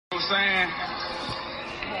what I'm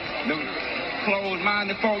saying? Them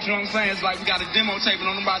closed-minded folks, you know what I'm saying? It's like we got a demo tape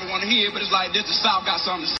and nobody want to hear it, but it's like this, the South got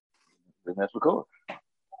something to say. That's record.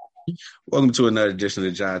 Welcome to another edition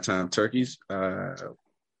of Jive Time Turkeys.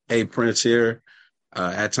 Hey, Prince here.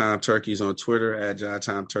 At Time Turkeys on Twitter, at Jive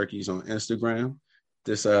Time Turkeys on Instagram.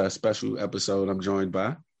 This special episode I'm joined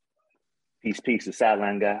by Peace, the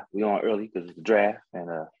sideline guy. We on early because it's the draft, and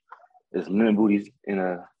there's Lemon Booties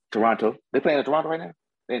in Toronto. They playing in Toronto right now?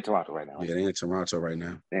 They're in Toronto right now. Right? Yeah, they're in Toronto right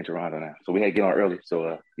now. They're in Toronto now. So we had to get on early.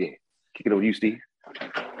 So, kick it over to you, Steve.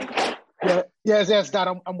 Yes,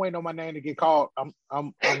 Dot. I'm waiting on my name to get called.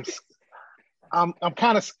 I'm kind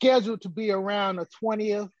of scheduled to be around the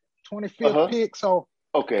 20th, 25th pick. So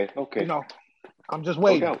okay. You know, I'm just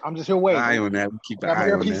waiting. Okay. I'm just here waiting. Eye on that. We keep an eye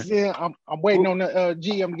on that. I'm waiting on the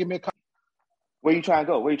GM to give me a call. Where you trying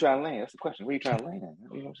to go? Where you trying to land? That's the question. Where you trying to land? You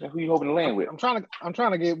know what I'm saying? Who you hoping to land with? I'm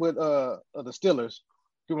trying to get with the Steelers.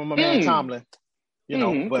 Give them my man Tomlin. You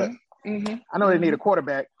know, but I know they need a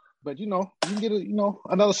quarterback. But you know, you can get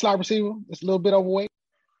another slot receiver. It's a little bit overweight.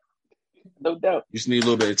 No doubt. You just need a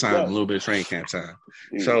little bit of time, a little bit of training camp time.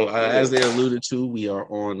 So as they alluded to, we are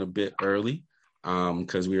on a bit early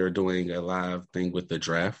because we are doing a live thing with the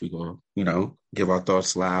draft. We're going to, give our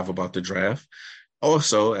thoughts live about the draft.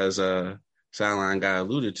 Also, as a sideline guy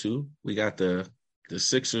alluded to, we got the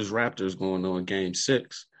Sixers Raptors going on game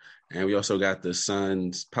 6. And we also got the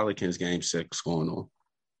Suns Pelicans game 6 going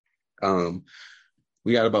on.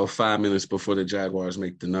 We got about 5 minutes before the Jaguars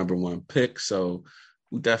make the number 1 pick. So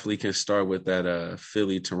we definitely can start with that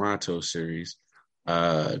Philly-Toronto series.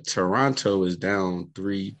 Toronto is down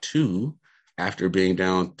 3-2 after being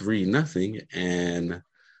down 3-0. And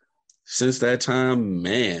since that time,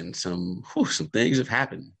 man, some things have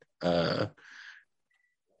happened.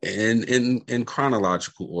 In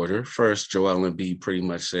chronological order, first, Joel Embiid pretty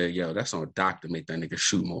much said, that's on Doc to make that nigga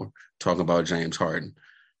shoot more, talking about James Harden.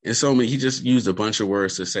 And so he just used a bunch of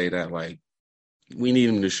words to say that, like, we need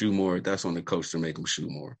him to shoot more. That's on the coach to make him shoot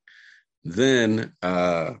more. Then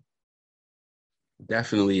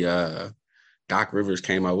definitely Doc Rivers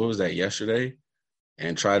came out, what was that, yesterday?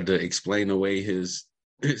 And tried to explain away his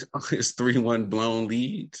 3-1 blown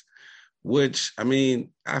leads, which, I mean,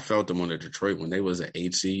 I felt them on the Detroit when they was an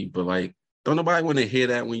 8 seed, but, like, don't nobody want to hear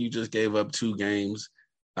that when you just gave up 2 games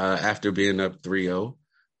after being up 3-0,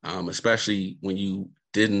 especially when you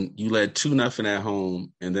led 2-0 at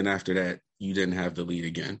home, and then after that, you didn't have the lead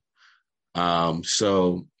again.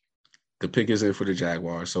 So the pick is in for the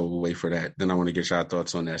Jaguars, so we'll wait for that. Then I want to get your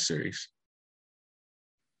thoughts on that series.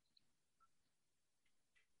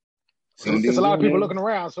 There's a lot of people looking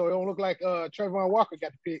around, so it don't look like Trayvon Walker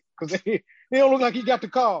got the pick because he don't look like he got the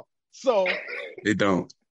call. So they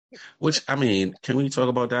don't. Which, I mean, can we talk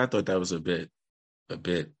about that? I thought that was a bit. I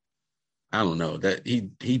don't know, that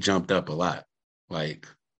he jumped up a lot, like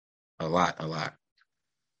a lot.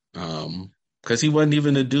 Because he wasn't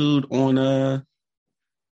even a dude on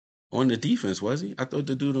the defense, was he? I thought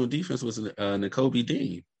the dude on defense was Nakobe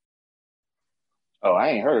Dean. Oh, I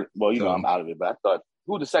ain't heard. Well, I'm out of it, but I thought,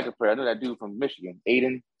 who the second player? I know that dude from Michigan,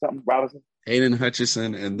 Aiden something Robinson. Aiden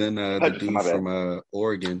Hutchinson, and then the dude from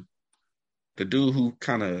Oregon. The dude who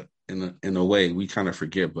kind of, in a way, we kind of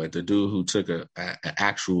forget, but the dude who took an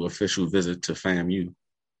actual official visit to FAMU.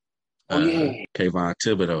 Kayvon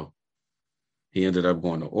Thibodeau. He ended up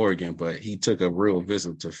going to Oregon, but he took a real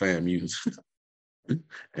visit to FAMU.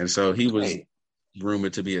 And so he was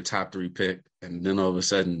rumored to be a top 3 pick. And then all of a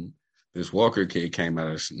sudden, this Walker kid came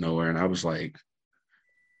out of nowhere. And I was like,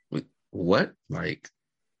 what? Like,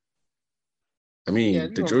 I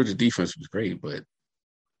mean, the Georgia defense was great, but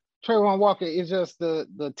Trayvon Walker is just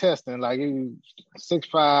the testing. Like, he was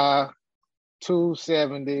 6'5",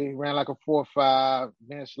 270, ran like a 4.5,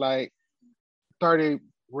 bench like 30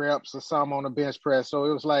 reps or something on the bench press. So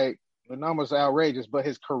it was like the numbers are outrageous. But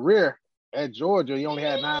his career at Georgia, he only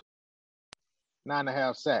had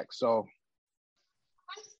 9.5 sacks. So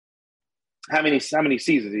how many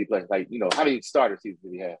seasons did he play? Like, how many starter seasons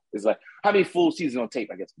did he have? It's like, how many full seasons on tape,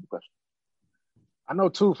 I guess, is the question. I know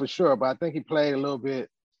 2 for sure, but I think he played a little bit.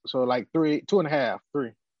 So like 3, 2.5,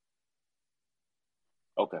 3.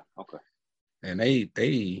 Okay. And they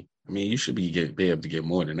I mean, you should be able to get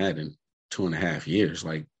more than that in 2.5 years.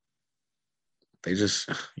 Like, they just,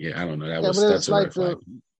 I don't know. That's a red flag.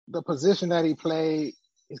 The position that he played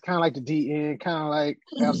is kind of like the DN, kind of like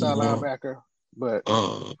outside linebacker. But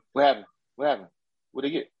what happened?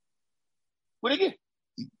 What'd they get?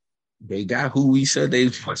 They got who we said they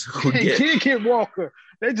was going to get. He did get Walker.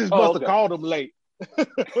 They just must have called him late.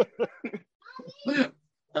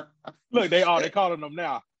 Look, they calling him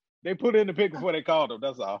now. They put in the pick before they called him.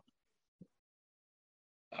 That's all.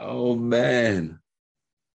 Oh man.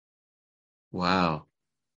 Wow.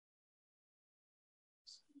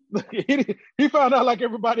 he found out like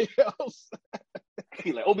everybody else.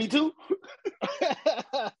 He like OB2?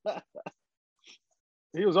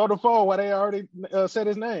 He was on the phone while they already said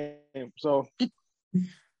his name. So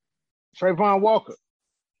Trayvon Walker,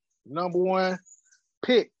 number 1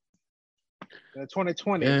 pick in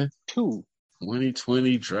 2022. Yeah.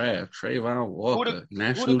 2020 draft. Trayvon Walker,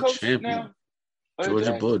 national champion. Now?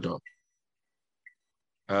 Georgia Bulldog.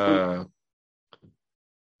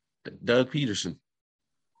 Doug Peterson.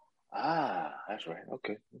 Ah, that's right.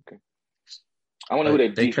 Okay. I wonder who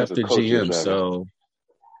they kept the GM, so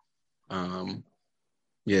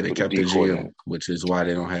yeah, they kept the GM, which is why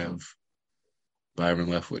they don't have Byron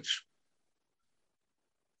Leftwich.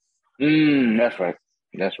 That's right.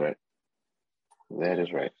 That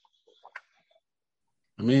is right.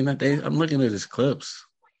 I mean, I'm looking at his clips.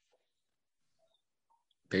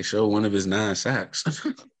 They show one of his 9 sacks.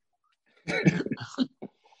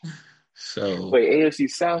 So wait, AFC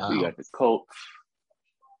South, we got the Colts,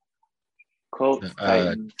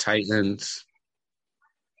 Titans,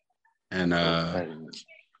 and Titans.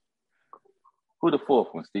 Who the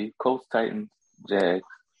 4th one, Steve? Colts, Titans, Jags,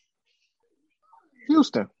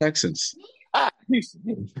 Houston Texans.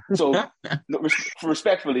 Houston. So,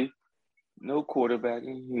 respectfully, no quarterback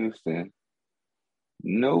in Houston.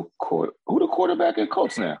 Who the quarterback in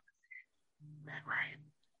Colts now?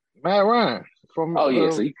 Matt Ryan from. So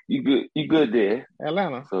you good? You good there?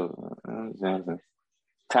 Atlanta. So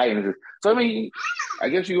Titans. So I mean, I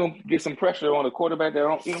guess you're gonna get some pressure on the quarterback.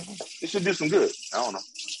 That it should do some good. I don't know.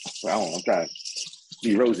 I'm trying to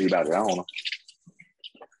be rosy about it. I don't know.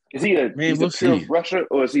 Is he a pure rusher,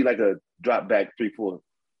 or is he like a drop back 3-4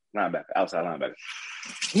 linebacker, outside linebacker?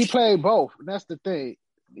 He played both. That's the thing.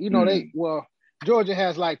 Georgia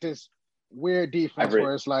has like this weird defense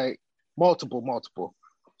where it's like multiple.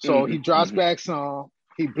 So he drops back some,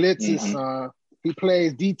 he blitzes some, he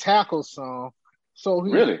plays D tackle some. So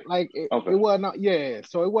he really it wasn't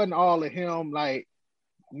so it wasn't all of him like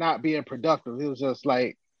not being productive. It was just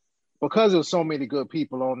like because there was so many good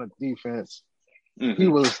people on the defense, he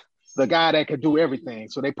was the guy that could do everything.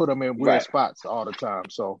 So they put him in weird spots all the time.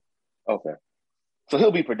 So so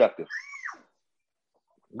he'll be productive.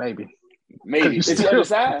 Maybe. Is he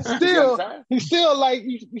undersized? He's still like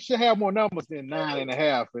you should have more numbers than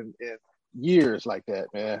 9.5 in years like that,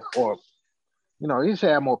 man. Or he should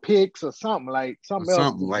have more picks or something else.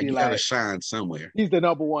 Something like you gotta shine somewhere. He's the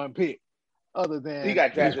number 1 pick, other than he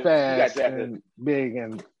got drafted, he's fast and big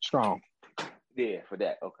and strong. Yeah, for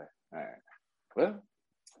that. Okay, all right. Well,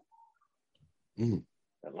 the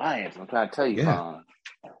Lions. I'm trying to tell you, I'm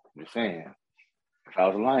just saying. If I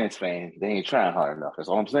was a Lions fan, they ain't trying hard enough. That's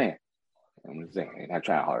all I'm saying. They're not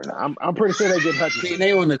trying hard enough. I'm pretty sure they get Hutchinson.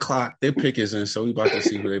 They on the clock. Their pick is in, so we about to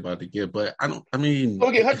see who they about to get. But they're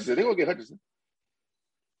gonna get Hutchinson. They're gonna get Hutchinson.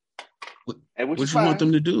 What you want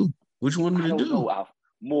them to do? What you want them to do? Know,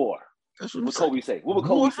 more. That's what Kobe say. What would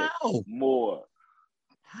Kobe say? More.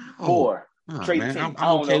 How? More. Man, I'm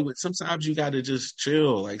okay with. Sometimes you gotta just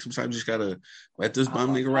chill. Like sometimes you just gotta let this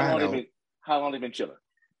bum nigga ride out. How long they been chilling?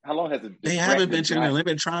 How long has it? They haven't been chilling. They've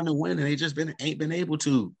been trying to win, and they just ain't been able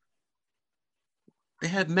to. They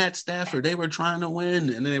had Matt Stafford. They were trying to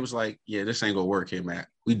win, and then it was like, "Yeah, this ain't gonna work here, Matt.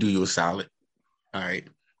 We do you a solid. All right,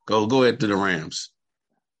 go ahead to the Rams."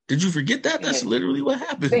 Did you forget that? That's literally what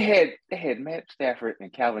happened. They had Matt Stafford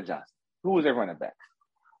and Calvin Johnson. Who was their running back?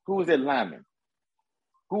 Who was their lineman?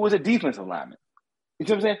 Who was a defensive lineman? You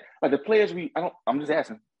see what I'm saying? Like the players I'm just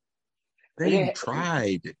asking. They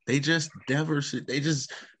tried. They just never. They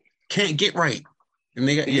just can't get right. And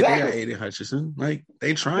they got Aiden Hutchinson. Like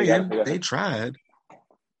they trying. They tried.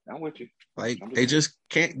 I'm with you. Like they just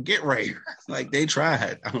can't get right. Like they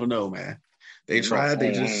tried. I don't know, man. They tried.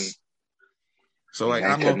 They just. So like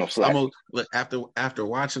look, after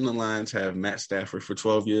watching the Lions have Matt Stafford for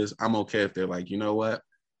 12 years, I'm okay if they're like, you know what,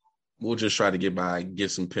 we'll just try to get by,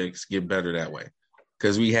 get some picks, get better that way,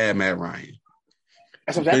 because we had Matt Ryan.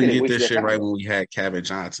 That's what we get this shit right when we had Calvin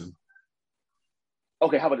Johnson.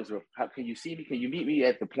 Okay, how about this? How can you see me? Can you meet me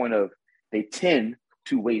at the point of they tend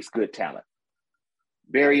to waste good talent?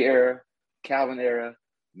 Barry era, Calvin era,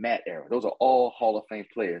 Matt era. Those are all Hall of Fame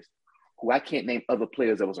players who I can't name other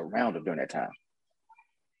players that was around them during that time.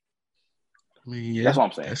 I mean, that's what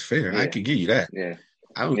I'm saying. That's fair. Yeah. I could give you that. Yeah.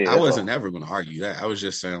 I wasn't ever going to argue that. I was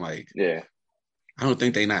just saying, like, I don't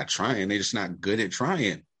think they're not trying. They're just not good at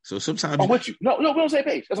trying. So sometimes I'm with you. No, we don't say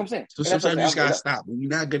page. That's what I'm saying. So sometimes you just gotta stop. When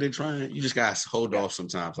you're not good at trying, you just gotta hold off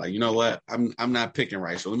sometimes. Like, you know what? I'm not picking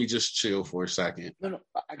right. So let me just chill for a second. No.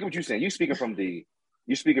 I get what you're saying. You're speaking from the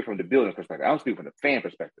You're speaking from the building perspective. I'm speaking from the fan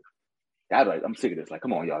perspective. I'm sick of this. Like,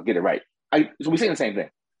 come on, y'all, get it right. So we're saying the same thing.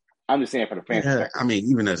 I'm just saying from the fan perspective. I mean,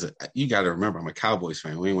 even you got to remember, I'm a Cowboys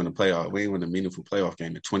fan. We ain't win a meaningful playoff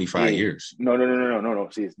game in 25 years. No.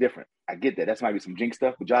 See, it's different. I get that. That's might be some jinx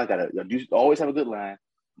stuff, but y'all always have a good line.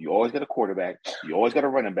 You always got a quarterback. You always got a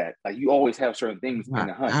running back. Like, you always have certain things in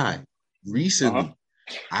the hunt. Recently,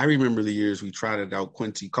 I remember the years we trotted out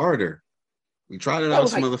Quincy Carter. We trotted out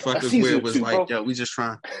some motherfuckers where it was like, yo, we just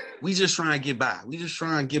trying to get by. We just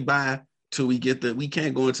trying to get by till we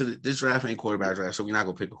can't go into this draft ain't quarterback draft, so we're not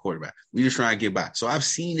gonna pick a quarterback. We just trying to get by. So I've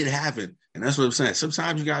seen it happen, and that's what I'm saying.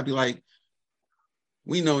 Sometimes you gotta be like,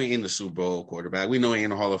 we know he ain't the Super Bowl quarterback. We know he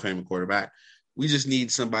ain't a Hall of Fame quarterback. We just need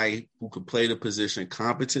somebody who could play the position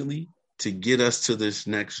competently to get us to this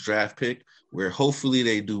next draft pick where hopefully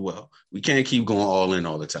they do well. We can't keep going all in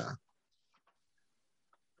all the time.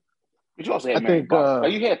 But you also had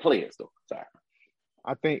you had players though. Sorry.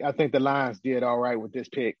 I think the Lions did all right with this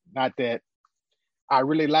pick. Not that I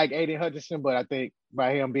really like Aiden Hutchinson, but I think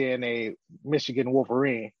by him being a Michigan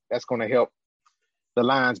Wolverine, that's going to help the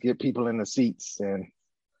Lions get people in the seats. And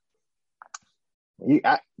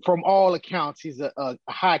from all accounts, he's a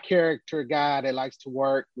high character guy that likes to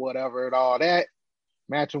work, whatever, and all that.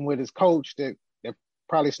 Match him with his coach that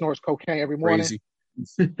probably snorts cocaine every morning. Crazy.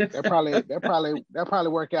 That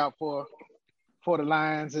probably work out for the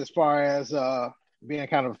Lions as far as being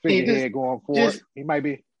kind of a figurehead going forward. He might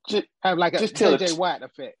be have like a JJ Watt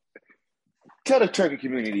effect. Tell the Turkey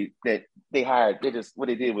community that they hired. What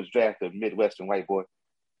they did was draft a Midwestern white boy.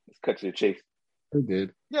 Let's cut to the chase. They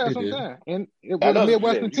did. Yeah, that's what I'm saying. And it was a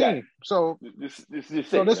Midwestern team. So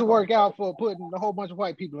this will work out for putting a whole bunch of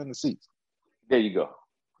white people in the seats. There you go.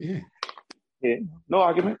 Yeah. No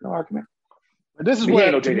argument. But this is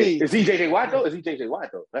where to me, is he JJ Watt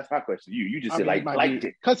though? That's my question. You just said like it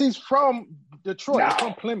because he's from Detroit, he's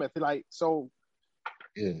from Plymouth, like so.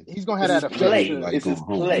 Yeah. He's gonna have that effect. This is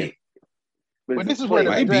play. But this is where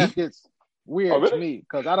the draft gets weird to me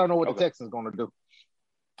because I don't know what the Texans are gonna do.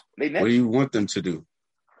 What do you want them to do?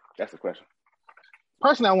 That's the question.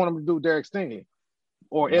 Personally, I want them to do Derek Stingley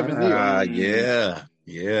or Evan Neal.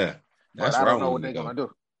 Yeah. But I don't know what they're gonna do.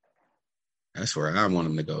 That's where I want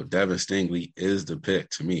him to go. Devin Stingley is the pick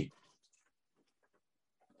to me.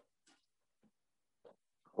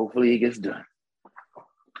 Hopefully, he gets done.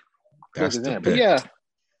 That's the pick. But yeah,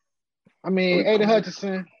 I mean, Aiden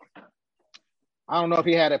Hutchinson. I don't know if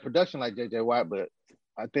he had a production like JJ Watt, but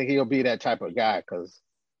I think he'll be that type of guy because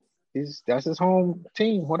that's his home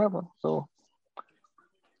team, whatever. So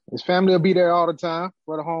his family will be there all the time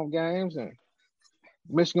for the home games, and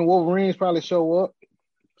Michigan Wolverines probably show up.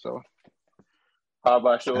 So. How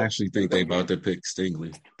about you? I actually think they about to pick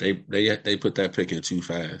Stingley. They put that pick in too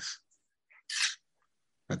fast.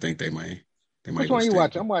 I think they might. Which one are you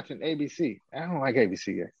watching? I'm watching ABC. I don't like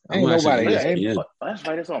ABC yet. Ain't nobody. ESPN. That's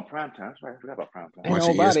right. It's on primetime. That's right. I forgot about primetime.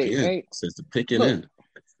 Ain't nobody. ESPN. Says to pick it in.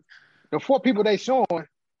 The 4 people they showing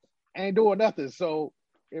ain't doing nothing. So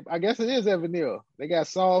I guess it is Evan Neal. They got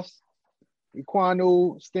Sauce,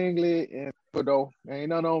 Ekwonu, Stingley, and Thibodeaux. Ain't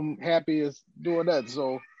none of them happy as doing that.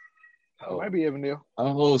 So. Oh, might be Evan Neal.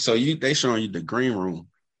 Oh, so they showing you the green room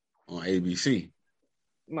on ABC?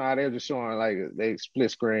 Nah, they're just showing like they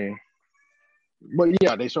split screen. But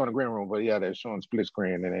yeah, they showing the green room. But yeah, they're showing split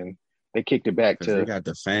screen, and then they kicked it back to. They got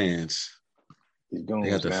the fans. They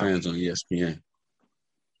got the fans on ESPN.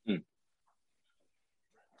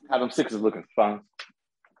 How them Sixers looking? Fine.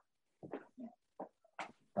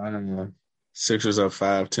 I don't know. Sixers up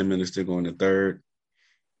 5, 10 minutes to go in the third.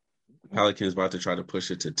 Pelicans about to try to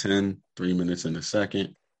push it to 10, 3 minutes in the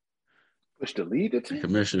second. Push the lead to 10? The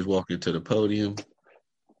commissioners walking to the podium.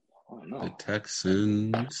 Oh, no. The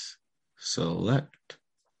Texans select.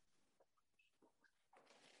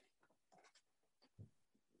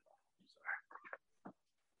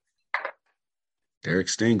 Derek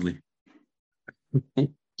Stingley.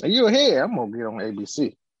 You ahead. I'm going to get on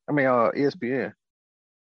ABC. I mean, ESPN.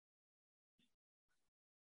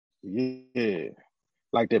 Yeah.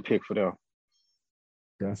 Like that pick for them.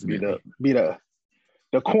 Definitely. Be the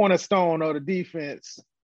cornerstone of the defense,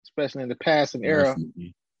 especially in the passing era.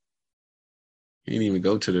 Definitely. He didn't even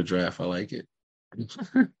go to the draft. I like it.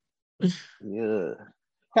 Yeah.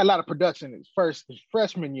 Had a lot of production his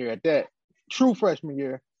freshman year at that. True freshman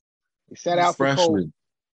year. He sat out for COVID.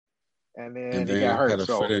 And then he got hurt. Had a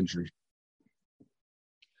foot injury.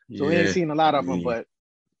 So we ain't seen a lot of them, but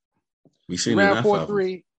we seen enough of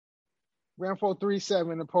them. Ran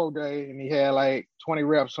 4.37 in the pro day, and he had like 20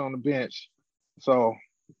 reps on the bench. So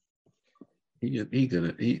he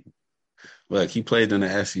played in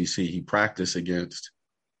the SEC. He practiced against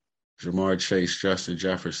Jamar Chase, Justin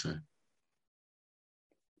Jefferson.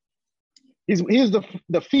 He's the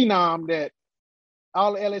phenom that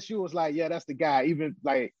all LSU was like, yeah, that's the guy. Even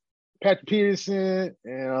like Patrick Peterson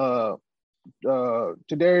and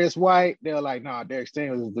Tre'Davious White, they're like, nah, Derek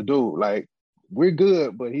Stingley is the dude. Like, we're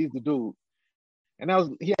good, but he's the dude.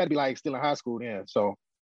 And he had to be like still in high school then. So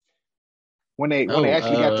when they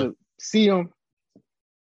actually got to see him,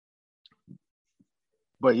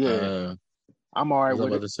 but yeah, I'm all right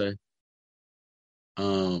with it. To say,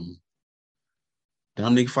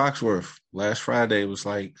 Dominique Foxworth last Friday was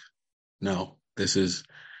like, no,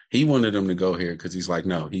 he wanted him to go here because he's like,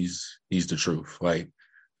 no, he's the truth. Like,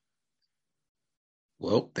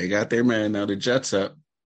 well, they got their man now. The Jets up.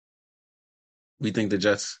 We think the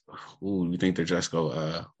Jets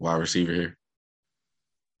go wide receiver here.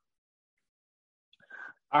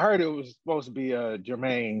 I heard it was supposed to be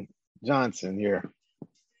Jermaine Johnson here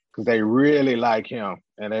because they really like him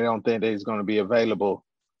and they don't think that he's going to be available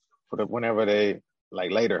for whenever they like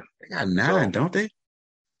later. They got 9, don't they?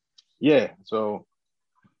 Yeah, so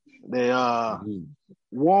they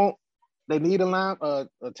they need a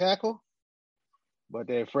tackle, but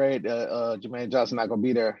they're afraid Jermaine Johnson not going to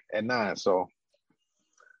be there at 9. So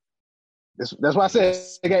that's why I said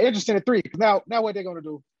they got interesting at 3. Now what they're going to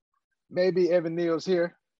do? Maybe Evan Neal's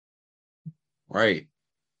here. Right.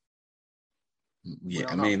 Yeah,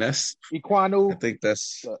 I mean that's Ekwonu. I think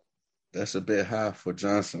that's a bit high for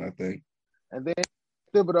Johnson, I think. And then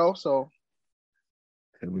Thibodeau, so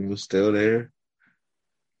we was still there.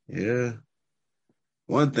 Yeah.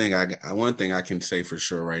 One thing I can say for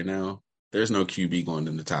sure right now, there's no QB going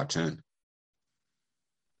in the top 10.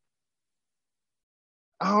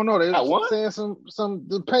 I don't know. They were saying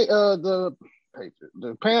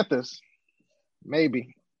the Panthers,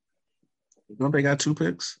 maybe. Don't they got 2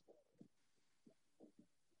 picks?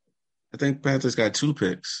 I think Panthers got 2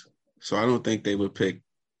 picks. So I don't think they would pick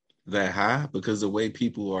that high because the way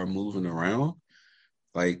people are moving around,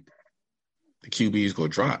 like the QBs go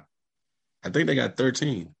drop. I think they got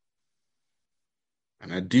 13.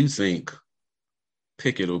 And I do think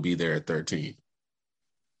Pickett will be there at 13.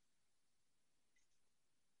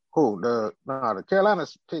 Who? The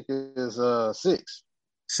Carolina's pick is 6.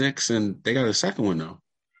 6, and they got a second one though.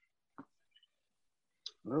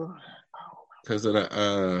 Because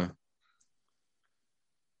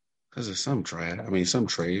of some trade.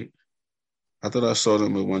 I thought I saw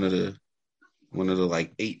them with one of the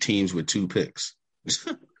like 8 teams with 2 picks.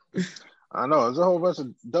 I know there's a whole bunch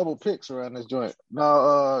of double picks around this joint.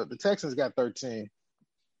 No, the Texans got 13.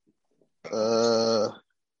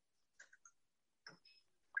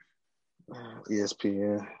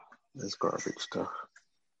 ESPN, this garbage stuff.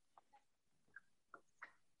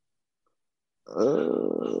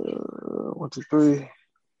 1, 2, 3.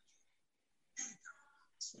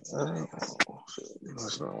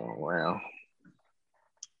 That's not one round.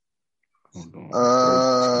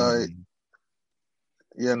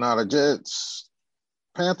 The Jets,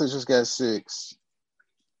 Panthers just got 6.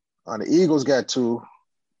 The Eagles got 2.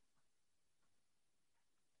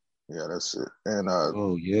 Yeah, that's it. And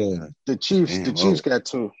the Chiefs got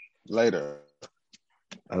 2 later.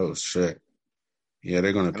 Oh shit. Yeah,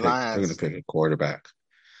 they're gonna pick a quarterback.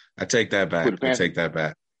 I take that back.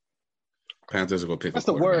 Panthers are gonna pick. That's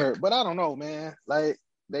the word, but I don't know, man. Like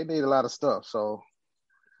they need a lot of stuff, so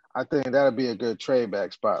I think that'll be a good trade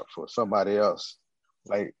back spot for somebody else.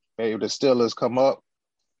 Like maybe the Steelers come up,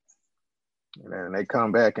 and then they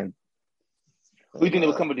come back and. Who do you think they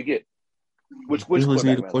were coming to get? Which Steelers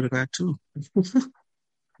need a quarterback too. I think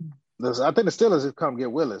the Steelers will come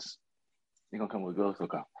get Willis. They're gonna come with Willis.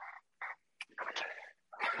 Okay.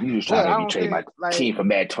 You just trying to make me trade my team for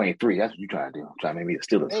Mad 23. That's what you're trying to do. I'm trying to make me the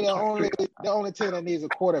Steelers. They're the only team that needs a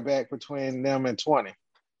quarterback between them and 20,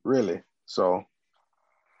 really. So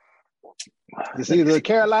it's either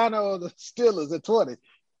Carolina or the Steelers at 20.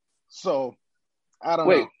 So I don't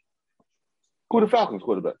know. Who the Falcons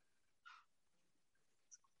quarterback?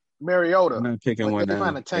 Mariota. I'm not picking one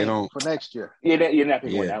now. They don't for next year. Yeah, you're not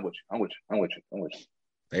picking one. I'm with you.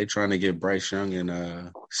 They trying to get Bryce Young and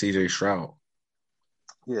CJ Stroud.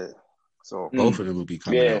 Yeah. So both of them will be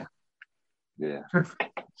coming out. Yeah.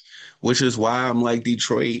 Which is why I'm like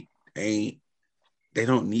Detroit they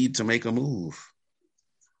don't need to make a move.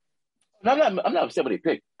 No, I'm not upset what they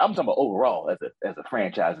picked. I'm talking about overall as a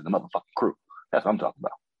franchise and the motherfucking crew. That's what I'm talking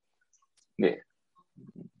about. Yeah.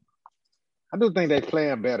 I do think they're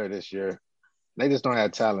playing better this year. They just don't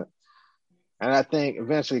have talent. And I think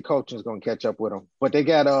eventually coaching is going to catch up with them. But they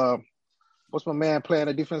got, what's my man playing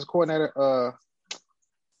the defense coordinator?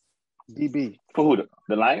 DB. For who?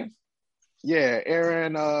 The Lions? Yeah,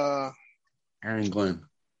 Aaron Glenn.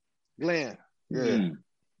 Glenn. Yeah. Mm.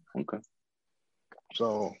 Okay.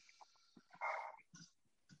 So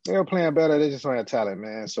they were playing better. They just don't have talent,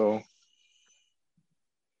 man. So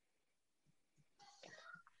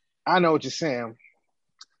I know what you're saying.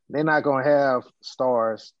 They're not gonna have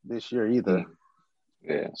stars this year either.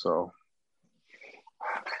 Yeah. So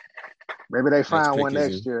maybe they find one pick is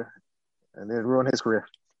next year and then ruin his career.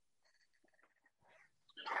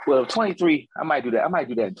 Well, 23, I might do that. I might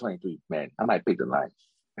do that in 23, man. I might pick the Lions.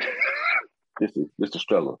 This is a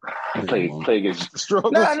struggle. No, Play you won't. against.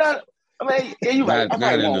 Struggle. No. I mean, yeah, you're right.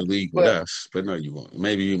 Not in the won't, league with us, but no, you won't.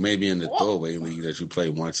 Maybe in the throwaway league that you play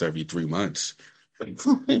once every 3 months.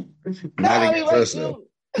 Not against us, though.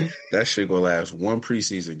 That shit gonna last one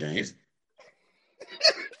preseason game.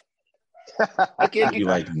 I can't You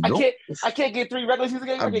get. like, nope. I can't get 3 regular season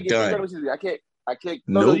games. I'm I can't get done. 3 regular season. I can't.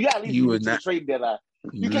 Nope, No, you gotta leave you me would to the not. trade deadline.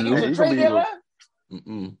 You can't Nope. get to the trade deadline.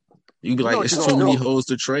 Mm-mm. You be You know like, what it's you too gonna many do. holes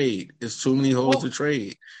to trade. It's too many holes to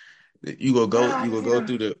trade. You go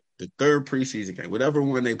through the third preseason game. Whatever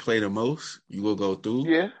one they play the most, you will go through.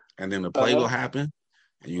 Yeah. And then the play will happen.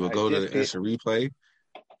 And you will go to the instant replay.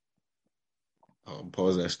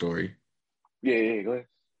 Pause that story. Yeah, go ahead.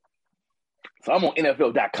 So I'm on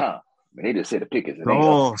NFL.com. Man, they just said the pick is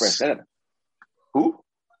fresh. Who?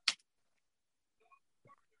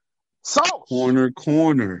 Sauce.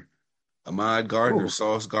 Corner. Ahmad Gardner,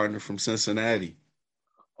 Sauce Gardner from Cincinnati.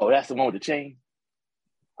 Oh, that's the one with the chain?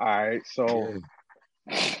 All right, so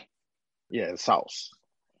yeah, Sauce.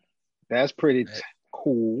 That's pretty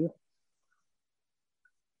cool.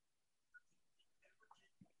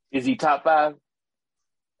 Is he top 5?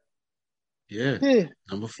 Yeah.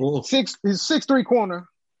 Number 4. He's 6'3" corner.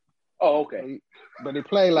 Oh, okay. But he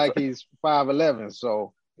play like he's 5'11",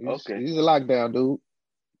 so he's a lockdown dude.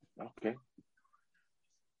 Okay.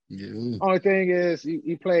 Yeah. Only thing is,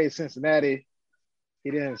 he played Cincinnati.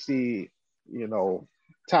 He didn't see,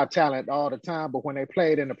 top talent all the time, but when they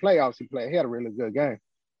played in the playoffs, he had a really good game.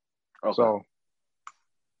 Okay. So,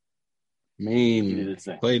 play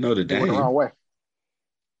Notre he went the Dame. wrong way.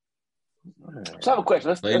 So I have a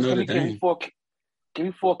question. Can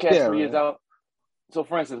we forecast 3 years out? So,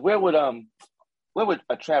 for instance, where would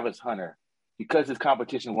a Travis Hunter, because his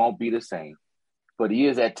competition won't be the same, but he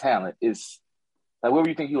is at talent, is like where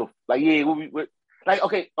do you think he'll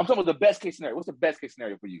okay, I'm talking about the best case scenario. What's the best case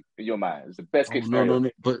scenario for you in your mind? It's the best case scenario.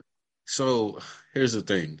 No. But so here's the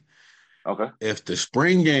thing. Okay. If the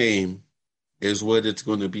spring game is what it's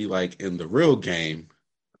going to be like in the real game,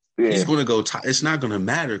 he's going to go. It's not going to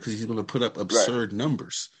matter because he's going to put up absurd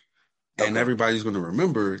numbers, and everybody's going to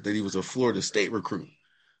remember that he was a Florida State recruit.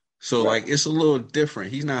 So it's a little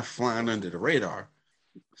different. He's not flying under the radar.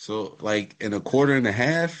 So in a quarter and a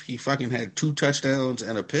half, he fucking had 2 touchdowns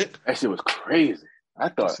and a pick. That shit was crazy.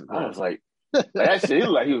 I was like that shit. It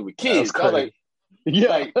looked like he was with kids. I was like,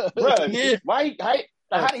 bro, why?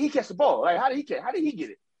 How did he catch the ball? Like, how did he get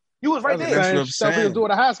it? He was right there. That's what I'm saying. He was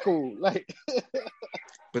doing a high school,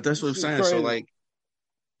 But that's what I'm saying. Crazy. So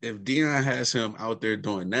if Deion has him out there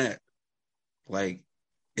doing that,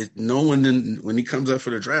 no one when he comes up for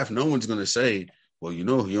the draft, no one's gonna say, well,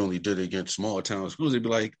 he only did it against small town schools. They'd be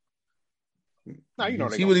like, no,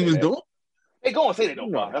 see what he was doing. They go and say that though.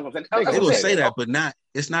 That's what I'm saying. They gonna say that, but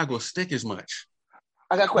it's not gonna stick as much.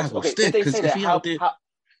 I got a question. Okay, if they say that,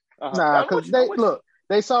 because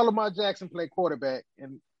they saw Lamar Jackson play quarterback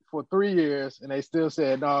for 3 years, and they still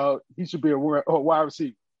said no, he should be a wide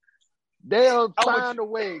receiver. They'll find a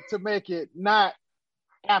way to make it not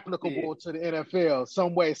applicable to the NFL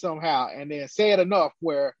some way, somehow, and then say it enough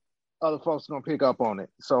where other folks are gonna pick up on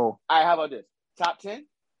it. So, all right, how about this? Top 10?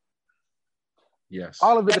 Yes.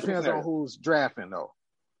 All of it depends on who's drafting, though.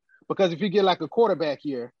 Because if you get like a quarterback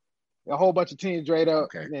here, a whole bunch of teams trade up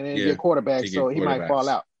and then get quarterbacks, so he might fall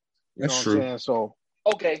out. That's true. I'm saying? So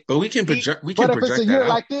but we can project. But if it's a year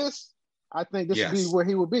like this, I think this would be where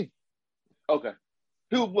he would be. Okay.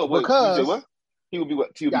 He would be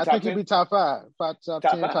what? I think he'd be top 5, top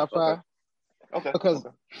 10, top 5. Okay. Because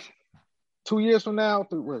 2 years from now,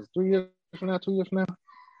 3 years from now, 2 years from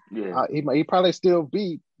now, he probably still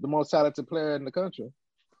be the most talented player in the country.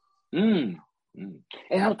 And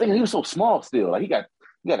I'm thinking he was so small still. Like he got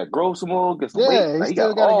to grow some more, get some weight. Yeah, like, he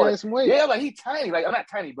still got to gain some weight. Yeah, like he tiny. Like I'm not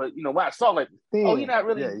tiny, but when I saw he's not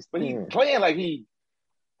really. Yeah, but he's playing like he.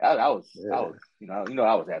 I was happy. No,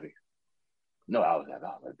 I was happy. I was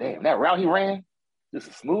like, damn, that route he ran,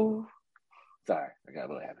 just smooth. Sorry, I got a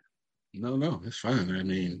little happy. No, it's fine. I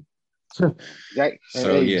mean,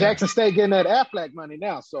 Jackson State getting that Aflac money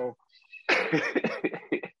now, so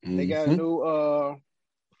they got a new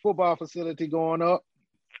football facility going up.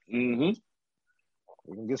 Mm-hmm.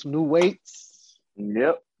 We can get some new weights.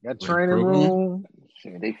 Yep. Got Weight training program? room.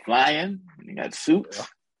 Shit, they flying. They got suits.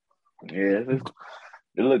 Yeah, it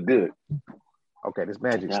look good. Okay, this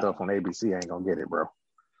magic Yeah. stuff on ABC ain't gonna get it, bro.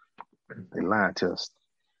 They lying to us.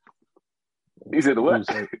 You said the what?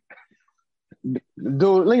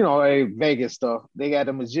 Dude, Vegas stuff. They got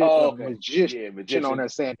a magician on there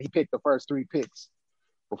saying he picked the first 3 picks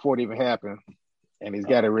before it even happened, and he's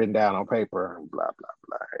got it written down on paper and blah blah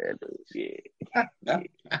blah. Yeah.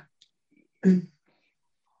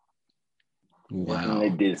 Wow.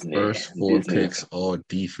 Disney. First 4 Disney. picks, all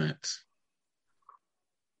defense.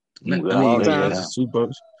 I Well, mean, time. the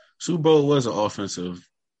Super Bowl was an offensive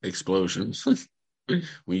explosion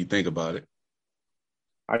when you think about it.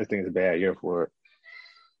 I just think it's a bad year for it.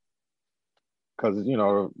 Because,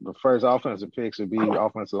 the first offensive picks would be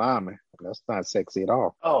offensive linemen. That's not sexy at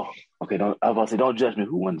all. Oh, okay. I was about to say, don't judge me.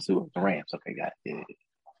 Who won the Super Bowl? The Rams. Okay, got it.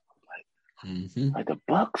 Like the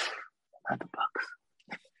Bucks? Not the Bucks.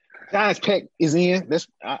 Giants pick is in.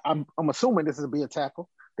 I'm assuming this is be a tackle.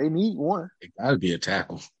 They need one. It got to be a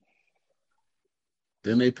tackle.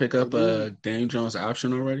 Didn't they pick up a Daniel Jones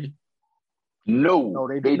option already? No,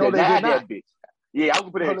 they denied that bitch. Yeah, I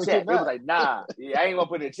was gonna put it in the chat. They was like, nah. Yeah, I ain't gonna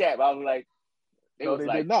put it in the chat. But I was like, they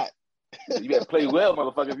did not. You better play well,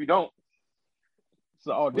 motherfucker. If you don't,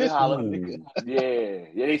 so yeah.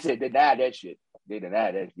 They said they denied that shit. They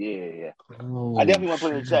denied that. Yeah. Oh, I definitely want to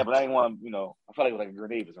put it in the chat, but I ain't want. I felt like it was like a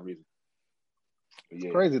grenade for some reason.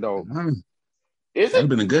 It's crazy though. Is it? That'd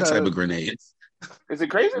been a good type of grenade. Is it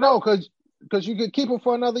crazy? No, because you could keep him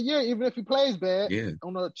for another year, even if he plays bad. Yeah.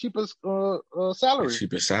 On the cheapest salary. The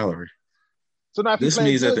cheapest salary. So now, if this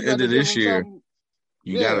means at the end of this year,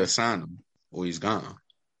 you gotta sign him, or he's gone.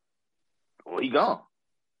 Well, he gone.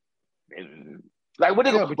 Like what?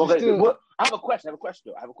 What? I have a question.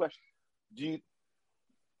 Do you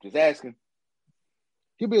just asking?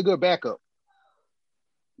 He'll be a good backup.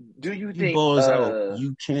 Do you he think balls out?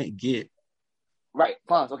 You can't get right.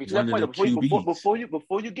 Fine. Okay. To that point, before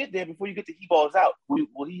you get there, before you get to he balls out, will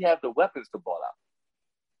he have the weapons to ball out?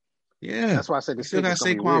 Yeah, that's why I said this. Still got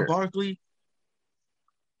Saquon Barkley.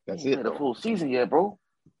 That's it. The full season yet, bro.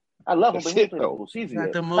 I love him, but he played the full season got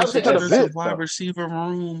yet. the most expensive wide receiver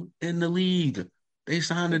room in the league. They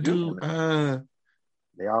signed a dude.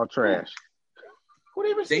 They all trash.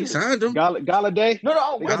 They signed him. Galladay.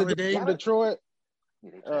 No. They got from Detroit.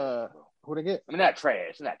 Who they get? I mean, not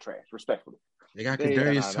trash. Respectfully. They got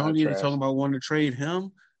Kadarius Toney. They're talking about wanting to trade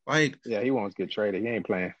him. Like, yeah, he wants to get traded. He ain't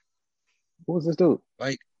playing. Who was this dude?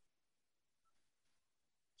 Like,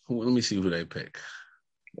 let me see who they pick.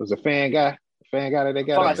 It was a fan guy. That they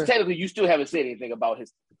got. Technically, you still haven't said anything about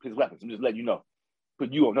his weapons. I'm just letting you know.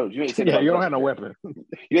 But you don't know. You ain't said. Yeah, you don't have no weapon.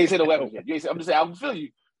 You ain't said no weapon yet. I'm just saying. I feel you,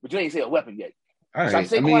 but you ain't said a weapon yet. All right. So I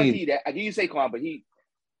say Saquon that. I give you Saquon, but he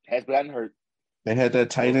has gotten hurt. They had that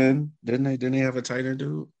tight end, didn't they? Didn't they have a tight end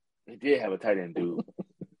dude? They did have a tight end dude,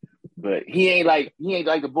 but he ain't like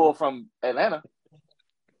the bull from Atlanta.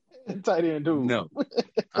 Tight end dude. No. All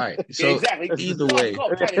right. So exactly. Either way,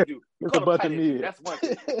 it's a bunch of mid. That's one.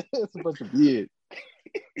 It's a bunch of mid.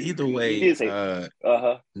 Either way,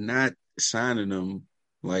 not signing him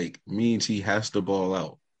means he has to ball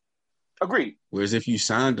out. Agreed. Whereas if you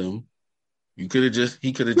signed him, he could have just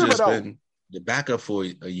been the backup for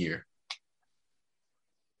a year.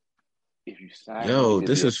 If you sign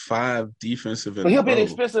this is 5 defensive. But he'll be an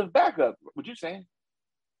expensive backup. What you saying?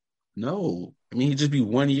 No, I mean he'd just be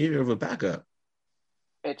 1 year of a backup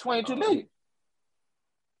at $22 million,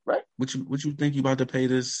 right? What you think you about to pay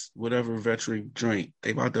this whatever veteran drink?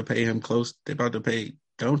 They about to pay him close. They about to pay.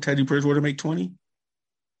 Don't Teddy Bridgewater make 20?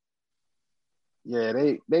 Yeah,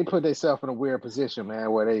 they put themselves in a weird position,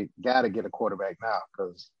 man, where they got to get a quarterback now.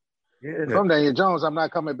 Because if I'm Daniel Jones, I'm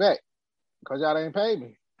not coming back because y'all ain't paid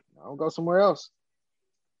me. I'll go somewhere else.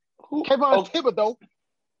 Kayvon Thibodeau.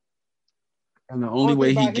 And the only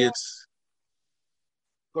way he gets.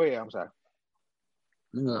 Go ahead. I'm sorry.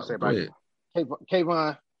 No, go ahead.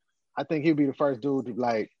 Kayvon, I think he'll be the first dude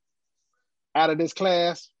to out of this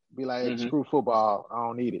class, be like, screw football. I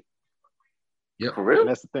don't need it. Yep. For real? And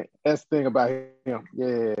that's the thing. That's the thing about him.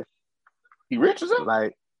 Yeah. He rich or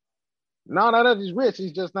something? No, not that he's rich.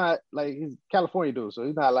 He's just not he's a California dude. So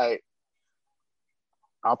he's not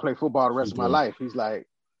I'll play football the rest of my life. He's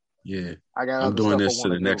yeah, I'm doing this to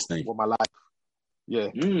the next thing with my life. Yeah.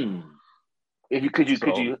 If you could you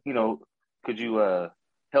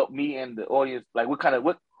help me and the audience? What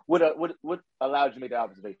allowed you to make the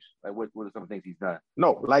observation? What are some things he's done?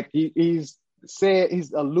 No,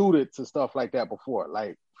 he's alluded to stuff like that before.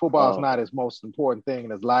 Football is not his most important thing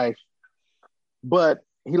in his life, but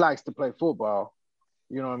he likes to play football.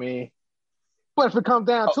 You know what I mean? But if it comes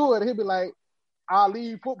down to it, he'll be like, I'll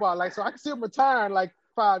leave football. Like, so I can see him retiring like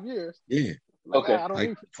 5 years. Yeah. Like, Okay. I don't Like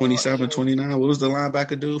need football. 27, 29. What was the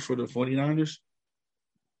linebacker dude for the 49ers?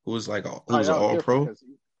 Who was like, who was an that all pro? different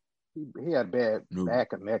 'cause he had bad No.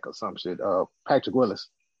 back and neck or some shit. Patrick Willis.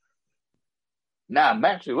 Nah,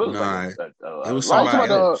 Maxie was Nah, like it was Oh, you somebody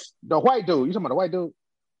talking about else. the white dude? You talking about the white dude?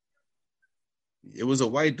 It was a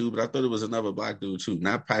white dude, but I thought it was another black dude too.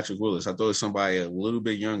 Not Patrick Willis. I thought it was somebody a little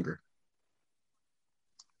bit younger.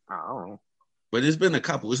 I don't know. But it's been a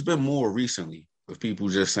couple. It's been more recently of people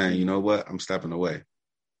just saying, you know what, I'm stepping away.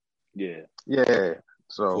 Yeah. Yeah.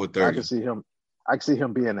 So I 4:30. can see him. I can see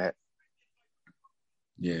him being that.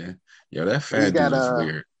 Yeah. Yeah, that He fat dude got is a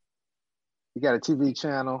weird. he got a TV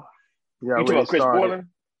channel. He You talking already about Chris started Borland?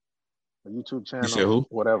 a YouTube You said channel. who?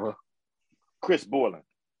 Whatever. Chris Borland.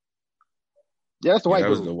 Yeah, that's the Yeah, white that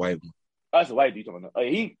was dude. the white one. Oh, that's a white dude talking about.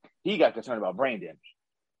 He got concerned about brain damage.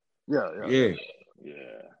 Yeah. Yeah.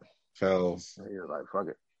 Yeah. So He was like, "Fuck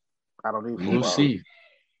it, I don't need we'll football." see.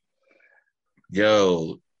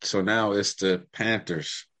 Yo, so now it's the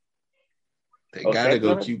Panthers. They Oh, gotta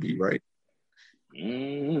go Panthers? QB, right?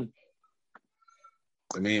 Mm.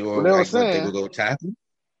 I mean, What or they were like what they saying. will go tackle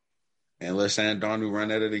and let Sam Darnold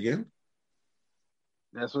run at it again.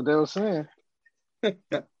 That's what they were saying.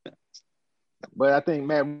 But I think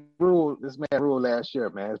Matt Rule last year,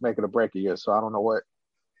 man, is making a break a year. So I don't know what.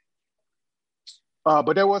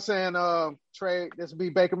 But they were saying trade. This would be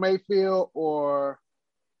Baker Mayfield or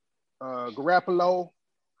Garoppolo.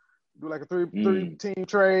 Do like a three team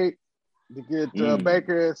trade to get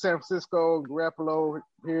Baker in San Francisco, Garoppolo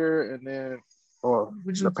here, and then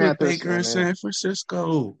Would you the put Panthers Baker in San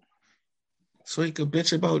Francisco so he could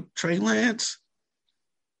bitch about Trey Lance?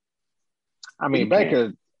 I mean,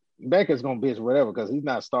 Baker's gonna bitch whatever because he's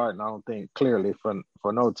not starting. I don't think clearly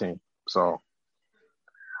for no team. So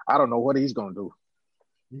I don't know what he's gonna do.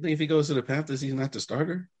 You think if he goes to the Panthers, he's not the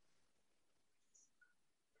starter?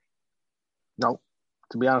 No,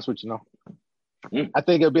 to be honest with you, no. I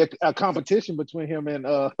think it'll be a competition between him and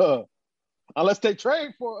unless they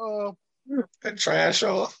trade for that trash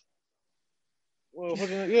off. Well,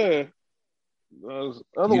 yeah. Otherwise,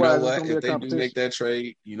 You know it's what? gonna be If a they do competition. make that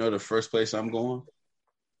trade, you know the first place I'm going?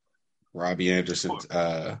 Robbie Anderson's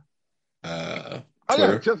Twitter. Oh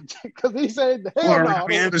yeah, because he said hell no.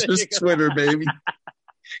 Robbie Anderson's Twitter, baby.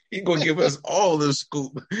 He gonna give us all the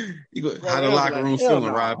scoop. How the locker room feeling,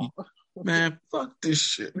 no. Robbie? Man, fuck this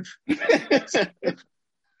shit.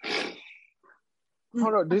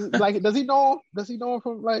 Hold on, does he know him? Does he know him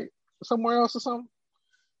from like somewhere else or something?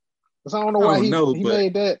 Because I don't know why he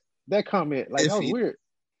made that comment. Like that was weird.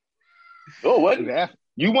 Oh, what?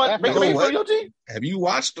 You want Baker Mayfield on your team? Have you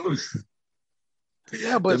watched him?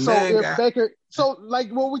 Yeah, but so if Baker, so like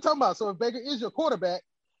what we talking about? So if Baker is your quarterback,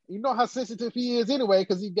 you know how sensitive he is anyway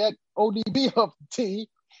because he got ODB off the team.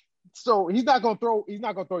 So he's not gonna throw you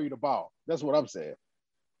the ball. That's what I'm saying.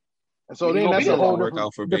 And so then that's a whole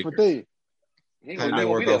different thing. How did that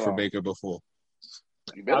work out for Baker before?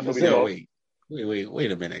 Wait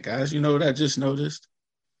a minute, guys. You know what I just noticed?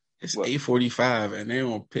 It's 8:45 and they're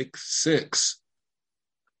on pick 6.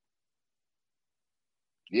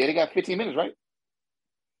 Yeah, they got 15 minutes, right?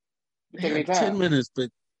 They got 10 minutes, but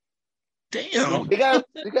damn. They got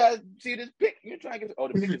see this pick. You're trying to get the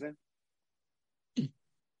pick is in.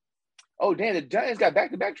 Oh damn, the Giants got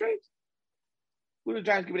back-to-back trades? Who the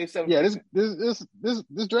Giants giving 7? Yeah,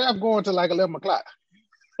 this draft going to like 11 o'clock.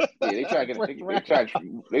 Yeah, they try to get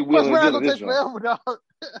they willing to do this one.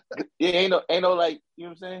 Yeah, ain't no like, you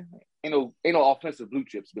know what I'm saying? Ain't no offensive blue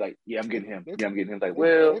chips. Be like, yeah, I'm getting him. Like,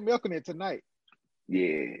 well, they're milking it tonight.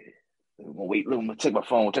 Yeah. I'm gonna wait a little, check my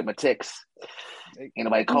phone, check my text. Ain't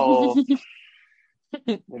nobody call.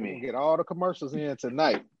 Let me get all the commercials in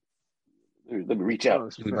tonight. Let me reach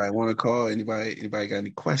out. Anybody want to call? Anybody got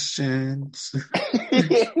any questions?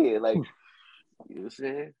 Yeah, like, you know what I'm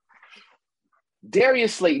saying?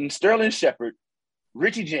 Darius Slayton, Sterling Shepard,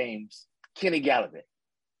 Richie James, Kenny Galladay.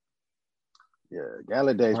 Yeah,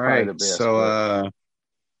 Galladay's probably the best. So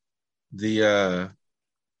the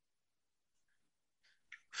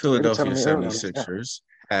Philadelphia 76ers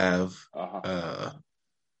have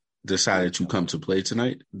decided to come to play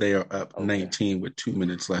tonight. They are up 19 with 2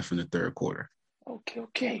 minutes left in the third quarter.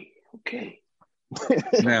 Okay.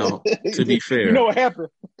 Now, to be fair, you know what happened?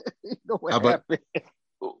 Happened?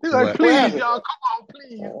 He's like, please, y'all, come on,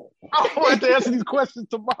 please. I want to answer these questions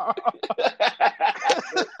tomorrow.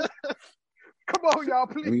 Come on, y'all,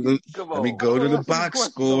 please. Let me go to the box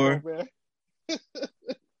score.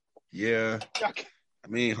 Yeah. I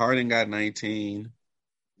mean, Harden got 19,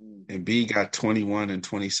 and B got 21 in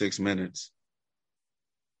 26 minutes.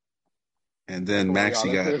 And then Come on, Maxie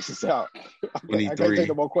y'all, let's got finish this out. I can't 23. take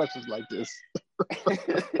no more questions like this.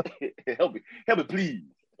 Help me, please.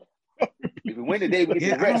 If we win today, we get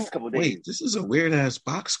Yeah, to rest a couple of days. wait, this is a weird ass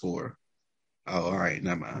box score. Oh, all right,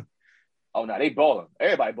 never mind. Oh no, they balling.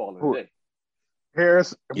 Everybody balling today.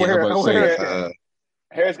 Harris, Yeah, I'm about to say, Harris,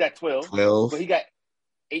 Harris got 12, 12. but he got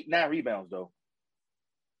 8-9 rebounds though.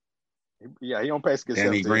 yeah, he don't pace against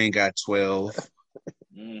Danny 17. Green got 12.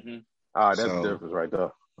 Mm-hmm. That's the So- difference right there.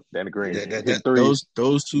 Danny Green. That, Three.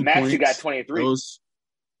 those 2 Maxie points. got 23.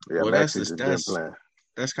 Yeah, well, Maxi's just been that's playing.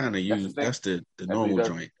 that's kind of used. thing. That's the what normal he does.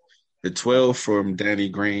 joint. The 12 from Danny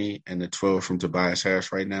Green and the 12 from Tobias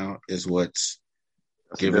Harris right now is what's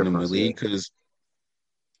That's giving them the difference, lead because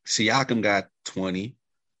Siakam got 20,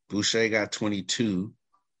 Boucher got 22,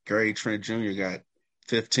 Gary Trent Jr. got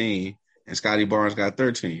 15, and Scotty Barnes got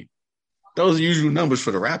 13. Those are usual numbers for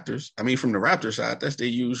the Raptors. I mean, from the Raptors side, that's their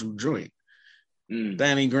usual joint.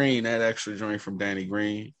 Danny Green, that extra joint from Danny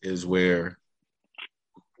Green is where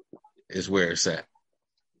it's at.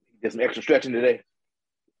 Did some extra stretching today.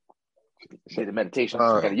 Did the meditation.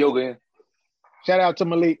 Got the yoga in. Shout out to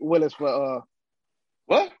Malik Willis for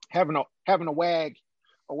What? having a wag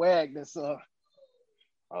that's Oh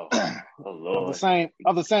of Lord.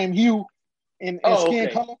 the same hue and skin okay.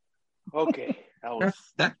 color. Okay.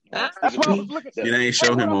 That's what I was looking It ain't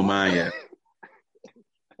show him on mine yet.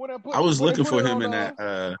 I was looking for him in that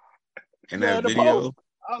video. Post.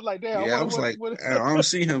 I was like, damn. Yeah, I was like, I don't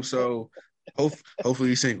see him. So hopefully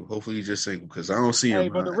he's single. Hopefully he's just single because I don't see him. Hey,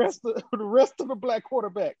 but the rest of the black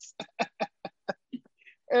quarterbacks,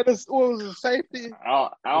 and what was the safety? I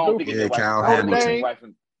don't think it's Kyle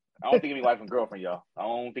Hamilton. I don't think it's wife and girlfriend, y'all. I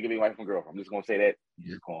don't think it's wife and girlfriend. I'm just gonna say that.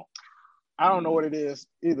 Yeah. I don't know what it is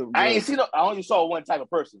either. I ain't seen. I only saw one type of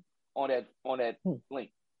person on that link.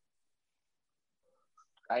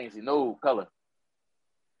 I ain't see no color.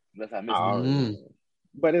 Unless I missed it.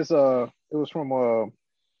 But it was from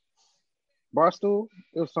Barstool.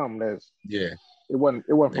 It was something that's it wasn't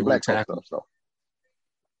from black folk stuff. So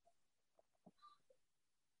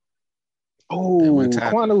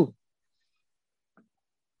Kwanu.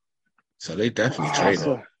 So they definitely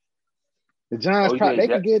traded. The Giants they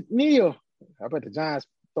could get Neil. I bet the Giants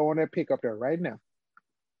throwing that pick up there right now.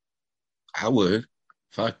 I would.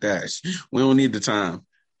 Fuck that. We don't need the time.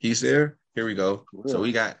 He's there. Here we go. Yeah. So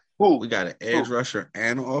we got an edge rusher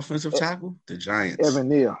and an offensive tackle. The Giants. Evan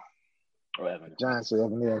Neal. Evan. Giants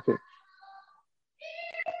Evan Neal pick.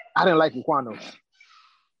 I didn't like Kwanu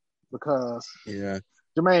because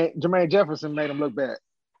Jermaine Jefferson made him look bad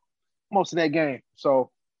most of that game.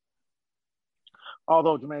 So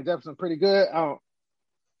although Jermaine Jefferson pretty good,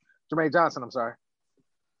 Jermaine Johnson, I'm sorry. I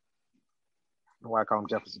don't know why I call him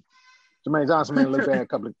Jefferson. Jermaine Johnson made him look bad a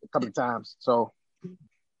couple of times. So,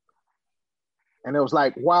 and it was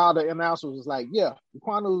like while the announcer was like, "Yeah,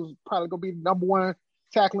 Kwanu's probably gonna be number one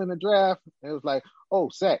tackle in the draft," and it was like, "Oh,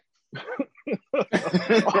 sack."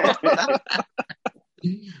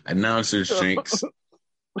 Announcer stinks.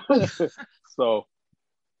 So,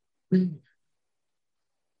 yeah.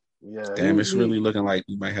 Damn, it's really looking like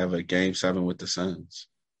we might have a Game 7 with the Suns.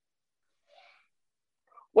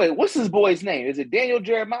 Wait, what's his boy's name? Is it Daniel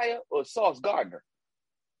Jeremiah or Sauce Gardner?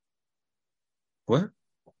 What?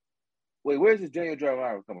 Wait, where's this Daniel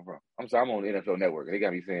Jeremiah coming from? I'm sorry, I'm on the NFL Network. They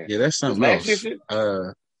got me saying. Yeah, that's something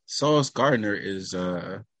else. Sauce Gardner is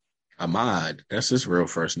Ahmad. That's his real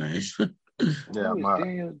first name. Yeah, Ahmad.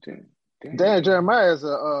 Daniel Jeremiah is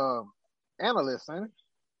a analyst, ain't it?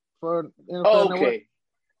 For NFL Network. Okay.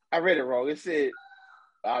 I read it wrong. It said,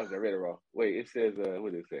 obviously I read it wrong. Wait, it says,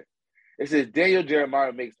 what did it say? It says Daniel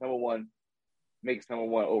Jeremiah makes number one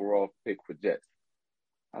overall pick for Jets.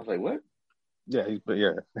 I was like, what? Yeah,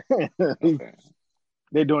 Okay.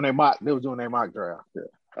 They were doing their mock draft. Yeah.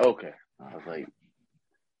 Okay. I was like,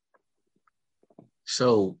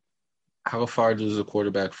 so how far does a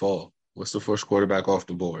quarterback fall? What's the first quarterback off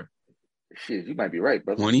the board? shit, you might be right,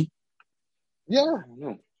 brother. 20? Yeah. I don't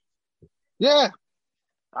know. Yeah.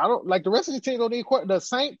 I don't like the rest of the team don't need the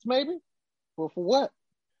Saints maybe. But for what?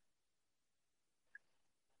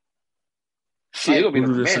 Shit, it'll be Who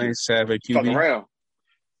the do the Commanders. Saints have at Fuck QB? around.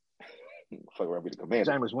 Fuck around with the Commanders.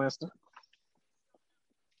 Jameis Winston.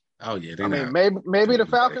 Oh yeah, I mean, maybe the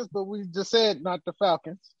Falcons, but we just said not the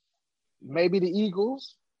Falcons. Maybe the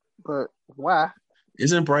Eagles, but why?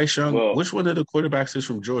 Isn't Bryce Young? Which one of the quarterbacks is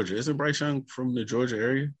from Georgia? Isn't Bryce Young from the Georgia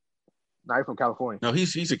area? No, he's from California. No,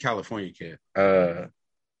 he's a California kid.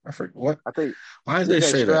 I forget what. I think. Why did they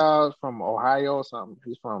say that? From Ohio or something.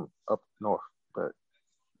 He's from up north, but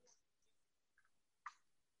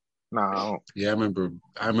no. I don't. Yeah,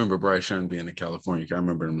 I remember Bryce Young being a California kid. I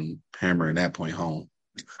remember him hammering that point home.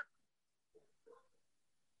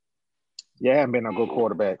 Yeah, I haven't been a good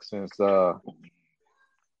quarterback since my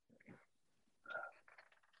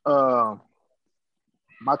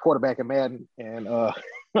quarterback in Madden and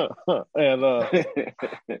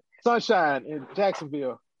and Sunshine in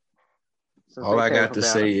Jacksonville. Since All they I came got from to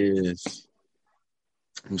down say is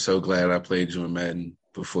I'm so glad I played you in Madden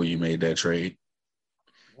before you made that trade.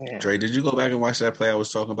 there. Dre, did you go back and watch that play I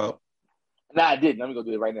was talking about? Nah, I didn't. Let me go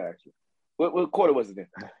do it right now. Actually, what quarter was it then?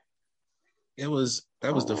 That was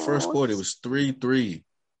the first quarter. It was 3-3.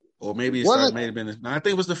 Or maybe Was may have been. No, I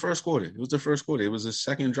think it was the first quarter. It was the first quarter. It was the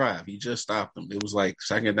second drive. He just stopped them. It was like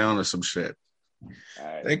second down or some shit.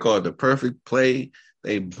 Right. They called the perfect play.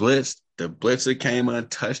 They blitzed. The blitzer came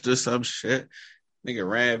untouched or some shit. Nigga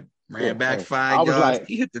ran back 5 yards. Like,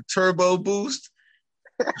 he hit the turbo boost.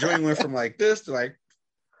 Joint went from like this to like,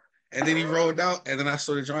 and then he rolled out. And then I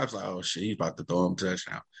saw the drive. I was like, oh shit, he's about to throw him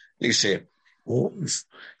touchdown. Nigga said,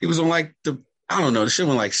 he was on like I don't know. The shit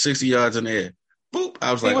went like 60 yards in the air. Boop!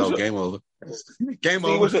 I was like, "Oh, game over." Game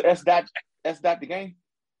over. That's that the game.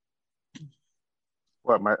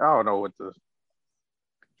 what I don't know what the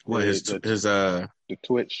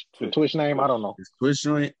Twitch name. I don't know. His Twitch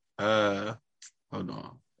joint. Hold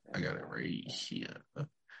on, I got it right here.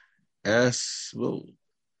 Whoa.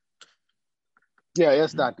 Yeah,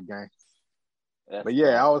 it's not the game. But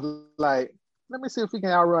yeah, I was like, let me see if we can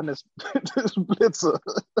outrun this this blitzer.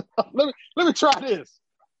 let me try this.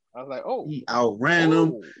 I was like, oh, he outran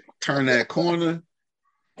him, turned that corner.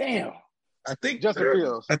 Damn. I think Justin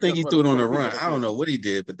Fields. I think he threw it on the run. I don't know what he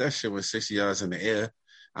did, but that shit was 60 yards in the air.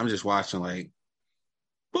 I'm just watching like,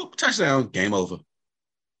 boop, touchdown, game over.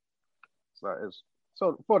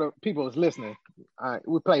 So for the people who's listening,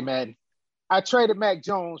 we play Madden. I traded Mac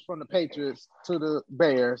Jones from the Patriots to the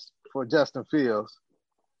Bears for Justin Fields,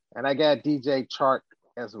 and I got DJ Chark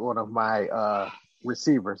as one of my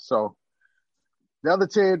receivers. So the other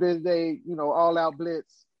team, they all out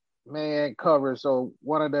blitz, man cover. So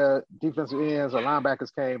one of the defensive ends or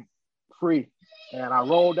linebackers came free, and I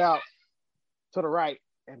rolled out to the right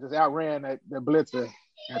and just outran the blitzer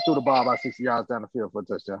and threw the ball about 60 yards down the field for a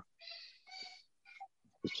touchdown.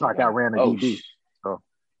 Chark outran the DB. So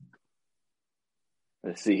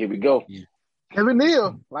let's see. Here we go. Yeah. Evan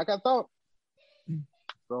Neal, like I thought.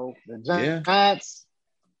 So the Giants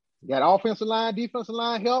got offensive line, defensive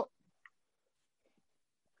line help.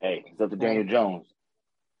 Hey, it's up to Daniel Jones.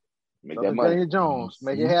 Make that money. Daniel Jones,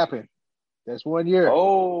 make it happen. That's 1 year.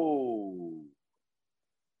 Oh.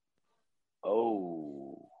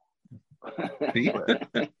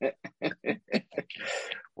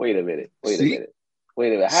 Wait a minute.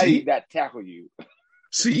 How did he not tackle you?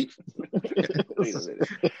 See? Wait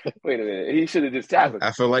a minute. He should have just tackled.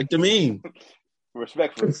 I feel like the meme.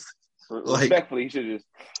 Respectfully, he should have just.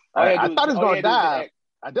 I thought he was going to dive.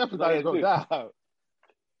 I definitely thought he was going to dive.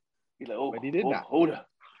 He's like, but he did not. Hold up.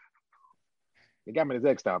 He got me his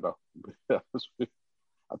X down, though. I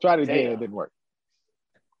tried it again. It didn't work.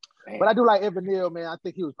 Damn. But I do like Evan Neal, man. I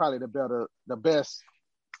think he was probably the best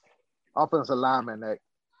offensive lineman that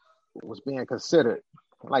was being considered.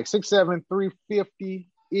 Like 6'7",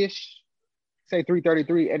 350-ish, say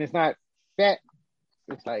 333, and it's not fat.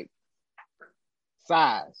 It's like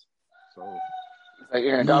size. So it's like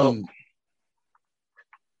Aaron Donald.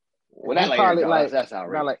 Well, not like Aaron Donald. That's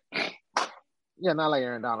outrageous. Not like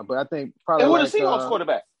Aaron Donald, but I think probably. And who's the Seahawks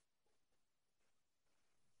quarterback?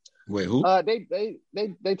 Wait, who?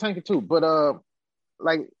 They tank it too, but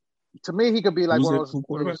like to me, he could be like who's one of those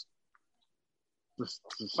quarterbacks.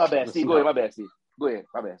 My bad, Steve. Go ahead.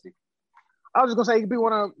 My bad, Steve. I was just gonna say he could be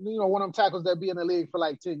one of them tackles that be in the league for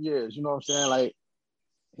like 10 years. You know what I'm saying? Like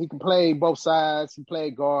he can play both sides. He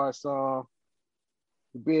played guard, so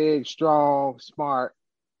big, strong, smart.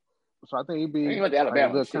 So I think he'd be. He went to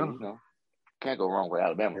Alabama. Like can't go wrong with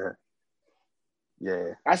Alabama.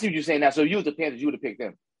 Yeah. I see what you're saying now. So you was the Panthers, you would have picked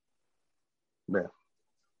them. Yeah.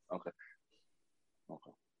 Okay.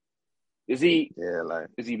 Is he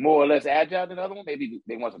more or less agile than the other one? Maybe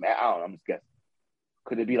they want some. I don't know. I'm just guessing.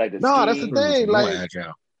 Could it be like the? No, that's the thing. More like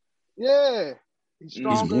agile. Yeah, he's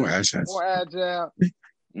stronger, he's more agile.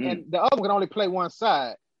 And the other one can only play one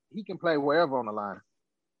side. He can play wherever on the line,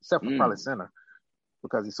 except for probably center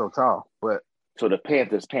because he's so tall. But so the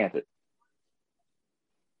Panthers.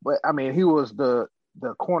 But I mean, he was the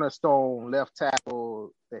cornerstone left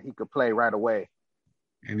tackle that he could play right away.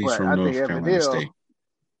 And he's from North Carolina State.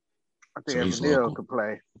 I think Evan Neal could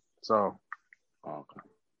play. So.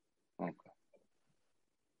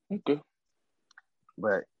 Okay.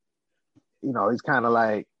 But he's kind of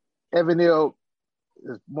like Evan Neal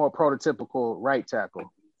is more prototypical right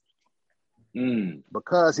tackle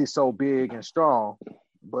because he's so big and strong.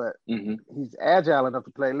 but Mm-hmm. he's agile enough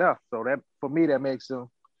to play left. So that for me, that makes him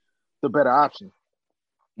the better option.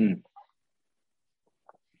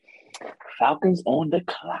 Falcons on the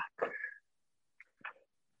clock.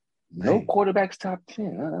 No Dang. quarterbacks top 10.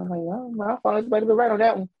 I'm like, I thought everybody was right on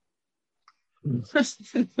that one.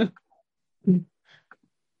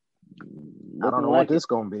 I don't know what this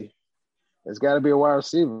going to be. It's got to be a wide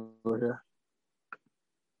receiver here.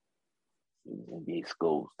 NBA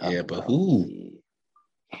schools. Yeah, but who?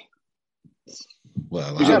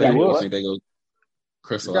 Well, You gotta I be don't Wilson. think they go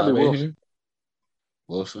Chris It gotta be Olave Wilson. here.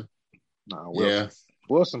 Wilson. No, Wilson. Yeah.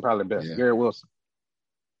 Wilson probably best. Yeah. Garrett Wilson.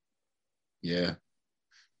 Yeah.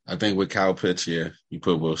 I think with Kyle Pitts, yeah, you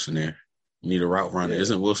put Wilson there. You need a route runner. Yeah.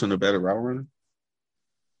 Isn't Wilson a better route runner?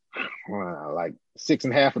 Like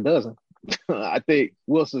 6.5 a dozen. I think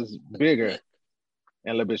Wilson's bigger and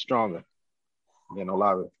a little bit stronger than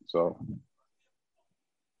Olave. So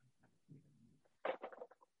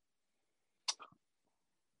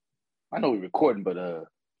I know we're recording, but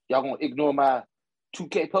y'all gonna ignore my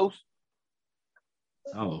 2K post?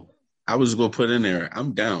 Oh, I was gonna put in there.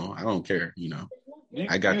 I'm down. I don't care.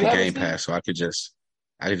 I got the Game Pass, so I could just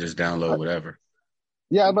download whatever.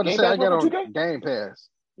 yeah, I'm about to Game say I Pass got work on for 2K? Game Pass.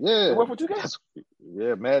 Yeah. It work for 2K?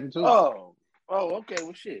 Yeah, Madden too. Oh, okay.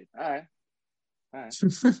 Well, shit. All right.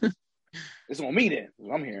 It's on me then.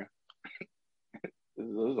 I'm here.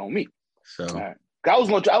 It's on me. So All right. I was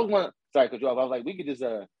gonna. Sorry, cut you off. I was like, we could just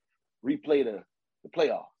replay the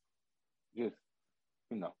playoff. Just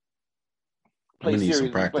we need some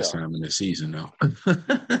series practice in the time in the season, though.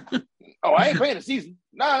 playoff. Oh, I ain't playing the season.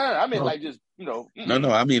 No. I mean, like just No,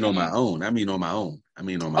 I mean on my own.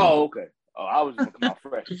 Oh, okay. Oh, I was just gonna come out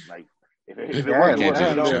fresh. Like if it Yeah, worked, Can't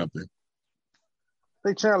well, just I jump in. I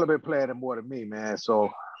think Chandler been playing it more than me, man. So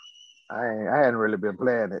I hadn't really been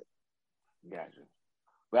playing it. Gotcha.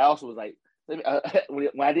 But I also was like, when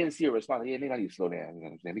I didn't see a response, yeah, nigga, I need to slow down. You know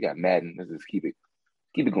what I'm saying? We got Madden. Let's just keep it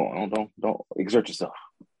going. Don't exert yourself.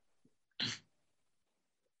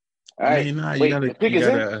 All right. You Wait,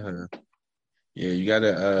 you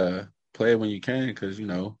gotta play it when you can, because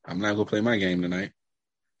I'm not gonna play my game tonight.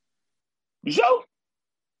 You sure?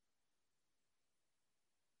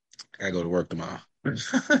 I gotta go to work tomorrow.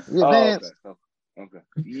 Yeah, Okay.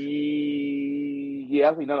 Yeah,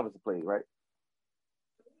 I think none of us have played, right?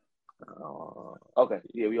 Okay.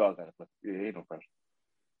 Yeah, we all gotta play. Yeah, ain't no pressure.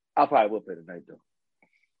 I probably will play tonight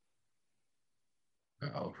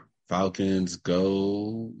though. Falcons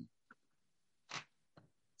go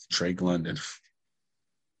Drake London.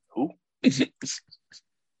 Who?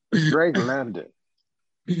 Drake London.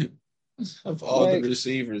 Of all the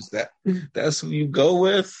receivers, that's who you go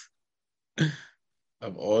with.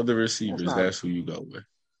 Of all the receivers, that's who you go with.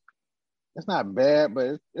 It's not bad,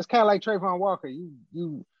 but it's kind of like Trayvon Walker.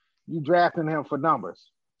 You drafting him for numbers.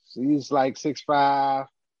 So he's like 6'5",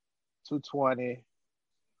 220,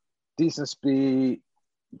 decent speed,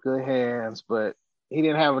 good hands, but he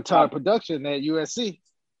didn't have a ton of production at USC,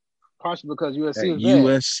 partially because USC was bad.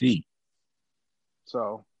 USC.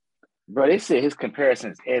 So, bro, they said his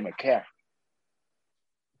comparison is Ed McCaffrey.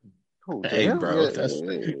 Hey, bro.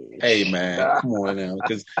 Hey, man. Come on now.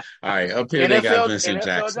 Because, all right, up here they got Vincent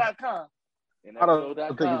Jackson. I don't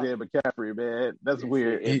think it's Ed McCaffrey, man. That's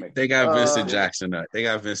weird. They got Vincent Jackson. They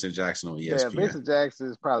got Vincent Jackson on ESPN. Yeah, Vincent Jackson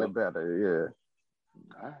is probably better.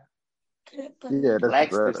 Yeah. Yeah,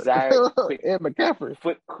 that's Black's desire. Ed McCaffrey.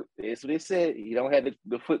 That's what they said. He don't have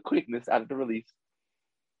the foot quickness out of the release.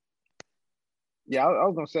 Yeah, I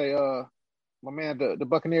was gonna say, my man, the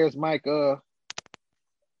Buccaneers, Mike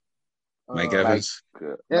Evans.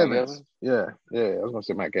 Evans. Yeah, I was gonna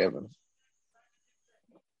say Mike Evans.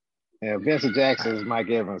 Yeah, Vincent Jackson is Mike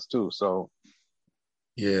Evans too, so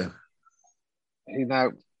yeah, he's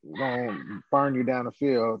not gonna burn you down the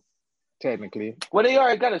field technically. Well, they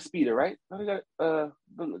already got a speeder, right? They got the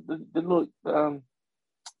little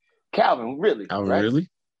Calvin Ridley. Calvin right? Ridley?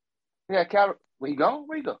 Yeah, Calvin. Where you go?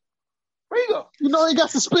 You know he got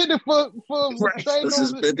suspended for betting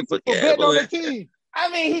on the team. I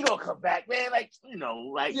mean, he gonna come back, man.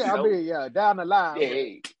 Down the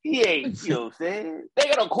line. He ain't. You know what I'm saying? They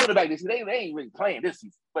got a quarterback this season. They ain't really playing this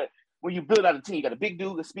season. But when you build out a team, you got a big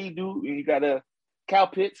dude, a speed dude, and you got a Cal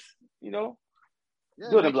Pitts.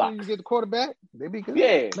 Building blocks. You get the quarterback, they be good.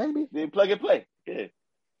 Yeah, maybe they plug and play. Yeah.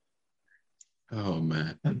 Oh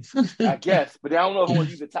man, I guess, but I don't know if I want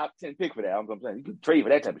to use a top 10 pick for that. I'm saying you could trade for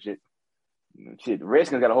that type of shit. Shit, the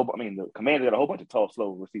Redskins got the Commanders got a whole bunch of tall,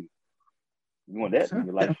 slow receivers. You want that in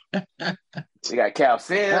your life? They got Cal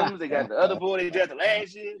Sims. They got the other boy they drafted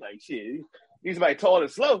last year. Like shit, he's somebody tall and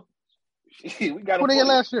slow. We got. What they get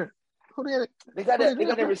last year? Who did it? They got Who that. did They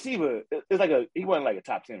got that, that receiver. It's like he wasn't like a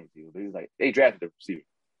top 10 receiver, but he was like they drafted the receiver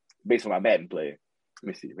based on my Madden player. Let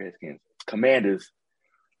me see, Redskins, Commanders,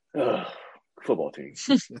 football team,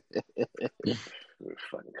 fucking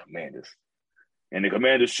Commanders, and the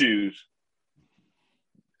Commanders' shoes.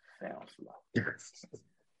 Sounds slow.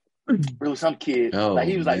 It was some kid. Oh, like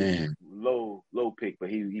he was man. like low pick, but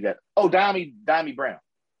he got Dimey Brown.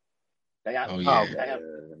 Oh, yeah.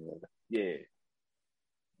 Yeah.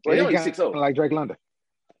 Well, he only 6'0". Like Drake London.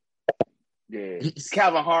 Yeah.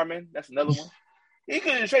 Calvin Harmon, that's another one. He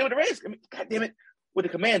could have traded with the Redskins. I mean, God damn it, with the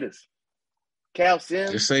Commanders. Cal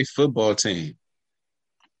Sims. Just say football team.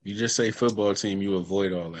 You just say football team, you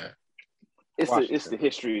avoid all that. It's the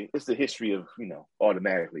history. It's the history of,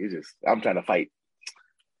 automatically. It's just I'm trying to fight.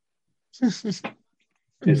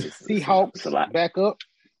 Seahawks back up.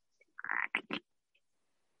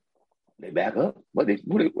 They back up? Wait,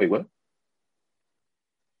 what?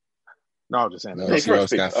 No, I'm just saying. No, They Seahawks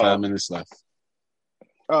first got pick, 5 minutes left.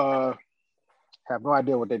 Have no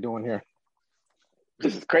idea what they're doing here.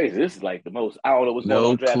 This is crazy. This is like the most. I don't know what's going No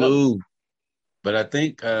on. Draft clue. But I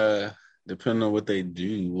think depending on what they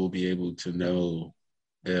do, we'll be able to know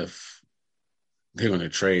if they're going to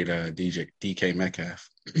trade DK Metcalf.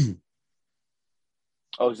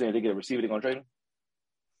 Oh, you're saying they get a receiver, they're going to trade him?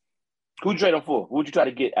 Who'd you trade him for? Who would you try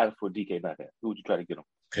to get out for DK Metcalf? Who would you try to get him?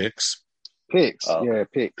 Picks. Picks. Oh, Yeah,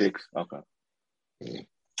 picks. Picks. Okay.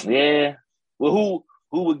 Yeah. Well,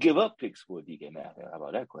 who would give up picks for DK Metcalf? How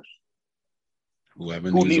about that question? Whoever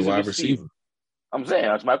Who needs needs a a wide receiver? receiver. I'm saying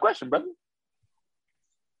that's my question, brother.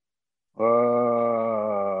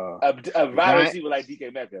 A wide receiver like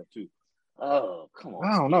DK Metcalf too. Oh, come on.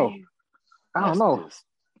 I don't know. I don't know. This?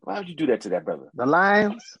 Why would you do that to that brother? The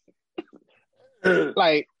Lions,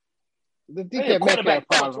 like the DK Metcalf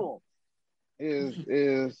problem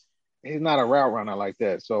is he's not a route runner like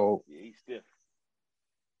that. So yeah, he's stiff.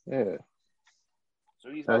 Yeah. So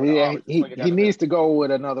he needs to go with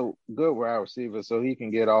another good wide receiver so he can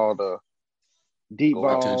get all the deep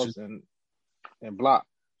balls and block.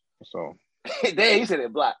 So damn, you said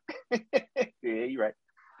it block. Yeah, you're right.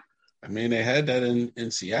 I mean, they had that in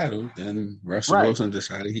Seattle. Then Russell Wilson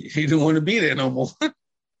decided he didn't want to be there no more.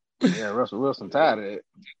 Yeah, Russell Wilson tired of it.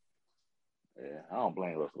 Yeah, I don't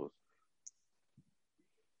blame Russell.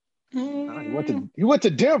 You went to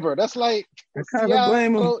Denver. That's like I kind of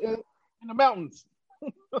blame him. In the mountains.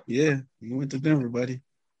 Yeah, you went to Denver, buddy.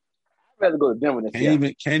 I'd rather go to Denver than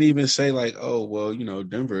Seattle. Can't even say like, oh well,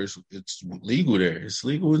 Denver it's legal there. It's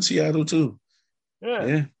legal in Seattle too.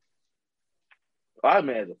 Yeah. I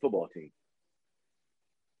mean, as a football team.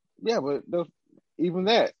 Yeah, but even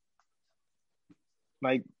that,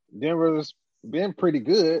 like Denver's been pretty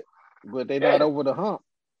good, but they're not over the hump.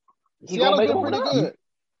 Seattle's been pretty good.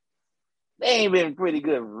 They ain't been pretty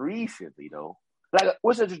good recently, though. Like,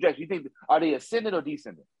 what's the trajectory? You think are they ascending or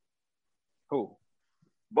descending? Who?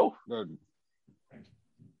 Both.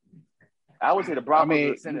 I would say the Broncos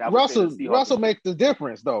are ascending. Russell makes the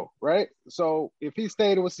difference, though, right? So if he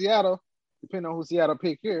stayed with Seattle, depending on who Seattle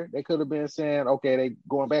picked here, they could have been saying, okay, they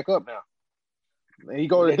going back up now. And he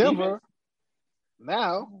go to Denver.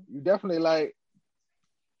 Now you definitely like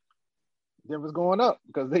Denver's going up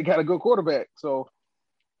because they got a good quarterback. So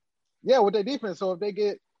yeah, with their defense. So if they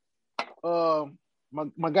get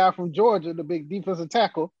my guy from Georgia, the big defensive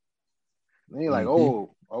tackle, and you're like,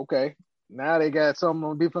 oh, okay. Now they got something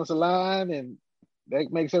on defensive line, and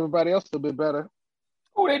that makes everybody else a bit better.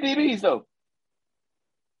 Who they DBs though?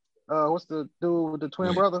 What's the dude with the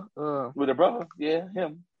twin brother? With the brother? Yeah,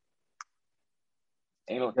 him.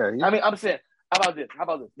 Yeah, I mean, I'm saying, how about this?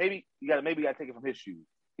 Maybe you gotta take it from his shoes.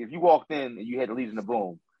 If you walked in and you had the Legion of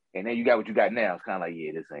Boom, and then you got what you got now, it's kind of like,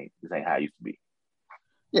 yeah, this ain't how it used to be.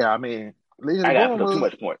 Yeah, I mean, Legion I of got Boom too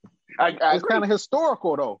much point. It's kind of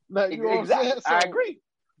historical though. Like, you know exactly. what I'm saying? I agree.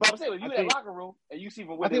 But I'm saying, if you in that locker room and you see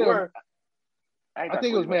from what they were, I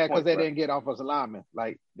think it was mad because they didn't get offensive linemen.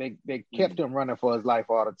 Like they kept him running for his life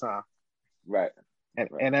all the time. Right.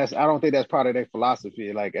 And that's I don't think that's part of their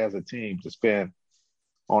philosophy, like as a team, to spend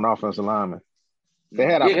on offensive linemen. They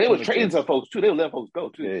had they were trading some folks too. They were letting folks go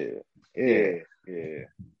too. Yeah. And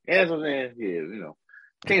that's what I'm saying. Yeah,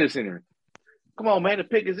 change the scenery. Come on, man. The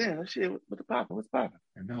pick is in. Shit, what's popping? What's popping?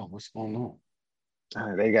 I know what's going on.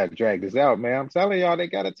 They got to drag this out, man. I'm telling y'all, they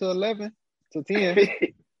got it to 11, to 10.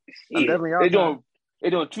 They're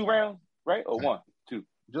doing 2 rounds, right? Or 1, 2?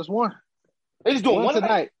 Just one. They just doing one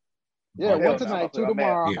tonight. Yeah, one tonight, 2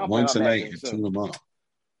 tomorrow. Yeah, 1 tonight and 2 tomorrow.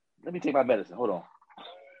 Let me take my medicine. Hold on.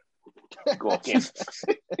 Go off camera.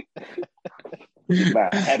 My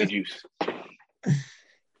happy juice.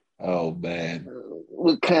 Oh man.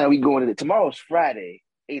 What kind are we going to? Tomorrow's Friday.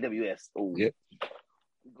 AWS. Oh, Yep.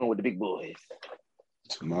 We're going with the big boys.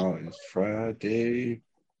 Tomorrow is Friday.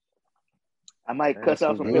 I might cuss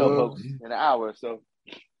out some Bill folks in an hour, so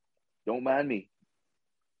don't mind me.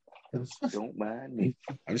 Don't mind me.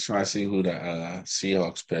 I'm just trying to see who the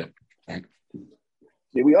Seahawks pick.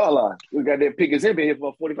 Yeah, we all are. We got that pick his head here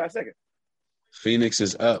for 45 seconds. Phoenix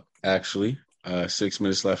is up, actually. 6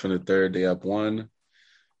 minutes left in the third. They up 1.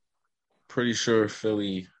 Pretty sure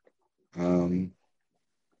Philly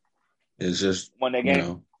is just, Won that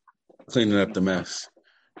game. cleaning up the mess.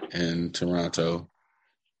 And Toronto,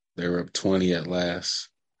 they were up 20 at last.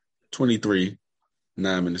 23,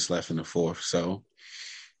 9 minutes left in the fourth. So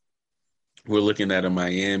we're looking at a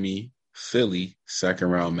Miami-Philly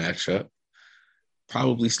second-round matchup,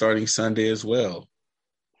 probably starting Sunday as well.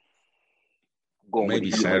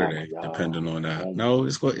 Maybe Saturday, depending on that. No,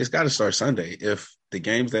 it's got to start Sunday. If the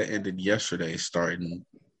games that ended yesterday starting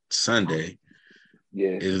Sunday,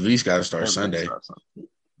 it at least got to start Sunday.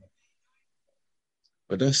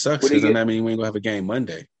 But that sucks because then that means we ain't going to have a game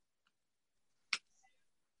Monday.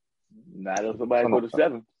 Not if somebody go to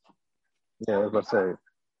 7. Yeah, I was going to say.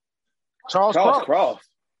 Charles Cross.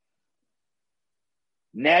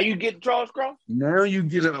 Now you get Charles Cross? Now you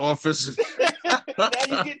get an offensive. Now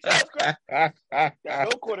you get Charles Cross. Got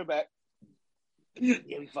no quarterback. Yeah,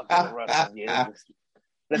 we fucking run. Yeah,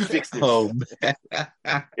 let's fix this. Oh, man.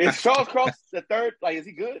 Is Charles Cross the third? Like, is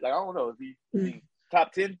he good? Like, I don't know. Is he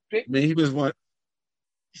top 10 pick? I mean, he was one.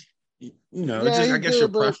 I guess your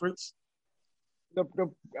preference.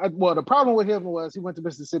 The problem with him was he went to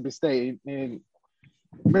Mississippi State, and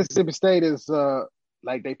Mississippi State is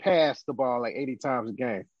like they pass the ball like 80 times a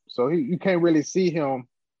game. So you can't really see him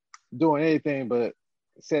doing anything but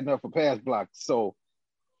setting up for pass blocks. So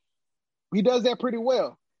he does that pretty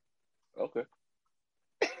well. Okay.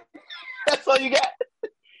 That's all you got?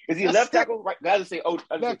 Is he left tackle? Right. Gotta say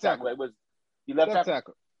left tackle. Like, was he left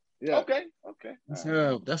tackle? Yeah. Okay.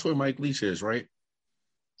 Yeah, that's where Mike Leach is, right?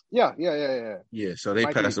 Yeah. Yeah, so they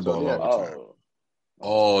Mike pass Leach, the ball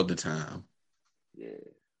all the time. Yeah.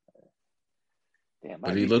 Damn,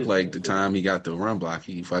 but he looked like the time he got the run block,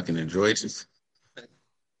 he fucking enjoyed it.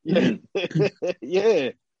 Yeah.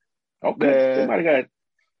 Yeah. Okay. Somebody got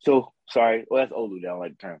so sorry. Well, that's Olu. I don't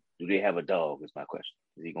like the term. Do they have a dog? Is my question.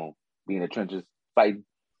 Is he gonna be in the trenches fighting?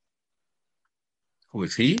 Who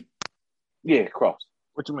is he? Yeah, Cross.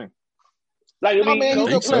 What you mean? Like he's a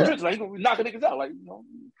good player. Like, he's gonna be knocking niggas out. Like,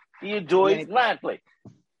 he enjoys line play.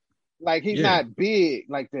 Like he's not big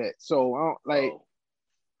like that. So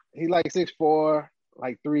he's like 6'4",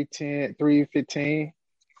 like 310, 315.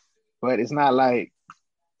 But it's not like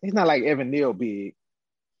he's not like Evan Neal big.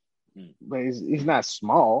 But he's not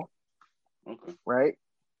small. Okay. Right?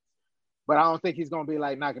 But I don't think he's gonna be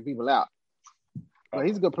like knocking people out. But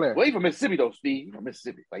he's a good player. Well, he's from Mississippi though, Steve. He's from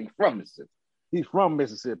Mississippi. Like, he's from Mississippi. He's from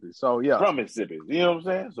Mississippi. So yeah. From Mississippi. You know what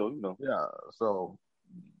I'm saying? So Yeah. So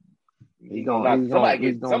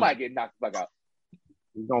somebody get knocked back out.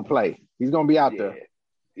 He's gonna play. He's gonna be out there.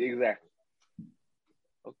 Exactly.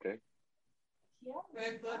 Okay. Well,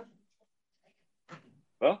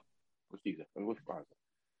 what's Steve? What's All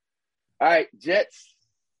right, Jets.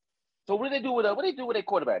 So what do they do with their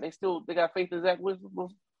quarterback? They got faith in Zach Wilson?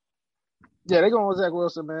 Yeah, they're going with Zach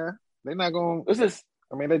Wilson, man. They're not going.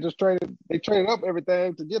 They just traded up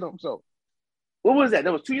everything to get him. So, what was that?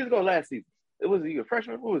 That was 2 years ago. Last season. Was he a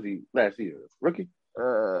freshman? What was he last year? Rookie? 2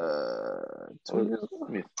 years ago.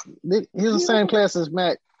 He's the same class as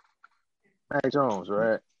Mac Jones,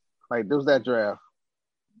 right? Like, there was that draft.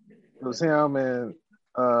 It was him and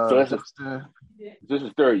this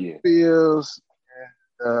is third year. Fields.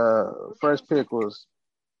 First pick was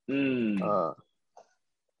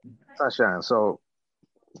Sunshine. So,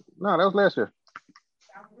 no, that was last year.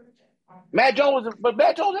 Matt Jones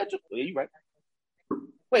had you. Yeah, you right.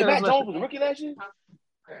 Wait, Matt Jones was a rookie last year?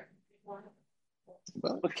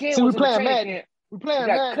 But Cam was playing Matt. We playing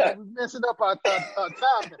Matt. We're messing up our time.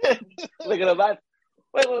 Look at him.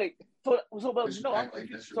 Wait. So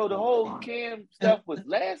the whole Cam stuff was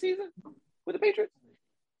last season with the Patriots?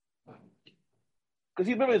 Because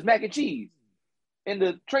you remember it was mac and cheese in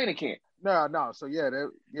the training camp. No. So yeah.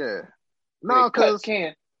 No, because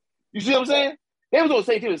Cam. You see what I'm saying? They was on the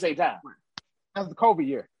same team at the same time. That's the COVID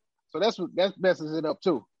year. So that messes it up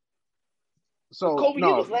too. So COVID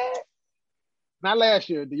year was last? Not last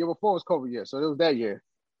year. The year before was COVID year. So it was that year.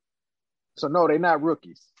 So no, they're not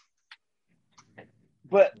rookies.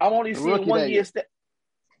 But I'm only seeing 1 year step.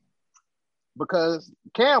 Because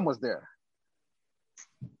Cam was there.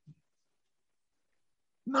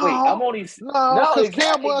 No, wait, I'm only because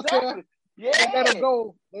Cam was there. Yeah. They let him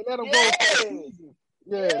go.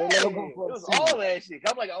 Yeah, they let him go it for the was season. all that shit.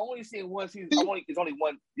 I'm like, I only seen one season. It's only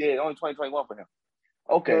one. Yeah, only 2021 for him.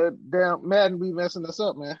 Okay. Damn, Madden be messing us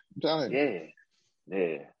up, man. I'm telling you.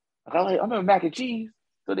 Yeah. I remember Mac and Cheese.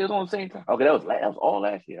 So they was on the same time. Okay, that was all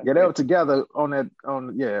last year. Yeah, they were together in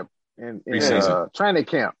training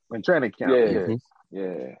camp. Yeah.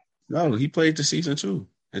 Yeah. No, he played the season 2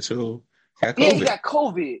 until got COVID. Yeah, he got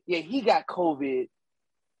COVID. He got COVID.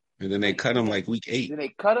 And then they cut him like week 8. Then they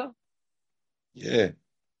cut him? Yeah.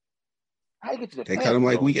 How you get to the They Panthers, cut him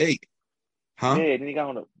like though? week 8. Huh? Yeah, then he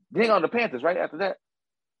got on the Panthers right after that.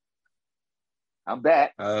 I'm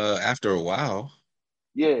back. After a while.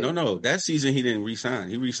 Yeah. No. That season he didn't re-sign.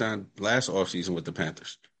 He re-signed last offseason with the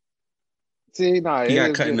Panthers. See, He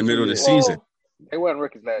got cut in the middle of the season. They wasn't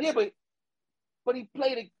rookies last year. Yeah, but he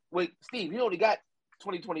played it with Steve. He only got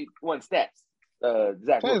 2021 stats.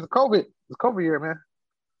 Zach. It's COVID. It's COVID year, man.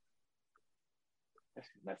 That's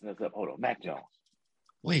messing us up. Hold on. Mac Jones.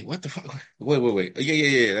 Wait, what the fuck? Wait.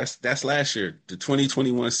 Yeah. That's last year. The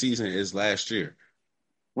 2021 season is last year.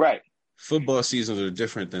 Right. Football seasons are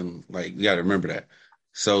different than, like, you got to remember that.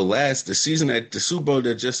 So the season at the Super Bowl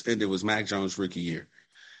that just ended was Mac Jones' rookie year.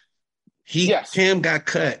 Cam got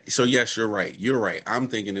cut. So yes, you're right. I'm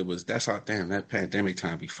thinking that pandemic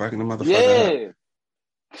time be fucking the motherfucker up.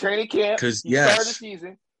 Training camp. Because started the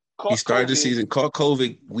season. He started the season, caught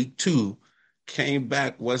COVID week 2, came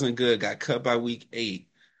back, wasn't good, got cut by week 8.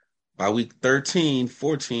 By week 13,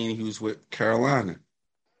 14, he was with Carolina.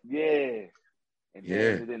 Yeah. And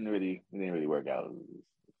then it didn't really work out.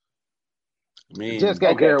 I mean, Jets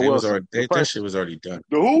got Garrett Wilson. That shit was already done.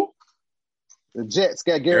 The who? The Jets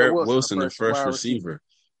got Garrett Wilson, the first receiver.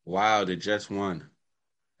 Wow, the Jets won.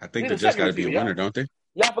 I think the Jets got to be a winner, don't they?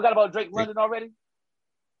 Y'all forgot about Drake London already?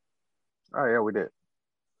 Oh, yeah, we did.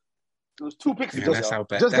 It was 2 picks ago. That's how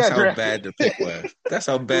bad the pick was. That's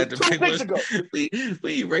how bad the pick was. We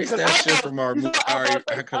erased that shit from our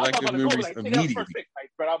collective memories immediately.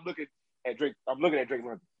 But I'm looking at Drake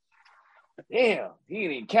London. Damn, he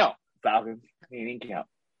didn't even count. Falcons, he didn't even count.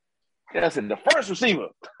 That's in the first receiver.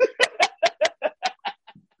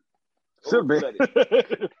 Should have been.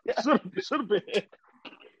 Should have been.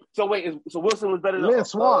 So wait, so Wilson was better than Lynn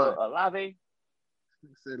Swan. Olave? He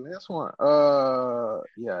said last one.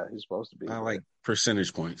 Yeah, he's supposed to be. I like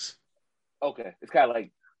percentage points. Okay, it's kind of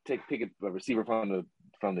like pick a receiver from the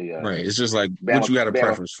right. It's just like what you got a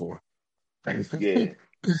preference for. Yeah.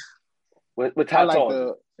 With top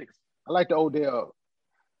I like the Odell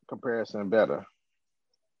comparison better.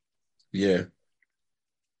 Yeah.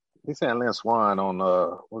 He's saying Lynn Swan on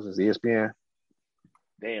what's his ESPN?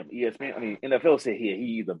 Damn, ESPN. I mean, NFL said he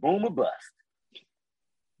either boom or bust.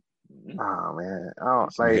 Oh man, I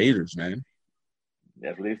don't like haters, man.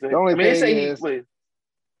 That's what they say. The only thing is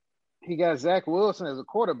he got Zach Wilson as a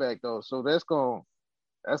quarterback though, so that's gonna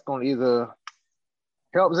either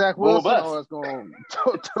help Zach Wilson or it's gonna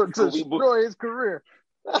to destroy his career.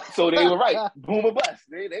 So they were right. Boom or bust.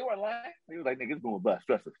 They weren't lying. They were like, nigga, it's boom or bust.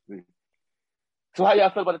 Trust us. So how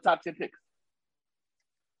y'all feel about the top 10 picks?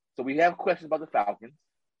 So we have questions about the Falcons.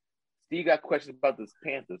 Steve got questions about the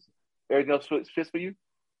Panthers. Everything else fits for you?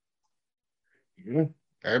 Yeah.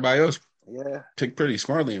 Everybody else picked pretty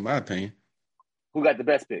smartly, in my opinion. Who got the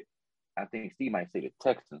best pick? I think Steve might say the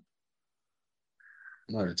Texans.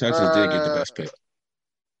 No, the Texans did get the best pick.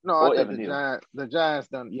 No, I think the Giants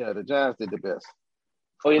done. Yeah, the Giants did the best.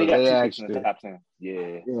 Oh, yeah, they got 2 picks in the top 10.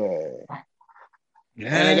 Yeah. And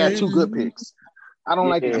they got 2 good picks. I don't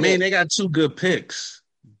like. I mean, they got 2 good picks,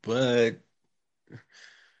 but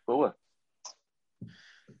what?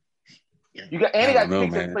 You got they got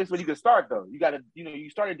picks in place where you can start though. You got to, you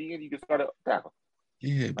start at the end, you can start at tackle.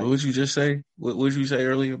 Yeah, but what you just say? What did you say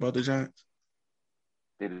earlier about the Giants?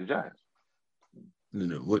 They did the Giants.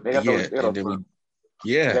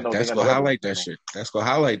 That's gonna highlight that shit. That's gonna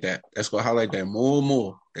highlight that. That's gonna highlight that more and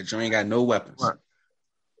more. That you ain't got no weapons. Right.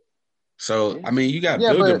 So I mean, you got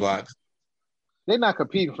building blocks. They're not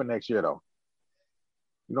competing for next year though.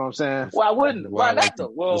 You know what I'm saying? Well, I wouldn't. Why not though?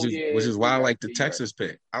 Which is why I like the Texans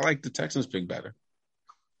pick. I like the Texans pick better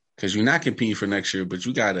because you're not competing for next year, but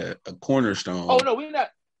you got a cornerstone. Oh no, we're not.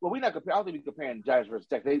 Well, we're not comparing. I don't think we're comparing Giants versus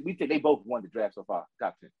Texans. We think they both won the draft so far.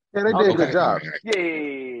 Top 10. Yeah, they did a good job.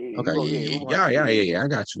 Yeah. I got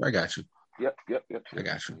you. Yep. I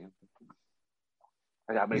got you.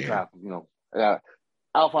 I got to make sure, I got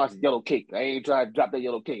Alphonse's yellow cake. I ain't trying to drop that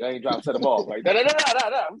yellow cake. I ain't trying to set them off. Like, no.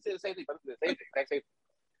 I'm saying the same thing.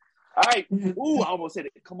 All right. Ooh, I almost said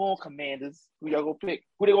it. Come on, Commanders. Who y'all gonna pick?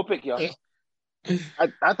 Who they gonna pick, y'all?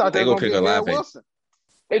 I thought they were gonna pick Olave.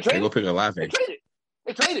 They traded. They gonna pick Olave. They traded.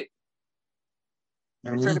 They traded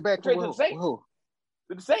back to the Saints. Who?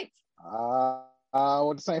 To the Saints.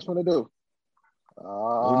 What the Saints want to do?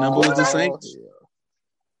 What number was the Saints?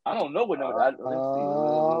 I don't know what number. Let's Man,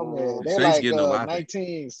 The they're Saints like getting Olave.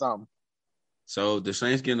 19 something. So the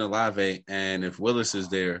Saints getting Olave, and if Willis is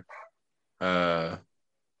there, the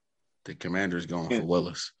Commanders going for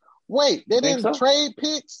Willis. Wait, they Think didn't so? trade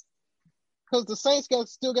picks because the Saints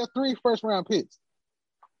still got 3 first-round picks.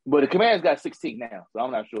 But the Commanders got 16 now, so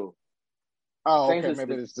I'm not sure. Oh, Saints okay. is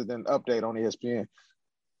Maybe it's an update on ESPN.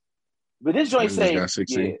 But this joint Commanders say, got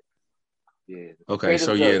 16. yeah. Okay,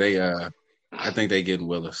 so yeah, they I think they getting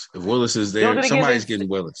Willis. If Willis is You don't there, think they somebody's getting- getting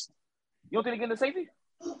Willis. You don't think they're getting the safety?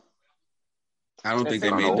 I don't think they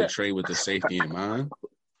That's made the it. trade with the safety in mind.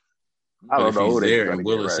 I But don't if know he's who they there gonna and get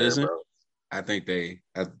Willis right isn't, here, bro. I think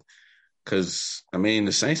because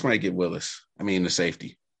the Saints might get Willis. The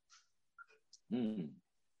safety.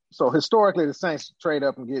 So historically, the Saints trade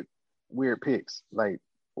up and get weird picks. Like,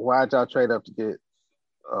 why'd y'all trade up to get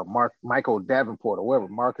Michael Davenport or whatever,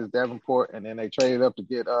 Marcus Davenport, and then they traded up to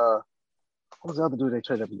get what was the other dude they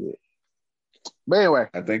traded up to get? But anyway,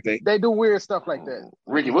 I think they do weird stuff like that.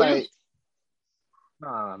 Ricky It's Williams?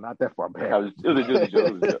 No, not that far back. It was a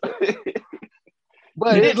joke.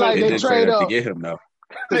 But They it's like they they did trade up to get him though.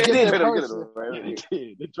 to They get did that trade up to get person. him, right?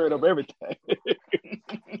 They trade up everything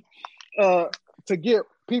to get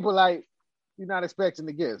people like you're not expecting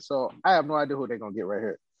to get. So I have no idea who they're gonna get right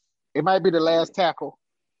here. It might be the last tackle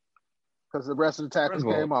because the rest of the tackles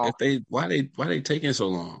First of came all, off. why they taking so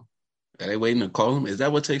long? Are they waiting to call him? Is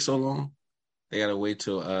that what takes so long? They gotta wait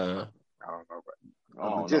till I don't know. I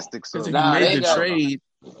don't know. Logistics. because of- if you they made the got- trade,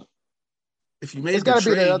 if you made It's the gotta be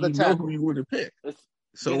the trade, other you know tackle. who you want to pick.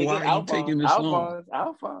 So Then they why get are you taking this long?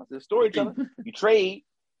 Alphonse, the storyteller. You trade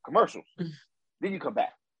commercials, then you come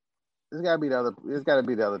back. It's gotta be the other. It's gotta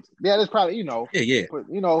be the other. Yeah, it's probably Yeah. But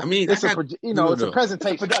I mean, it's I a got- it's no. a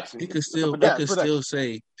presentation. Production. It could still production.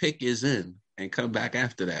 say pick is in and come back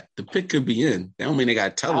after that. The pick could be in. That don't mean they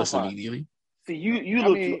gotta tell us Alphonse. immediately. See, you I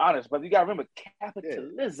look mean- too honest, but you gotta remember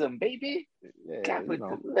capitalism, baby. Yeah,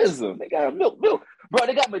 Capitalism. They got milk. Bro,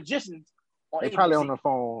 they got magicians on they probably on ABC. their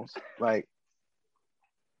phones. Like,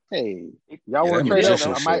 hey, y'all Yeah, want that to trade up?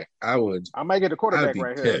 magician shit. I might get a I'd quarterback be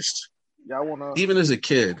right here. pissed. Y'all want to? Even as a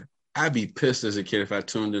kid, I'd be pissed as a kid if I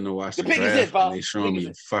tuned in to watch the The pick is draft it, Bob. and they showing me Pick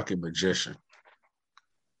a is fucking magician.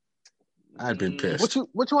 I'd been pissed.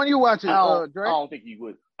 Which one you watching, I Dre? don't think you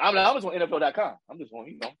would. I'm just on NFL.com. I'm just on,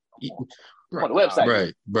 Right, on the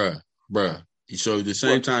website. bruh. So the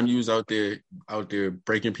same time you was out there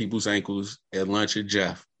breaking people's ankles at lunch at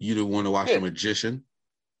Jeff, you didn't want to watch Yeah. the magician.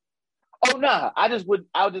 Oh nah, I just would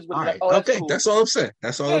All like, right, oh, that's okay, cool. that's all I'm saying.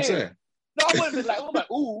 That's all I'm Yeah. saying. No, I wouldn't be like, I'm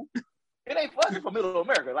like, ooh, it ain't fun for Middle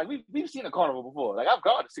America. Like we've seen a carnival before. Like I've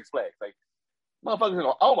gone to Six Flags. Like motherfuckers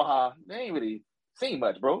in Omaha, they ain't really seen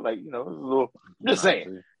much, bro. Like, it's a little just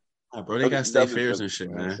saying. Bro, they got state fairs and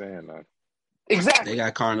shit, man. Exactly. They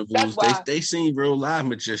got carnivals. That's why- They seen real live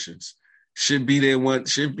magicians. Should be there one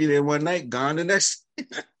night, gone the next.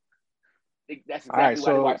 That's exactly All right, why so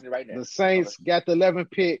they're watching it right now. the Saints got the 11th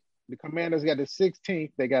pick. The Commanders got the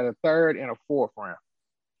 16th. They got a 3rd and a 4th round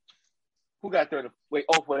Who got third? Wait,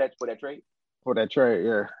 for that trade? for that trade.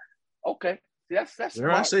 Yeah. Okay. See, that's Dare I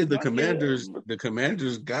smart. say the Smart, Commanders? yeah. The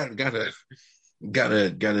Commanders got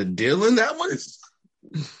a deal in that one.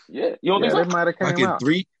 Yeah. You don't Yeah, think they so? might have came Fucking out.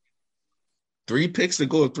 three picks to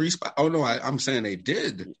go 3 spots. Oh no, I'm saying they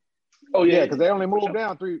did. Oh Yeah, yeah, because they only moved sure.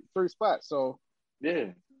 down three spots. So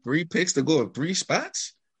Yeah. 3 picks to go 3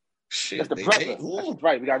 spots. Shit, That's the they, pressure. ooh, That's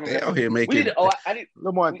right. We got to they remember. out here We need making. to. I need. a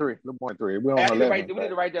little more than three. We're on I need to 11. write, we need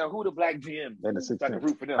to write down who the black GMs. Then the So I can 16th.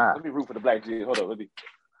 root for them. Ah. Let me root for the black GMs. Hold on.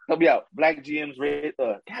 Help me out. Black GMs. Red.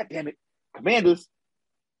 God damn it. Commanders.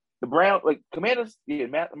 The Browns. Like Commanders. Yeah,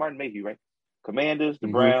 Martin Mayhew, right? Commanders. The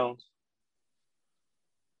Mhm. Browns.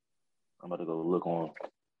 I'm about to go look on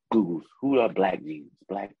Google. Who are black GMs?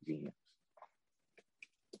 Black GMs.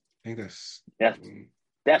 I think that's.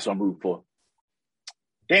 That's what I'm rooting for.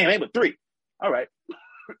 Damn, ain't but 3. All right.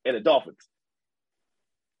 And the Dolphins.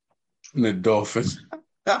 The Dolphins.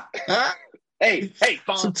 Hey,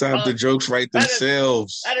 Sometimes the jokes write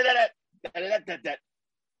themselves.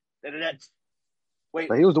 Wait.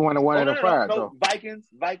 But he was the one that wanted no, to fire. no. So Vikings,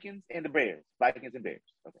 and the Bears. Vikings and Bears.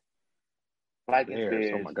 Okay. Vikings,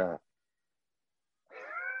 Bears. oh my God.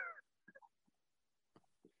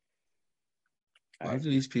 Why do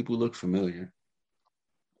these people look familiar?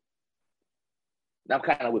 I'm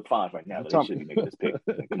kind of with Fonz right now. You But they talk- should be making this pick.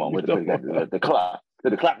 Like, come on, You with talk- the clock.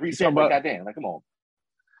 The clock reset. talking about- Like, goddamn. Like, come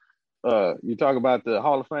on. You talk about the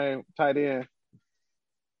Hall of Fame tight end.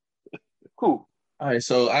 Cool. All right,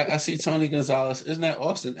 so I see Tony Gonzalez. Isn't that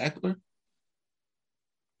Austin Eckler?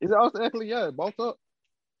 Is it Austin Eckler? Yeah, both up.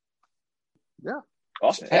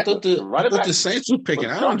 Austin I thought Eckler, the running back. Saints were picking.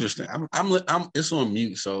 For I the don't understand. I'm it's on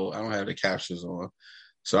mute, so I don't have the captions on.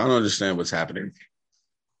 So I don't understand what's happening.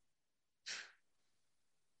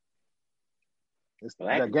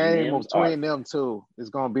 The game between them two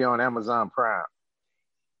is going to be on Amazon Prime.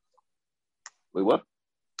 Wait, what?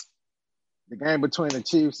 The game between the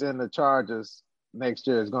Chiefs and the Chargers next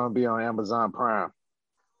year is going to be on Amazon Prime.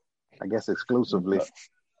 I guess exclusively.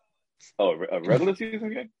 Oh, a regular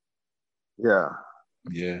season game? Yeah.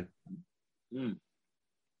 Yeah.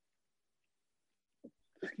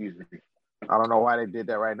 Excuse me. I don't know why they did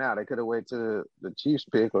that right now. They could have waited to the Chiefs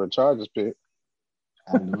pick or the Chargers pick.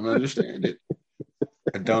 I don't understand it.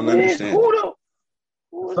 I don't understand.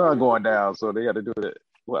 The sun going down, so they got to do it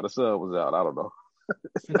while the sun was out. I don't know.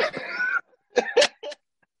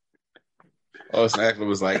 Austin Eckler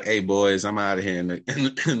was like, "Hey boys, I'm out of here in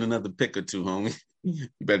another pick or two, homie. You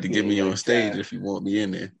better get me on stage if you want me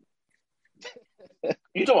in there."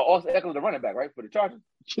 You talking about Austin Eckler, the running back, right, for the Chargers?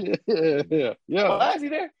 Yeah. Why is he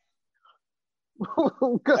there?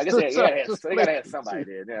 I guess they gotta have somebody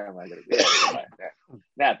there.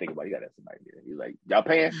 Now I think about it, you gotta have somebody there. He's like, y'all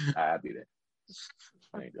paying? I'll be there.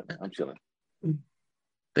 I ain't doing that. I'm chilling.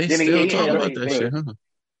 They still talk about that shit, huh?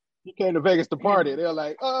 You came to Vegas to party. They're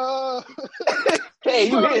like, hey,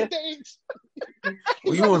 you here?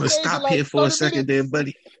 Well, you want to stop here for a second there,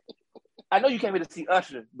 buddy? I know you came here to see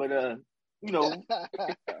Usher, but you know,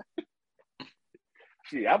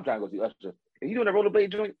 shit, I'm trying to go see Usher. Are you doing a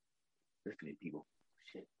rollerblade joint? There's too many people.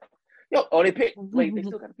 Shit. Yo, they picked. Wait, they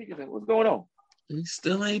still got to pick. What's going on? They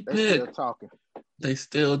still ain't They picked. still talking. They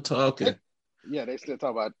still talking. Yeah, they still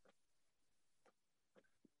talk about.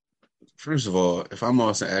 First of all, if I'm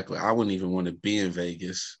Austin Eckler, I wouldn't even want to be in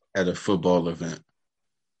Vegas at a football event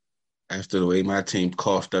after the way my team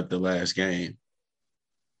coughed up the last game.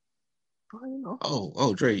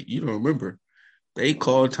 Oh, Dre, you don't remember. They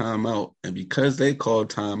called timeout, and because they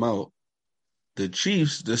called timeout, the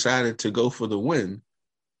Chiefs decided to go for the win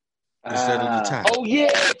instead of the tie. Oh,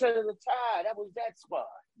 yeah, instead of the tie. That was that spot.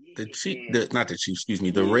 Not the Chiefs, excuse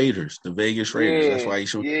me, the Raiders, the Vegas Raiders. That's why you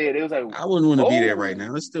should. Yeah, they was like, I wouldn't want to be there right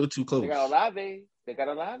now. It's still too close. They got Olave.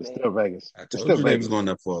 It's still Vegas. I told you they was going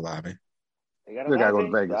up for Olave. They got Still got to go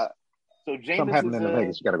to Vegas. So James something happened in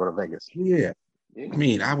Vegas. You got to go to Vegas. Yeah. I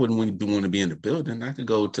mean, I wouldn't want to be in the building. I could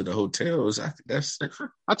go to the hotels. I think that's.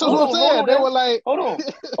 I told you what I'm saying. They were like, hold on,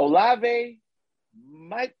 Olave,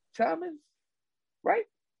 Mike Thomas, right?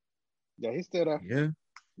 Yeah, he's still there. Yeah,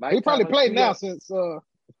 Mike he probably Thomas, played now since coach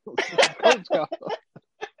got.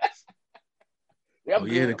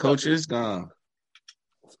 The coach is gone.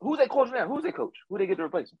 Who's that coach now? Who's that coach? Who they get to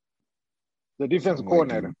replace him? The defensive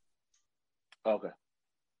coordinator. Okay.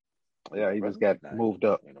 Yeah, he just got moved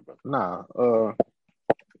up. Nah, what's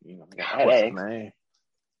his name?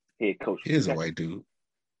 Head coach. He is a white dude.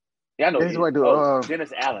 Yeah, I know. He's a white dude.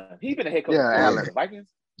 Dennis Allen. He's been a head coach. Yeah, Allen. The Vikings.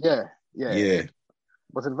 Yeah.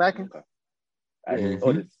 Was it the Vikings?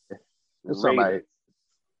 It's somebody.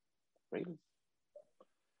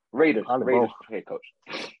 Raiders head coach.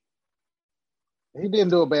 He didn't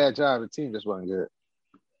do a bad job. The team just wasn't good.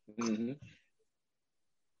 Mm-hmm.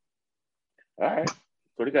 All right.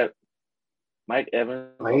 So they got Mike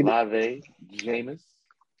Evans, Olave, Jameis.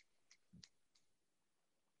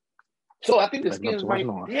 So I think the Skins might.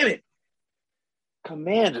 Damn it.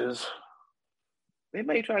 Commanders. They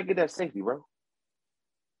may try to get that safety, bro.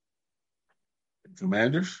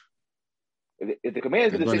 Commanders? If the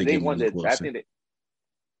Commanders did the safety, they won that. I think that.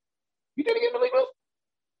 You didn't get Malik Willis?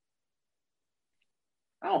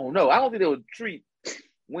 I don't know. I don't think they would treat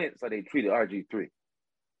Wentz like they treated RG3.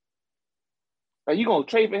 Are you gonna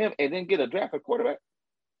trade for him and then get a draft quarterback?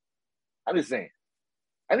 I'm just saying.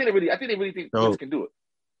 I think they really think Wentz can do it.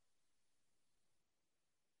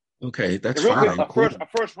 Okay, that's fine. A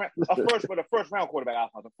first round quarterback.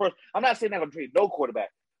 I'm not saying they're gonna trade no quarterback,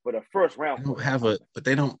 but a first round. They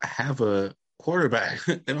don't have a quarterback.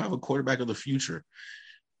 They don't have a quarterback of the future.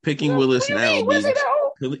 Picking Willis now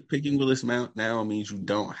means you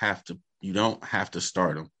don't have to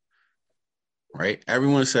start him. Right?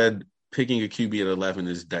 Everyone said picking a QB at 11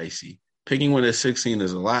 is dicey. Picking one at 16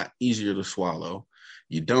 is a lot easier to swallow.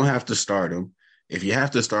 You don't have to start him. If you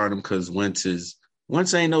have to start him, because Wentz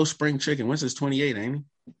ain't no spring chicken. Wentz is 28, ain't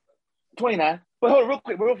he? 29. But hold on, real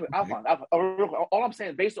quick. All I'm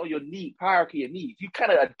saying, based on your hierarchy of needs, you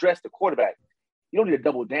kind of address the quarterback. You don't need to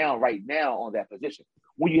double down right now on that position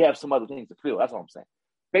when you have some other things to fill. That's all I'm saying.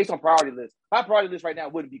 Based on priority list, my priority list right now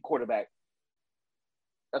wouldn't be quarterback.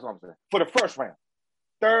 That's what I'm saying. For the first round.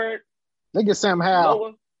 Third. They get Sam Howell.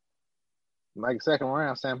 Lower. Like second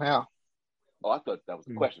round, Sam Howell. Oh, I thought that was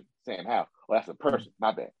a question. Sam Howell. Oh, that's a person.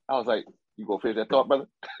 My bad. I was like, You gonna finish that thought, brother?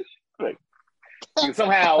 Like,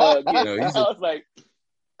 somehow, it's like.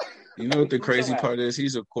 You know what the crazy part is?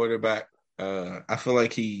 He's a quarterback. I feel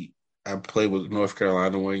like I played with North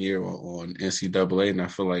Carolina one year on NCAA, and I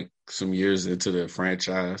feel like some years into the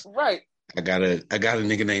franchise, right? I got a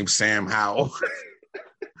nigga named Sam Howell.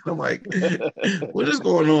 I'm like, what is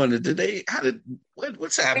going on?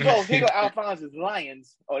 What's happening? Here go Alphonse's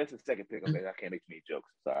Lions. Oh, that's the second pick. Okay, I can't make too many jokes.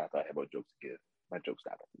 Sorry, I thought I had more jokes to give. My joke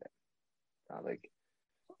stopped after that. I was like,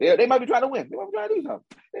 they might be trying to win. They might be trying to do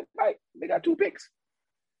something. They got 2 picks.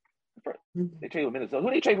 They trade with Minnesota. Who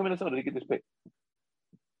they trade for Minnesota to get this pick?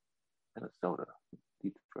 Minnesota.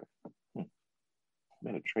 Detroit.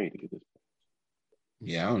 Made a trade to get this pick.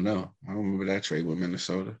 Yeah, I don't know. I don't remember that trade with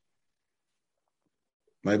Minnesota.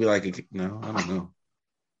 Maybe I don't know.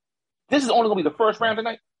 This is only gonna be the first round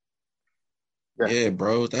tonight. Yeah,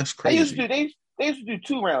 bro, that's crazy. They used to do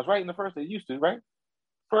 2 rounds, right? In the first, they used to, right?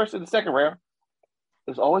 First and the second round.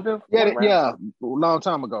 It's always been a long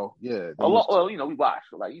time ago. Yeah. We watched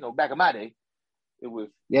back in my day, it was.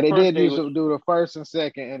 Yeah, they did used to do the first and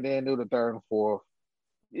second, and then do the third and fourth.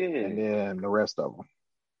 Yeah, and then the rest of them.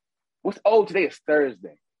 Today is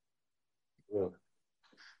Thursday. Really?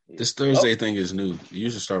 This Thursday thing is new. You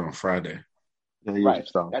usually start on Friday. Yeah, right.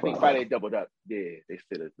 I think Friday doubled up. Yeah, they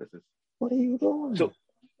said it. What are you doing? So,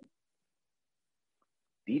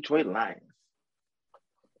 Detroit Lions.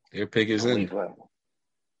 Their pick is in.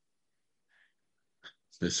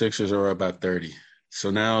 The Sixers are about 30.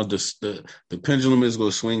 So now the pendulum is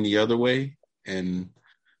going to swing the other way, and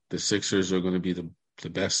the Sixers are going to be the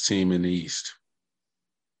best team in the East.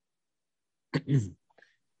 Because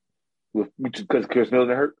Chris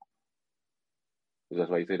Middleton hurt? Is that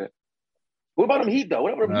why you say that? What about them Heat, though?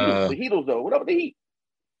 What about the Heatles, though? What about the Heat?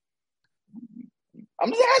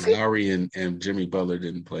 I'm just asking. Lowry and Jimmy Butler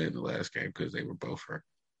didn't play in the last game because they were both hurt.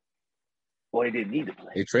 Well, they didn't need to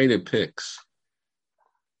play. They traded picks.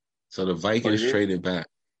 So the Vikings traded back.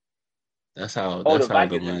 That's how the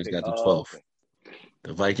Lions got the 12th. Okay.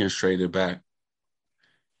 The Vikings traded back.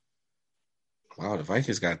 Wow, the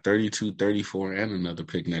Vikings got 32, 34, and another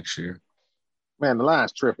pick next year. Man, the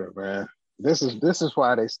Lions tripping, man. This is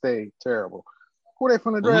why they stay terrible. Who they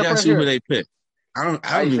from the draft? We gotta see who they pick. I don't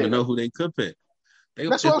even know who they could pick.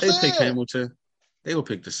 If they pick Hamilton, they will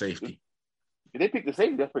pick the safety. If they pick the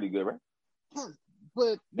safety, that's pretty good, right?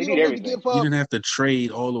 But they need everything. You didn't have to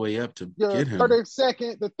trade all the way up to get him.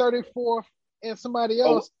 32nd, the 34th, and somebody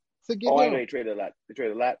else to get him. I know they traded a lot. They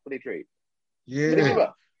traded a lot. What they trade?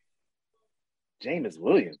 Yeah. Jameis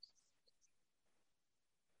Williams.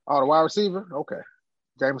 Oh, the wide receiver? Okay.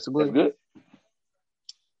 Jameis Williams. That's good.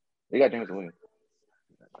 They got Jameis Williams.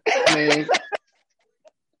 I mean,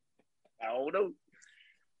 I don't know.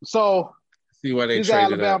 So, see why they he's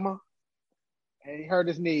traded Alabama, and he hurt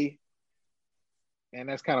his knee. And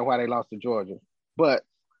that's kind of why they lost to Georgia. But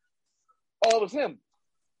it was him.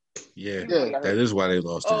 Yeah. That is why they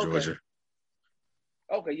lost to Georgia.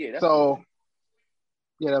 Okay, yeah. That's good.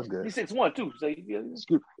 Yeah, that's good. He's 6'1", too. So he's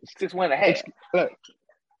 6'1" and a half.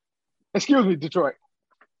 Excuse me, Detroit.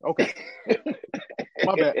 Okay.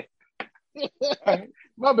 My bad.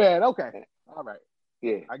 My bad. Okay. All right.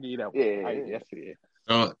 Yeah. I give you that one. Yeah. Yes, it is.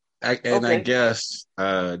 So, I guess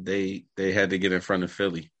they had to get in front of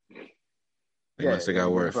Philly. They must have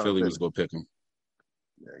got where Philly was going to pick him.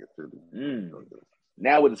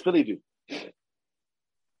 Now what does Philly do?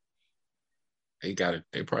 They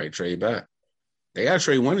probably trade back. They got to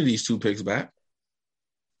trade one of these 2 picks back.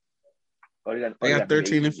 They got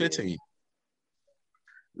 13 and 15.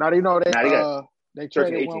 Now they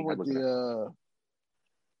traded one with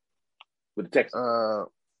the Texans.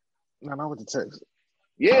 Not with the Texans.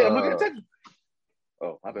 Yeah, I'm looking at Texans.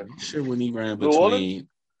 Oh, my bad. Sure, when he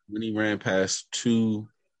ran past 2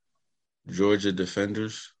 Georgia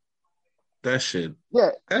defenders, that shit,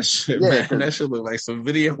 man, that shit look like some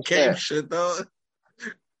video game shit, dog.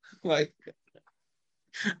 Like,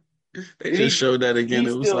 they just showed that again.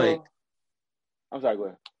 It was like, I'm sorry, go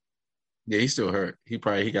ahead. Yeah, he's still hurt. He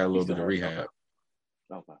got a little bit of rehab.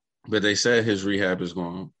 Okay. But they said his rehab is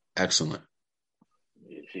going excellent.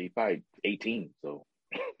 He's probably 18, so.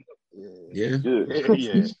 Yeah. Yeah.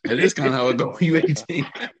 That is kind of how it goes. You 18.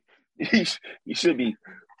 You should be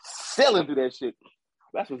selling through that shit.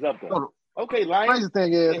 That's what's up, though. Okay, Lions. The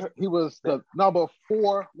thing is, he was the number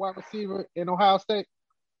 4 wide receiver in Ohio State.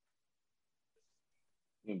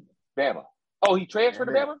 In Bama. Oh, he transferred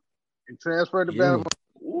to Bama? He transferred to Bama.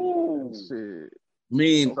 Ooh. Shit.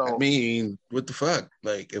 I mean, what the fuck?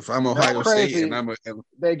 Like, if I'm Ohio State and I'm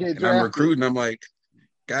recruiting, I'm like,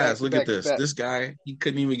 guys, look at this. This guy, he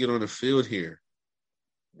couldn't even get on the field here.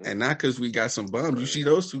 And not because we got some bums. You see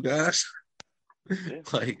those 2 guys?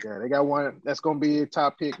 Like, Yeah, they got one that's gonna be a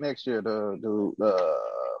top pick next year.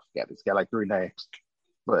 It's got like 3 names,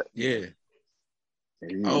 but yeah.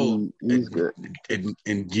 he's good. And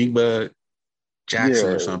Jigba Jackson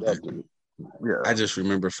Yeah, or something. that dude. Yeah, I just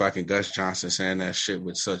remember fucking Gus Johnson saying that shit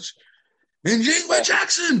with such. And Jigba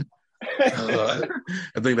Jackson. I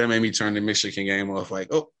think that made me turn the Michigan game off. Like,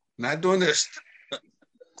 oh, not doing this.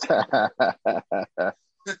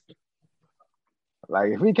 like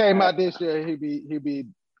if he came out this year, he'd be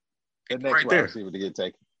the next Right wide there. receiver to get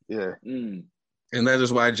taken. Yeah. And that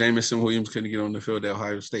is why Jameson Williams couldn't get on the field at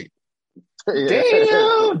Ohio State.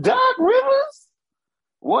 Damn, Doc Rivers,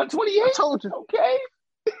 128. I told you. Okay.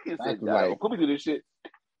 He That's said, right. put me through this shit.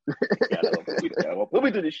 Put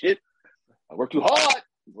me through this shit. I work too hard.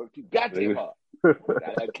 Work too goddamn hard.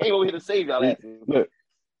 I came over here to save y'all asses. Look,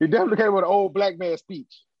 he definitely came with an old black man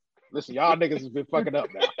speech. Listen, y'all niggas has been fucking up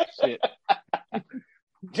now. Shit.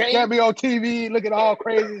 James, Can't be on TV looking all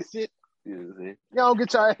crazy and shit. Y'all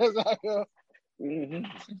get your ass out here. mm-hmm.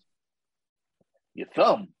 Your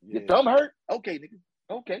thumb hurt? Okay, nigga.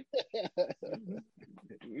 Okay.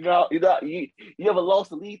 You ever lost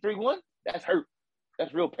the lead 3-1? That's hurt.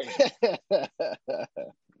 That's real pain. You know what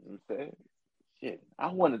I'm saying? Shit. I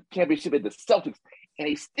won a championship at the Celtics, and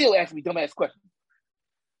they still ask me dumbass questions.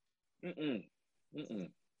 Man.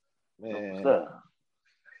 No,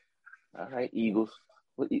 all right, Eagles.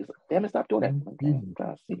 Damn it, stop doing that. I'm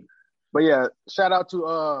trying to see. But yeah, shout out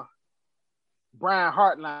to Brian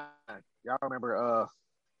Hartline. Y'all remember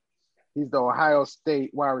he's the Ohio State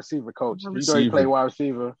wide receiver coach. He played wide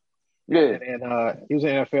receiver. Yeah. And he was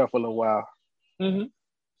in the NFL for a little while. Mm-hmm.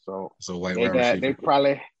 So white wide receiver.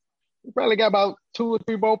 They probably got about 2 or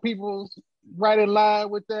 3 more people right in line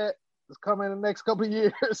with that. It's coming in the next couple of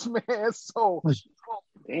years, man. So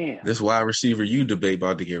damn. This wide receiver you debate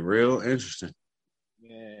about to get real interesting.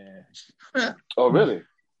 Yeah. Oh, really?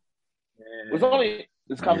 Yeah. It's only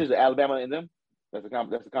this conversation Alabama and them. That's the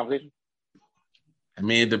conversation. I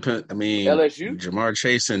mean, it depends. I mean, LSU, Jamar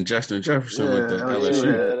Chase and Justin Jefferson with the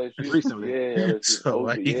LSU. LSU. Recently. Yeah, LSU. So,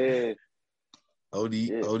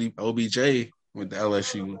 OBJ with the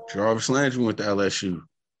LSU. Jarvis Landry with the LSU.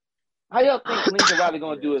 How y'all think Lincoln Riley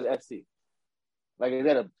gonna do as SC? Like, is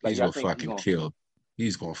that a like? He's gonna fucking kill.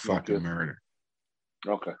 He's gonna fucking murder.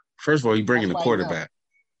 Okay. First of all, he's bringing the quarterback.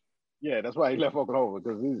 Yeah, that's why he left Oklahoma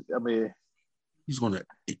because he's gonna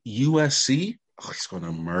USC. Oh, he's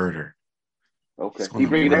gonna murder. Okay. All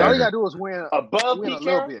he gotta do is win above win Pete a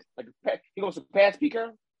Carroll. little bit. Like he gonna surpass Pete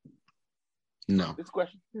Carroll? No. This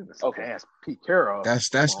question. Okay. Pass Pete Carroll. That's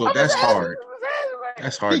hard.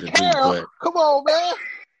 That's hard to do. But come on, man.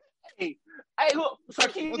 Hey, look.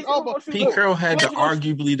 Pete Carroll had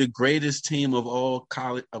arguably the greatest team of all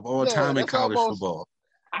time in college football.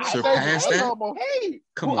 Surpass that? Hey,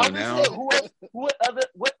 come on now. What else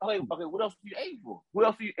do you aim for?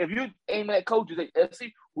 If you aim at coaches at SC,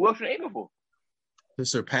 who else you aiming for? To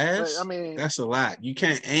surpass? I mean, that's a lot. You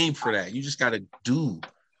can't aim for that. You just got to do.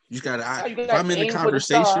 You just got to. If I'm in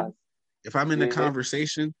the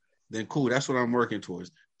conversation, then cool. That's what I'm working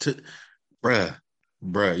towards.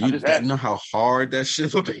 Bruh, you know how hard that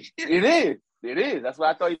shit will be. It is. That's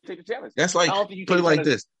why I thought you'd take the challenge. That's like put it like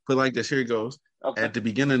this. Put it like this. Here it goes. Okay. At the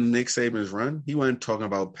beginning of Nick Saban's run, he wasn't talking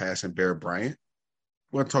about passing Bear Bryant.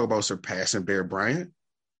 He wasn't talking about surpassing Bear Bryant.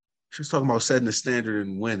 She was talking about setting the standard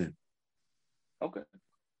and winning. Okay.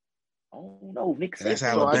 Oh no, Nick Saban. That's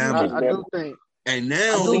Alabama. I do think. And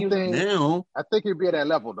now, I think he'd be at that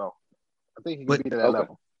level though. I think he could be at that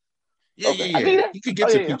level. Yeah. He could get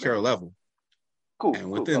to Pete Carroll level. Cool. And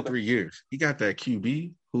within 3 years, he got that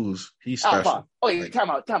QB he's special. Time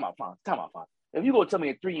out, fine. If you go tell me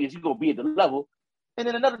in 3 years you're gonna be at the level, and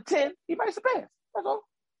then another 10, he might surpass. That's all.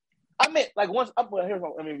 I meant like once. Let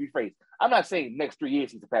me rephrase. I'm not saying next 3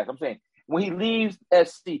 years he surpass. I'm saying when he leaves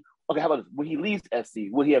SC. Okay, how about this? When he leaves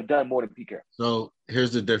SC, would he have done more than Pete Carroll? So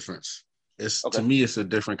here's the difference. To me, it's a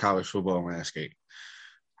different college football landscape.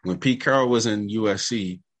 When Pete Carroll was in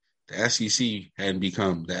USC, the SEC hadn't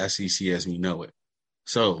become the SEC as we know it.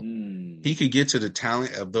 So he could get to the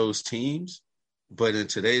talent of those teams, but in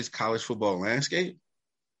today's college football landscape,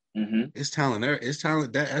 it's talent there. It's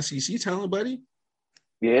talent, that SEC talent, buddy.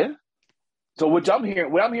 Yeah. So what I'm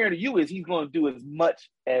hearing to you is he's going to do as much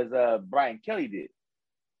as Brian Kelly did.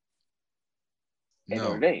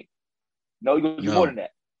 No, he's going to do more than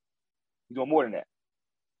that. He's doing more than that.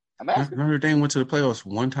 I'm asking. Notre Dame went to the playoffs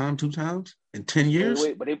 1 time, 2 times in 10 years.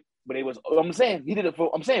 But it was. I'm saying he did it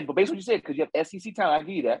for. I'm saying, but based on what you said, because you have SEC talent, I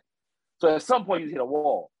give you that. So at some point, you hit a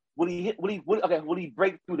wall. Will he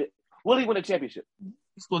break through the? Will he win a championship?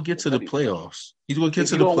 He's going to get to the playoffs. He's going to get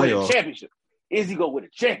to the playoffs. playoffs. Championship. Is he going to win a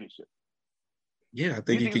championship? Yeah, I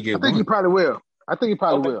think he could I get think he one. probably will. I think he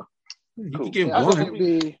probably will. You Cool. could get Yeah, I one, think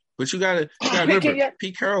It'd be but you gotta Can't remember, get-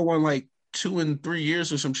 Pete Carroll won like 2 and 3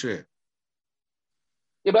 years or some shit.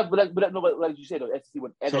 Yeah, but like you said, though, SEC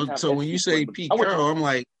went at that time. So when you say SEC Pete I'm with you. Carroll, I'm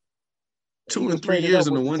like he 2 was and 3 traded years, up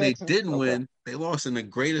and the with one they Texans. didn't Okay. win, they lost in the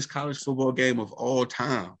greatest college football game of all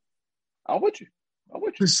time. I'm with you.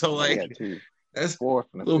 So They like got two, that's fourth,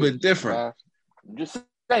 a and little fifth, bit different. five. I'm just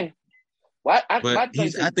saying. Well, But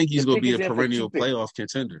I think he's going to be a perennial playoff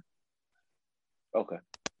contender. Okay.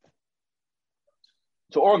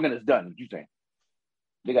 So Oregon is done. What you saying?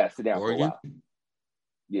 They got to sit down Oregon? for a while.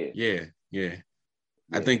 Yeah. Yeah.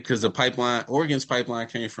 I think because Oregon's pipeline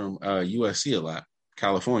came from USC a lot,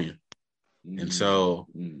 California. And so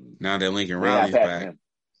now that Lincoln Riley's back,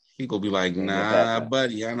 he gonna be like, nah,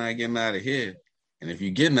 buddy, y'all not getting out of here. And if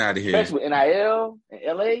you're getting out of here, especially with NIL and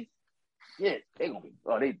LA, yeah, they gonna be.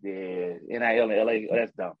 Oh, they did NIL and LA. Oh,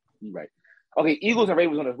 that's dumb. You're right. Okay, Eagles and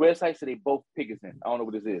Ravens on the website said they both pick us in. I don't know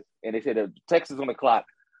what this is, and they said the Texas on the clock,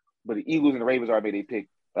 but the Eagles and the Ravens already made their pick.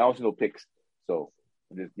 But I don't see no picks, so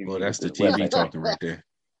just well, that's the TV talking right there.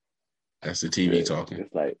 That's the TV talking.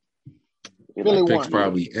 It's like Philly picks won.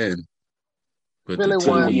 probably in, but Philly the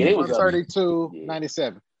won. TV, Yeah, they was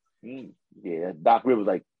 132-97. Yeah, Doc Rivers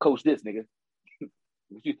like, coach this nigga.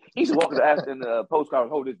 He used to walk in the post car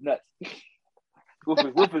and hold his nuts. Wolf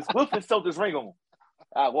sold this ring on.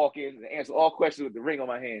 I walk in and answer all questions with the ring on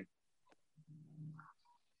my hand.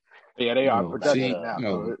 Yeah, they are No, productive see, now.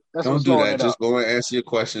 no, So that's don't what's do slowing that. it Just up. go and answer your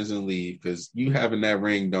questions and leave, because you having that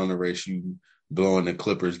ring don't erase you blowing the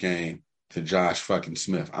Clippers game to Josh fucking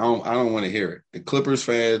Smith. I don't want to hear it. The Clippers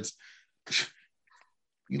fans,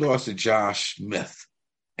 you lost to Josh Smith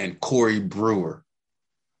and Corey Brewer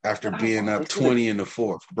after being up 20 in the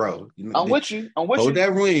fourth, bro. I'm with you. Hold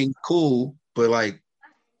that ring, cool, but like,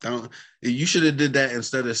 don't. You should have did that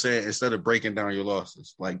instead of breaking down your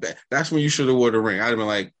losses like that. That's when you should have wore the ring. I'd have been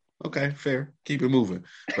like, okay, fair, keep it moving.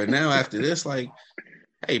 But now after this, like,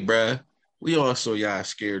 hey, bruh, we all saw y'all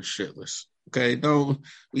scared shitless. Okay,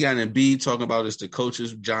 we got Embiid talking about it's the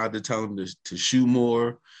coach's job to tell him to shoot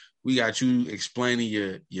more. We got you explaining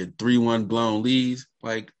your 3-1 blown leads.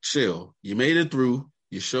 Like, chill. You made it through.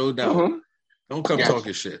 You showed out. Don't come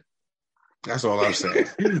talking shit. That's all I'm saying.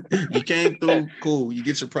 You came through, cool. You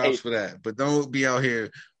get your props for that. But don't be out here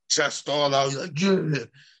chest all out. You're like, yeah.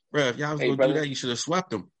 Bro, if y'all was going to do that, you should have swept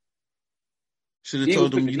them. Should have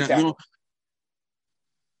told them, you know.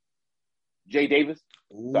 Jay Davis.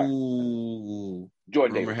 Ooh.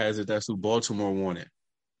 Jordan Rumor Davis. has it that's who Baltimore wanted.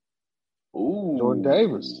 Ooh. Jordan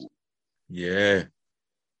Davis. Yeah.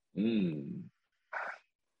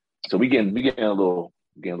 So we getting a little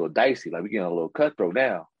dicey. Like we getting a little cutthroat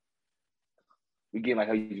now. We getting like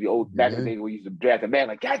how you used to be old back in the day when we used to draft a man.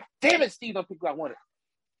 Like, God damn it, Steve, don't pick who I wanted.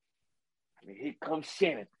 I mean, here comes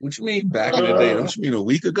Shannon. What you mean back in the day? Don't you mean a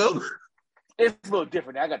week ago? It's a little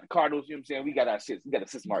different. I got the Cardinals, you know what I'm saying? We got our shit. We got the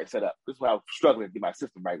system already set up. This is why I was struggling to get my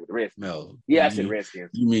system right with the Redskins. No. Yeah, I said Redskins.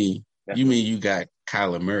 You mean you got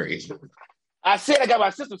Kyler Murray. I said I got my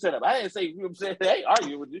system set up. I didn't say, you know what I'm saying? I ain't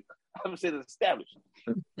arguing with you. I'm saying it's established.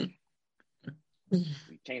 We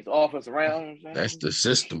changed the offense around. You know what I'm saying? That's the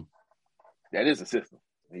system. That is a system.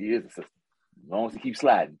 It is a system. As long as you keep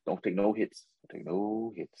sliding, don't take no hits.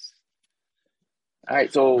 All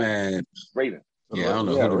right, so Man. Ravens. Yeah, I don't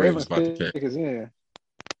know who the Ravens about to pick. Is in.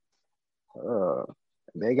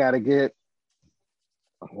 They got to get.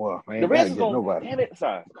 Well, man, The Ravens get nobody. Damn it,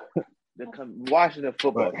 sorry. Washington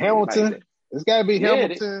football. But Hamilton. It's got to be Yeah,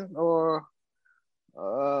 Hamilton or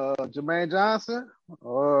Jermaine Johnson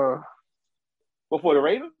or Before the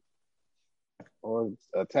Ravens? or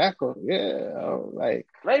a tackle. Yeah, like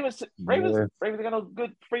Ravens got no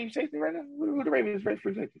good free safety right now. Who the Ravens free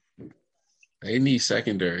safety? They need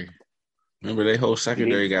secondary. Remember, their whole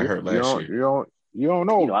secondary got hurt last year. You don't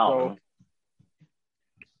know. I don't know.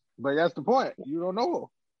 But that's the point. You don't know.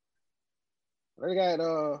 They got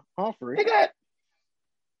Humphrey. They got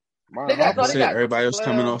Everybody else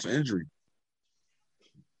coming off injury.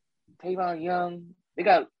 Tavon Young. They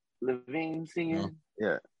got Levine Senior.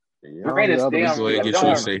 Yeah. Brandon You Staley. go ahead and get you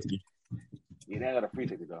a safety. Yeah, they got a free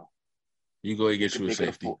safety though. You go ahead and get you a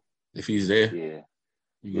safety. If he's there, Yeah.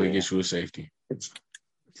 you go ahead and get you a safety.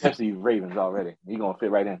 Especially Ravens already. He gonna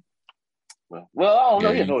fit right in. Well, I don't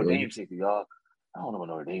know. He has Notre Dame safety, y'all. I don't know what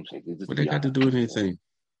Notre Dame safety is. What they got to do with anything?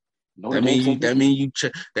 That mean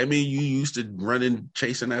you used to running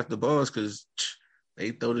chasing after balls because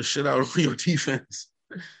they throw the shit out of your defense.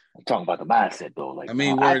 I'm talking about the mindset though. Like, I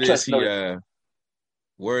mean, word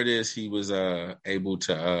is he was able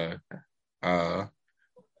to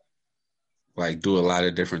like do a lot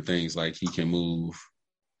of different things. Like he can move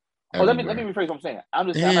let me rephrase what I'm saying. I'm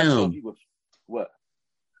not sure if you would.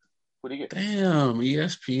 What do you get? Damn,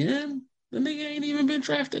 ESPN. The nigga ain't even been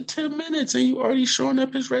drafted 10 minutes, and you already showing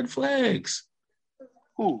up his red flags.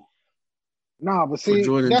 Who? Nah, but see,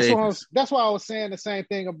 that's why I was saying the same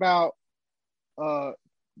thing about the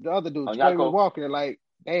other dude, Trey Walker. Like,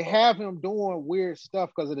 they have him doing weird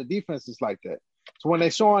stuff because of the defenses like that. So when they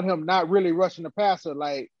showing him not really rushing the passer,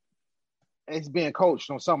 like, it's being coached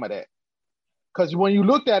on some of that. Because when you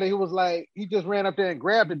looked at it, it was like he just ran up there and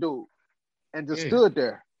grabbed the dude and just stood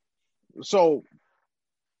there. So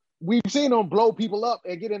we've seen him blow people up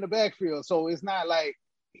and get in the backfield. So it's not like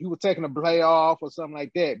he was taking a play off or something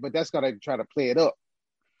like that, but that's got to try to play it up.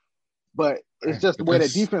 But it's just the way the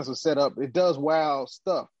defense was set up. It does wild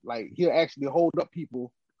stuff. Like, he'll actually hold up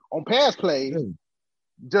people on pass plays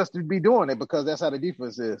just to be doing it because that's how the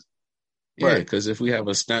defense is. Yeah, because if we have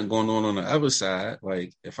a stunt going on the other side,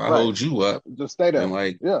 like if I hold you up, just stay there. And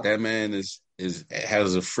that man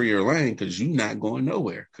has a freer lane because you're not going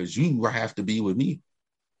nowhere because you have to be with me.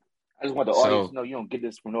 I just want the audience to know you don't get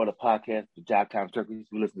this from no other podcast. The Jive Time Turkeys.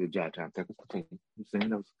 You listen to the Jive Time Turkeys. Continue. You saying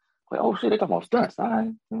those? Like, oh shit, they talking about stunts. All right,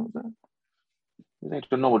 you know what I'm saying? This ain't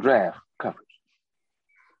the normal draft coverage.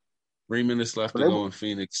 3 minutes left to go in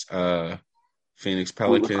Phoenix. Phoenix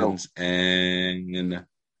Pelicans, and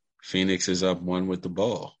Phoenix is up 1 with the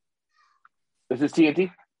ball. Is this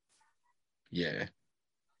TNT? Yeah.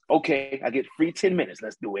 Okay, I get free 10 minutes.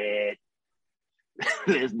 Let's do it.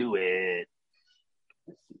 Let's do it.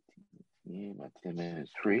 Yeah, my 10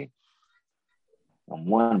 minutes free on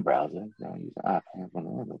one browser. I'll use the iPad on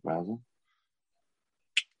the other browser.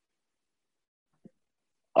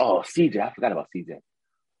 Oh, CJ. I forgot about CJ.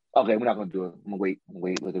 Okay, we're not going to do it. I'm going to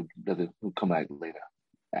wait. Let it come back later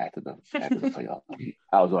after the playoff.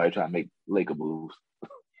 I was already trying to make Laker moves.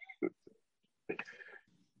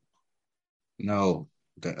 No.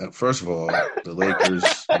 First of all, the Lakers,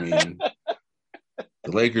 the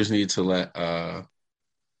Lakers need to let the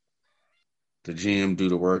GM do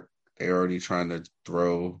the work. They're already trying to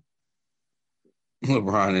throw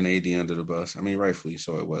LeBron and AD under the bus. I mean, rightfully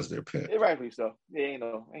so. It was their pick. Rightfully so. Yeah, ain't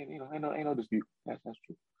no dispute. That's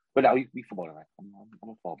true. But now we football tonight. I'm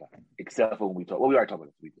gonna fall back. Except for when we talk. Well, we already talked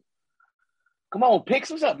about this weekend. Come on, picks.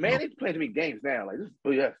 What's up, man? They playing too many games now. Like, this is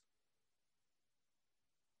BS.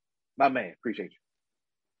 My man, appreciate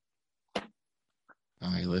you.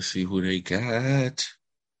 All right, let's see who they got.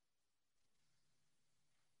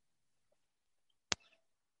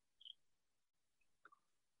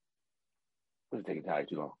 What's taking time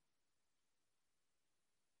too long?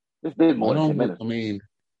 It's been more than 10 minutes. I mean,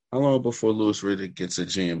 how long before Louis Riddick gets a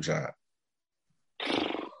GM job?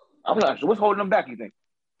 I'm not sure. What's holding them back, you think?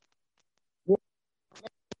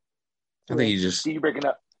 I think he just... See you breaking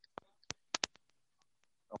up.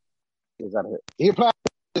 He's out of here. He applied.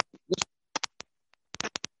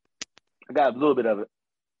 I got a little bit of it.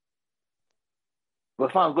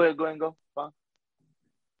 But fine, go ahead and go. Fine.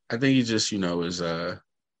 I think he just, is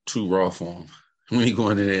too raw for him. When he go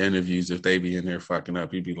into the interviews, if they be in there fucking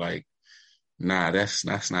up, he'd be like, nah, that's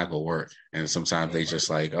not gonna work. And sometimes they just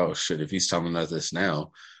like, oh shit, if he's telling us this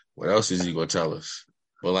now, what else is he gonna tell us?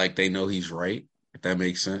 But like, they know he's right, if that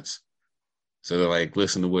makes sense. So they're like,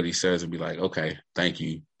 listen to what he says and be like, okay, thank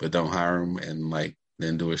you, but don't hire him and like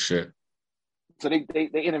then do his shit. So they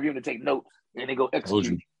interview him to take notes and they go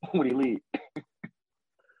execute when he leave.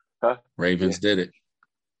 Huh? Ravens did it.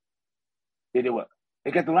 They did what?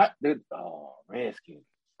 They got the lot. Redskins.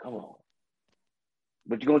 Come on.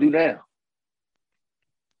 What you gonna do now?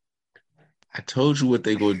 I told you what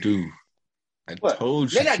they gonna do. I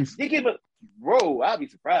told you. They give a bro. I'll be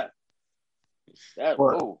surprised.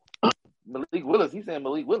 Malik Willis. He's saying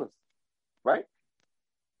Malik Willis, right?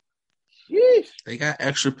 Sheesh. They got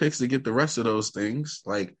extra picks to get the rest of those things.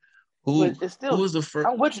 Like who was the first?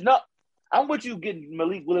 I'm with you getting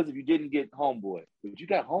Malik Willis if you didn't get Homeboy. But you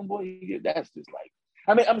got Homeboy. That's just like.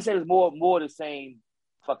 I mean, I'm saying it's more the same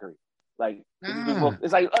fuckery. Like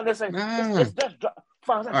it's like unnecessary. It's just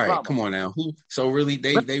all right, drama. Come on now. So really,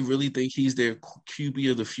 they really think he's their QB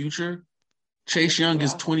of the future? Chase Young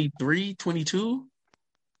is 23, 22?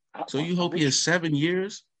 So you hope he has 7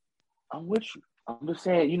 years? I'm with you. I'm just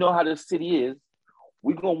saying, you know how this city is.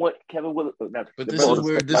 We're gonna want Kevin Willis. But this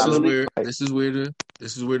is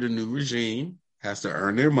where the new regime has to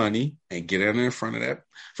earn their money and get in front of that.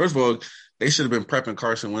 First of all, they should have been prepping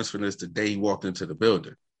Carson Wentz for this the day he walked into the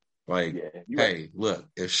building. Like, hey, look,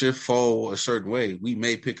 if shit fall a certain way, we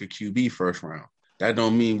may pick a QB first round. That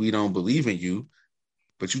don't mean we don't believe in you,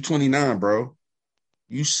 but you 29, bro.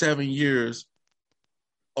 You 7 years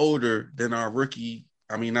older than our rookie.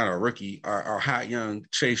 I mean, not our rookie, our hot young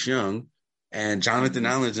Chase Young. and Jonathan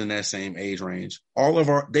Allen's in that same age range. All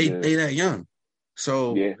of they that young.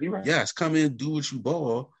 So you're right. yes, come in, do what you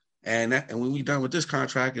ball, and when we done with this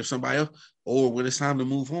contract, if somebody else or when it's time to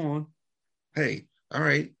move on, hey, all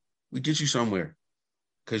right, we get you somewhere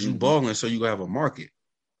because you balling, so you have a market.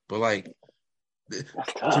 But like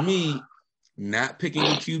to me, not picking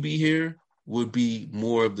a QB here would be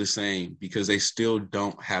more of the same because they still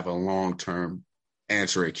don't have a long-term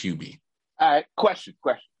answer at QB. All right, question.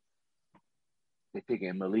 They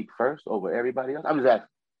picking Malik first over everybody else? I'm just asking.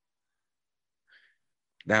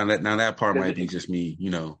 Now that part might be just me,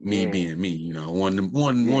 being me, one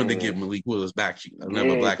to give Malik Willis back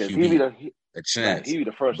another black QB a chance. He be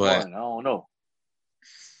the first one. I don't know.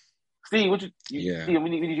 Steve, what you Steve, we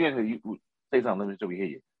need you answer. You say something. Let me make sure we hear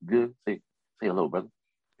you. Good. Say hello, brother.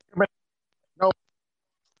 No.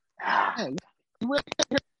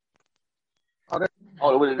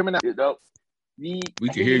 We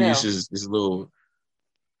can hear you. It's just a little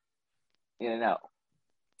in and out.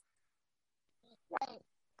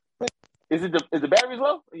 Is the batteries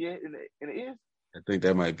low? Yeah, in the ears? I think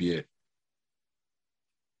that might be it.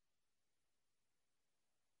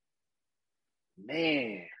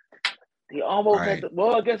 Man, they almost had to.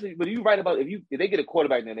 Well, I guess, but you're right about if they get a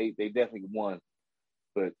quarterback, then they definitely won.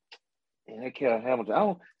 But that Cal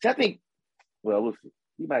Hamilton, I think. Well, we'll see.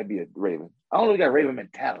 He might be a Raven. I don't know if he got Raven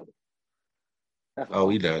mentality.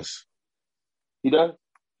 He does. He does?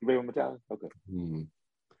 Raven mentality? Okay. Mm-hmm.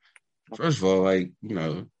 First of all,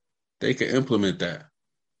 they can implement that.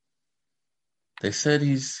 They said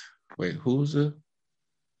who's it?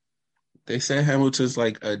 They said Hamilton's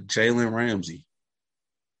like a Jalen Ramsey.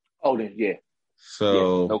 Oh, then, yeah.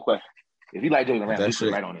 So, no question. If you like Jalen Ramsey,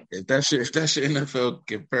 you right on it. If that's your NFL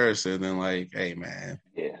comparison, then hey, man.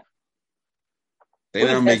 Yeah. They're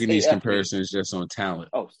not making these comparisons just on talent.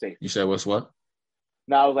 Oh, safety. You said what?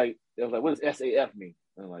 No, I was like, what does SAF mean?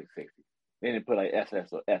 And I'm like, safety. They didn't put SS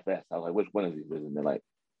or FS. I was like, which one is he? And they're like,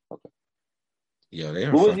 okay. Yeah, they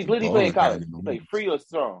are. What did he play in college? He played free or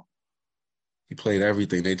strong? He played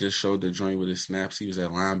everything. They just showed the joint with his snaps. He was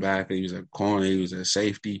at linebacker. He was at corner. He was at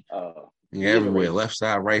safety. Everywhere. Left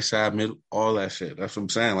side, right side, middle, all that shit. That's what I'm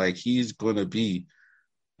saying. Like, he's going to be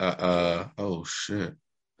oh, shit.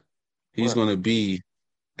 He's going to be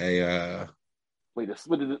a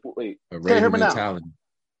Raven mentality.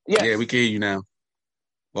 Yes. Yeah, we can hear you now.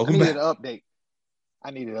 Welcome back.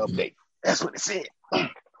 I needed an update. That's what it said. Okay,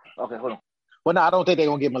 hold on. Well, no, I don't think they're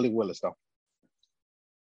going to get Malik Willis, though.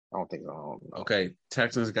 I don't think so. Okay,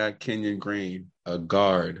 Texans got Kenyon Green, a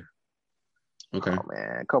guard. Okay. Oh,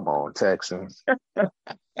 man. Come on, Texans.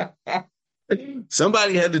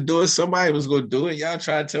 Somebody had to do it. Somebody was going to do it. Y'all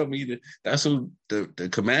try to tell me that's what the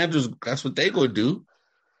Commanders, that's what they going to do.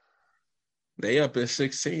 They up at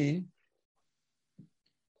 16.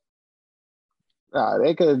 Nah,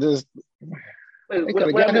 they could have just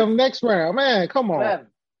got him next round. Man, come on.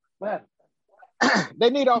 What? They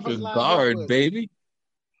need offensive line. Guard, baby.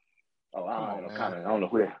 Oh, I don't know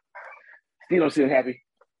who that. Steve don't seem happy.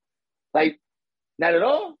 Like, not at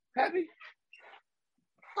all happy?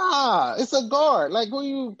 It's a guard. Like, when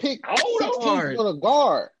you pick 16 for the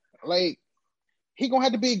guard, like, he going to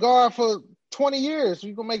have to be a guard for 20 years.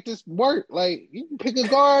 You going to make this work. Like, you can pick a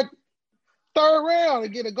guard third round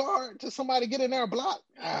and get a guard to somebody get in there and block.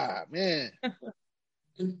 Man.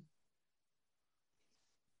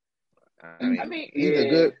 I mean he's a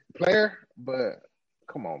good player, but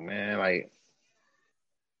come on, man.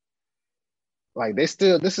 Like this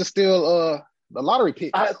is still the lottery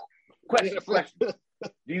pick. Question.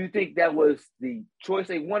 Do you think that was the choice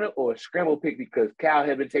they wanted or a scramble pick because Cal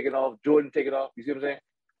had been taken off, Jordan taken off? You see what I'm saying?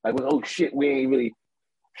 Like, oh shit, we ain't really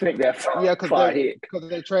think that far. Yeah, because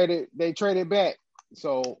they traded back.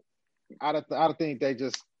 So I don't think they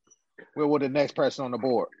just went with the next person on the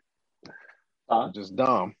board. Just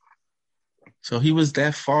dumb. So he was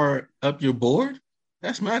that far up your board?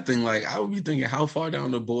 That's my thing. Like, I would be thinking, how far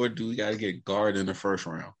down the board do we got to get guard in the first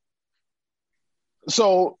round?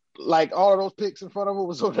 So, like, all of those picks in front of him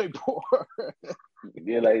was on their board.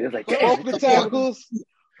 Yeah, it's like both the tackles,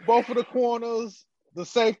 both of the corners, the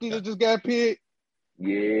safety that just got picked.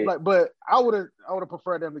 Yeah. But I would have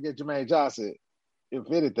preferred them to get Jermaine Johnson,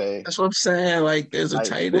 if anything. That's what I'm saying. Like, there's a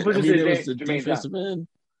tight end. There was the defensive end.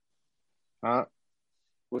 Huh?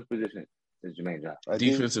 What position is Jermaine Johnson?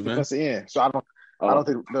 Defensive end. So I don't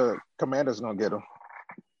think the Commanders are gonna get him.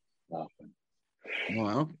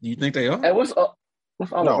 Well, you think they are? Hey, what's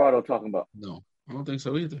Alvarado talking about? No, I don't think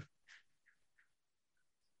so either.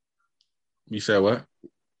 You said what?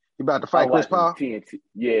 You about to fight Chris Paul? TNT.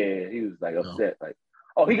 Yeah, he was like upset. Like,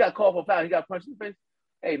 he got called for foul. He got punched in the face.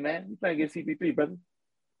 Hey man, you playing against CP3, brother?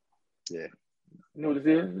 Yeah. You know what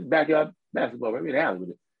this is? It's backyard basketball, right? We're in the alley with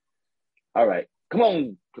it. All right. Come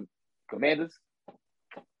on, Commanders.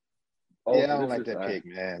 Oh, Yeah, I don't like that pick,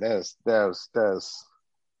 man. That's damn.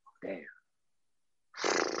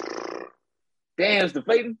 Damn, it's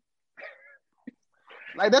deflating.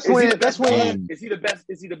 Like that's when is he the best?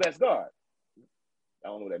 Is he the best guard? I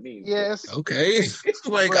don't know what that means. Yes. Okay.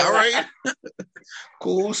 Like, all right.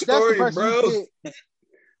 Cool story, bro.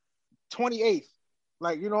 28th.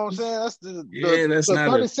 Like, you know what I'm saying? That's that's the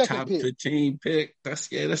not a top pick. 15 pick. That's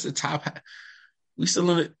the top half. We still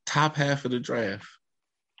in the top half of the draft.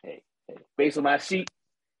 Hey, based on my sheet,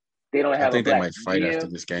 they don't have I think a they black might fight GM. after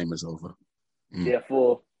this game is over.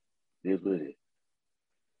 Therefore, it is what it is.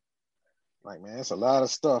 Like, man, it's a lot of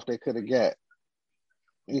stuff they could have got.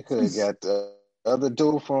 You could have got the other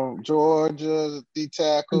dude from Georgia, D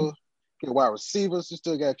tackle, get wide receivers. You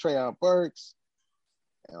still got Treyon Burks.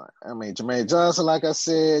 I mean, Jermaine Johnson, like I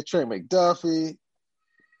said, Trey McDuffie.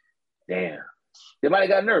 Damn. They might have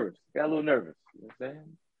got nervous. Got a little nervous. You know what I'm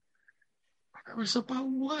saying? Nervous about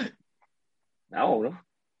what? I don't know.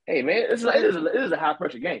 Hey, man, it is a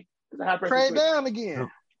high-pressure game. It's a high-pressure Trade game. down again.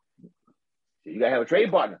 You got to have a trade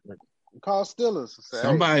partner. Call Steelers.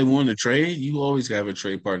 Somebody want to trade. You always got a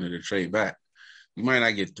trade partner to trade back. You might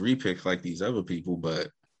not get 3 picks like these other people, but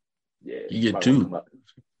you get 2.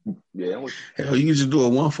 Yeah, hell, you can just do a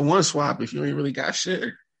 1-for-1 swap if you ain't really got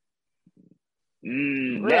shit.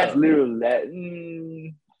 That's literally that.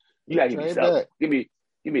 You gotta give me something. Give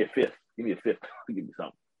me a fifth. Give me a fifth. Give me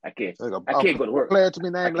something. I can't go to work. Player to be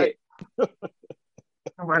named later.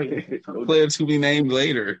 All right. Player to be named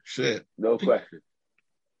later. Shit. No question.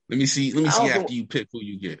 Let me see after you pick who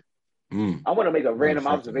you get. I want to make a random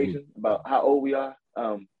observation about how old we are.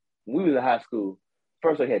 When we was in high school,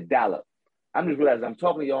 first I had dial-up. I'm just realizing I'm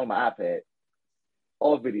talking to you on my iPad,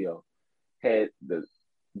 all video, had the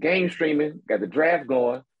game streaming, got the draft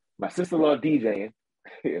going, my sister-in-law DJing,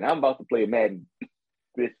 and I'm about to play Madden.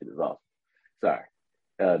 This shit is awesome. Sorry.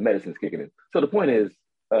 Medicine's kicking in. So the point is,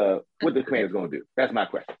 what the Commanders going to do? That's my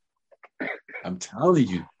question. I'm telling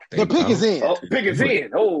you. The pick is in. Oh, pick is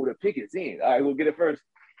in. Oh, the pick is in. All right, we'll get it first.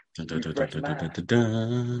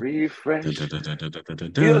 Refresh. You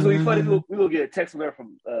know what's really funny? We will get a text alert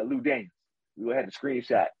from Lou Daniels. We will have the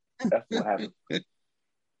screenshot. That's what happened.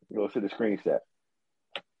 We'll see the screenshot.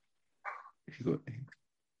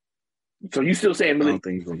 So you still saying Malik? I don't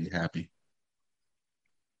think he's going to be happy.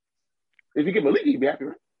 If you get Malik, he'd be happy,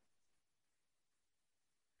 right?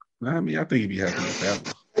 I mean, I think he'd be happy with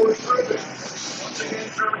that.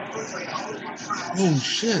 Oh,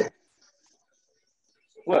 shit.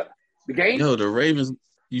 What? The game? Yo, the Ravens.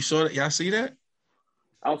 You saw that? Y'all see that?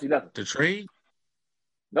 I don't see nothing. The trade?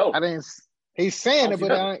 No. I didn't. He's saying it,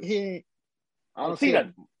 but I don't see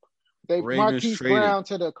nothing. They Marquise Brown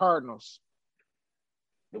to the Cardinals.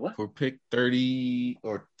 What? For pick 30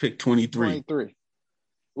 or pick 23. 23.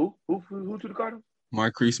 Who to the Cardinals?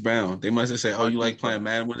 Marquise Brown. They must have said, "Oh, you like playing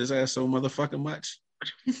Madden with his ass so motherfucking much."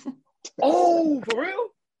 Oh, for real?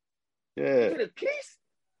 Yeah. To the piece?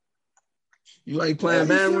 You like playing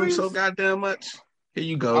Madden with him so goddamn much? Here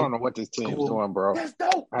you go. I don't know what this team's doing, bro. That's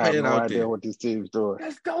dope. I have no idea what this team's doing.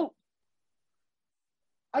 That's dope.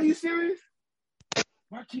 Are you serious?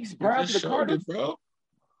 Marquise Brown to the Cardinals, bro.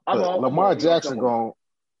 Lamar Jackson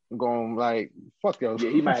going like fuck yo.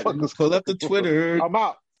 Yeah, he might pull up the Twitter. I'm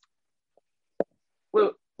out.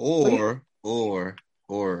 Well, or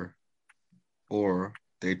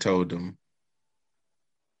they told him,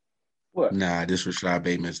 what? Nah, this Rashad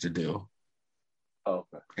Bateman's the deal. Oh,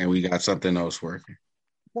 okay. And we got something else working.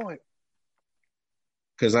 What?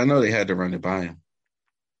 Because I know they had to run it by him.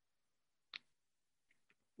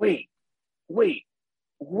 Wait. They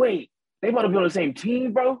want to be on the same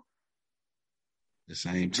team, bro? The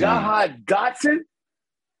same team. Jahan Dotson?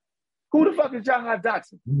 Who the fuck is Jahan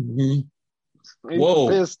Dotson? Mm-hmm. Whoa.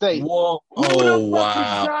 Penn State. Whoa. Who the fuck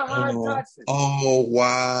is Jahan Dotson? Oh,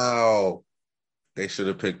 wow. They should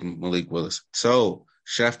have picked Malik Willis. So,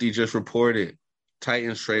 Shefty just reported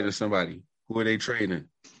Titans trading somebody. Who are they trading?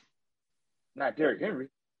 Not Derrick Henry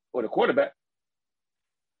or the quarterback.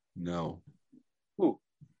 No. Who?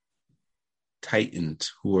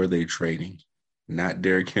 Titans. Who are they trading? Not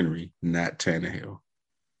Derrick Henry, not Tannehill.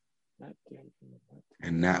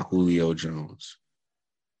 And not Julio Jones.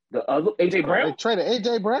 The other A.J. Brown? They traded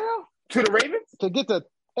A.J. Brown? To the Ravens? To get the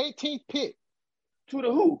 18th pick. To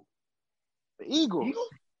the who? The Eagles.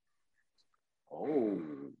 Oh.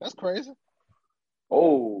 That's crazy.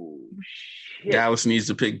 Oh, shit. Dallas needs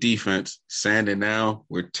to pick defense. Sand it now.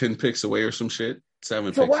 We're 10 picks away or some shit.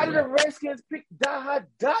 7 picks away. So why did the Redskins pick Jahan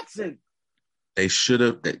Dotson? They should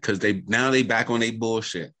have, because they back on their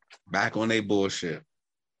bullshit. back on their bullshit.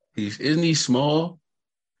 Isn't he small?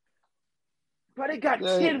 Bro, they got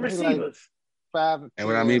Yeah, 10 he receivers. Like 5 And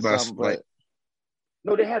what I mean by something,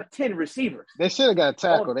 No, they have 10 receivers. they should have got a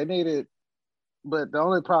tackle. They needed, but the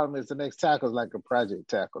only problem is the next tackle is like a project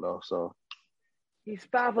tackle though. So He's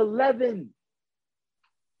 5'11".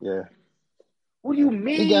 yeah, What do you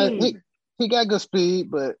mean? he got good speed,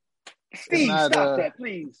 but Steve, not, stop that,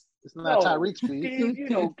 please. it's not No, Tyreek speed. Steve,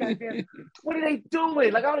 goddamn, what are they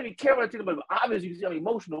doing? Like, I don't even care what I tell them, but obviously you see I'm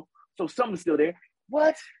emotional, so something's still there.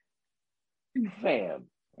 What? Fam.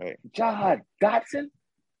 Right. Jahan Dotson?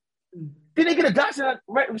 Did they get a Dotson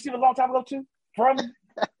receiver a long time ago, too? From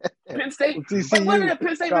Penn State? From TCU. When did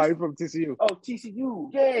Penn State? No, he's from TCU. Oh, TCU.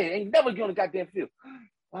 Yeah, ain't never get on the goddamn field.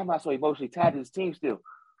 Why am I so emotionally tied to this team still?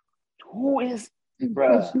 Who is,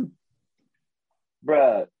 bruh,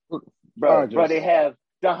 they have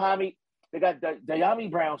Dahami, they got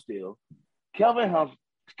Dayami Brown still, Kelvin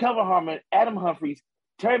Harmon, Adam Humphries,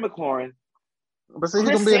 Terry McLaurin. But see, he's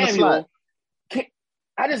going to be in the slot.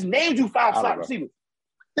 I just named you 5 slot receivers.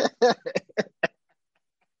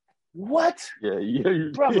 What?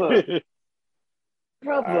 Yeah. Brother.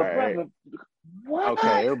 Right. What?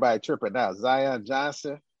 Okay, everybody tripping now. Zion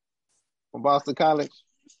Johnson from Boston College.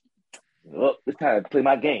 Oh, it's time to play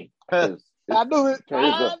my game. I knew it.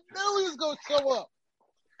 I knew he was going to show up.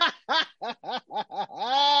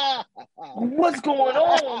 What's going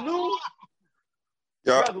on, Lou?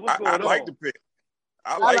 Yeah, Brother, what's I going like on? the pick.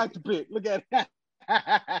 I like the pick. Look at it.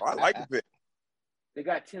 I like the pick. They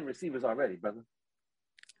got 10 receivers already, brother.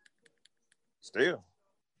 Still,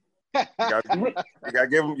 you gotta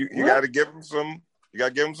give them. You gotta give them some. You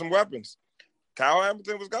gotta give them some weapons. Kyle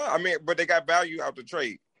Hamilton was gone. I mean, but they got value out the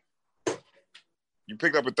trade. You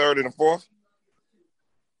picked up a third and a fourth.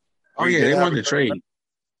 Oh yeah, they won the trade.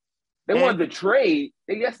 They won the trade.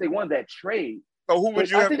 Yes, they won that trade. So who would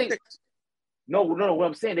you have picked? No. What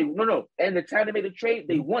I'm saying, And the time they made the trade,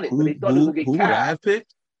 they won it, but they thought they would get Who would I have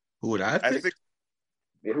picked? Who would I have picked?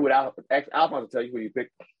 Yeah, who would I? Alphonse will tell you who you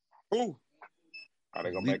picked. Who? Are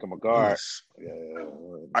they gonna make him a guard? Yeah.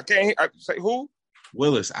 I can't say who.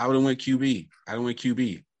 Willis. I would have went QB. I would went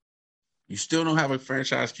QB. You still don't have a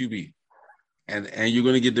franchise QB, and you're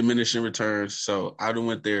going to get diminishing returns. So I would have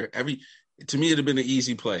went there. To me, it'd have been an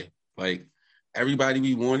easy play. Like everybody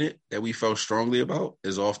we wanted that we felt strongly about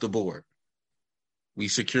is off the board. We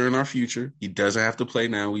securing our future. He doesn't have to play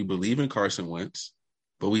now. We believe in Carson Wentz,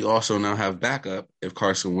 but we also now have backup if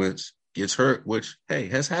Carson Wentz gets hurt, which hey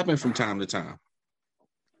has happened from time to time.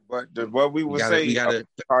 But what we would say about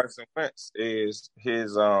Carson Wentz is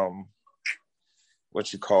his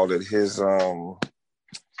what you call it, his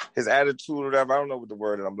attitude or whatever. I don't know what the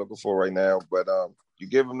word that I'm looking for right now, but you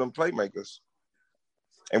give him them playmakers.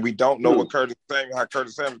 And we don't know how Curtis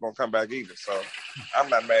Samuel's gonna come back either. So I'm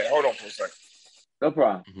not mad. Hold on for a second. No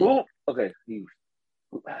problem. Mm-hmm. Okay. It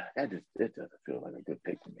doesn't feel like a good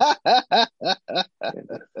pick to me.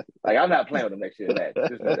 Like I'm not playing with them next year.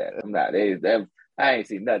 Just know that. I'm not. I ain't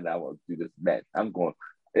seen nothing. I want to do this match. I'm going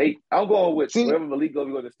with wherever Malik goes.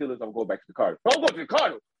 We go to the Steelers. I'm going back to the Cardinals. Don't go to the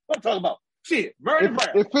Cardinals. What I'm talking about? Shit, Murray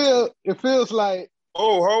Brown. It feels like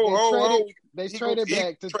they traded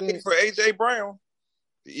back to for AJ Brown.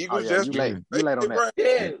 The Eagles you late on that.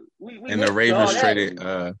 Yeah, and the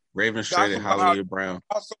Ravens traded Hollywood Brown.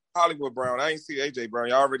 I saw Hollywood Brown. I ain't see AJ Brown.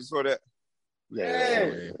 Y'all already saw that?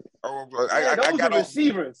 Yeah. I got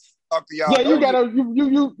receivers. Talk to y'all. Yeah, you gotta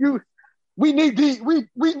we need deep. We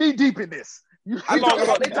need deep in this. How long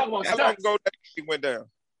ago that he went down?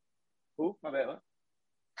 Who? My bad. What?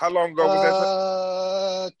 How long ago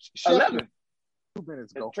was that? 11. 2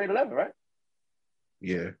 minutes ago. Trade 11, right?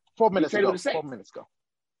 Yeah. 4 minutes ago. 4 minutes ago.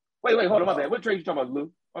 Wait, hold on, my bad. What trade you talking about,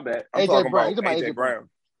 Lou? My bad. I'm talking about AJ Brown.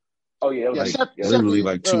 Oh yeah, literally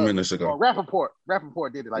like 2 minutes ago. Rappaport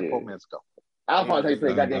did it like 4 minutes ago. Alphonse had to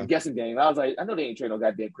play a goddamn guessing game. I was like, I know they ain't trading no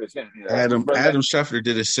goddamn Chris Henry. Adam Schefter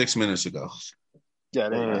did it 6 minutes ago.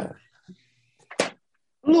 Yeah,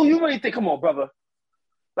 Lou, you really think? Come on, brother.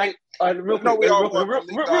 Like, real quick.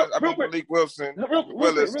 Malik Willis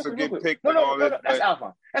to get picked. No. That's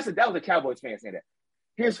Alphonse. That was a Cowboys fan saying that.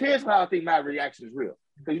 Here's how I think my reaction is real.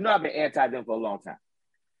 Because I've been anti them for a long time.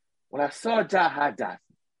 When I saw Jahan Dotson,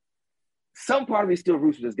 some part of me still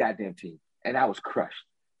roots for this goddamn team, and I was crushed.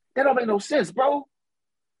 That don't make no sense, bro.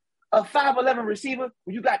 A 5'11" receiver.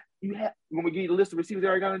 When when we give you the list of receivers that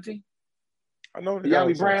already got on the team. I know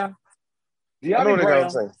De'Ami Brown.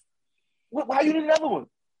 Why you need another one?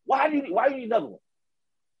 Why do you need another one?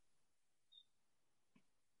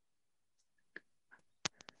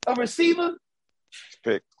 A receiver?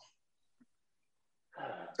 Pick.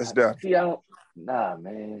 It's done. See,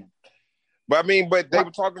 man. But they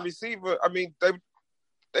were talking receiver. I mean, they've been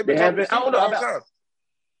They talking haven't. receiver I don't the know whole about.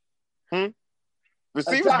 time.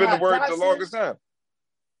 Receiver's been the word the longest time.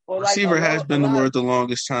 Or Receiver has been the Olave. word the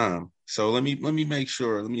longest time. So let me make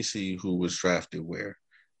sure. Let me see who was drafted where.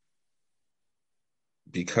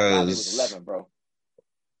 Olave Because was 11, bro.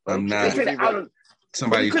 I'm They not said out of, but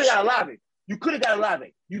somebody. you could have got Olave. You could have got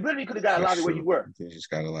Olave. You literally could have got That's Olave where true. you were. You just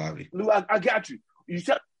got Olave. Lou, I got you. You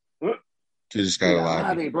said You just got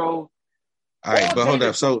Olave. bro. All right, but hold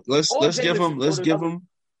up. So let's give him.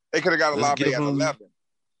 They could have got Olave at 11.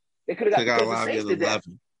 They could have got Olave at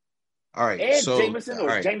 11. All right, and so Jameson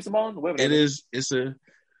or James Simone, whatever.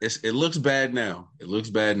 It looks bad now. It looks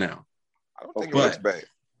bad now. I don't think it looks bad.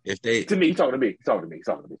 If they to me, he's talking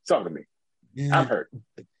to me. Yeah. I'm hurt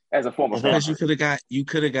as a former Because fan. you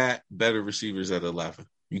could have got better receivers at 11.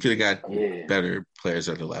 You could have got better players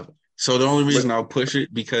at 11. So the only reason I'll push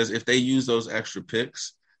it, because if they use those extra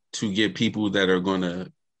picks to get people that are going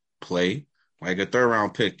to play, like a third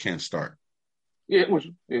round pick can't start. Yeah.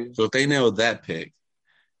 So if they nail that pick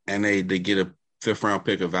and they get a fifth round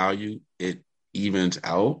pick of value, it evens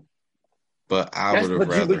out. But I would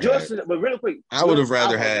have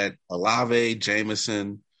rather had Olave,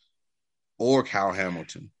 Jameson, or Kyle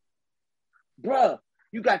Hamilton. Bruh,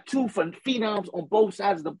 you got two phenoms on both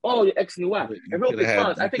sides of the ball. Your X and Y. And real quick,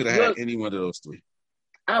 Fonz, I think could have had any one of those three.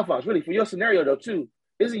 Alphonse, really, for your scenario though, too,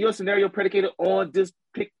 isn't your scenario predicated on this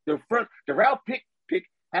pick? The round pick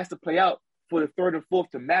has to play out for the third and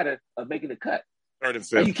fourth to matter of making the cut. Third and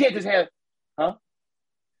fifth. Like you can't just have,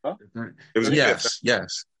 It was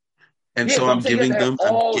Yes. And so I'm giving them.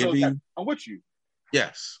 I'm with you.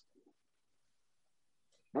 Yes.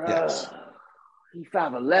 Bruh, Yes. He's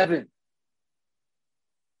 5'11".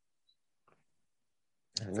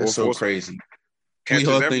 That's so crazy. We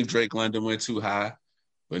all think Drake London went too high,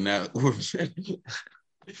 but now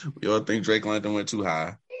we all think Drake London went too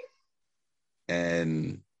high.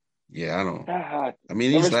 And yeah, I don't. I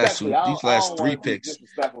mean, these last three picks,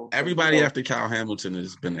 everybody after Kyle Hamilton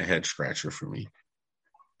has been a head scratcher for me.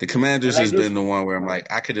 The Commanders has been the one where I'm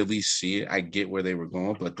like, I could at least see it. I get where they were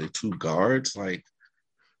going, but the two guards, like,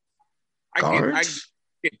 guards?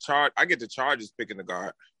 I get the Chargers picking the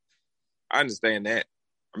guard. I understand that.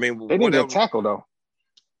 I mean, they need a tackle though,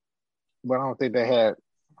 but I don't think they had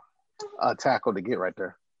a tackle to get right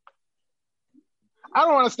there. I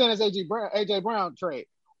don't understand this AJ Brown trade.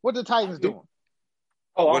 What the Titans doing?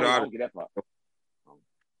 I don't get that part.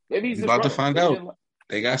 Maybe he's about to find out.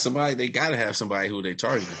 They got somebody. They got to have somebody who they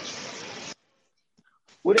targeted.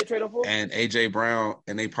 What they trade him for? And AJ Brown,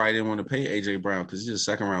 and they probably didn't want to pay AJ Brown because he's a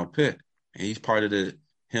second round pick, and he's part of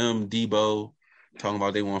Debo talking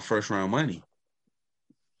about they want first round money.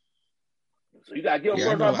 So you got to give him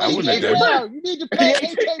first round money. You need to pay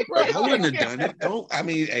AJ Brown. I wouldn't have done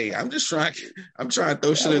it. Hey, I'm just trying. I'm trying to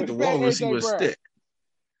throw shit at the wall and see what stick.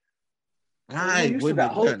 I wouldn't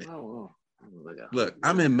have done it. Look,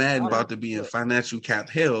 I'm in Madden about to be in financial cap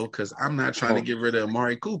hell because I'm not trying to get rid of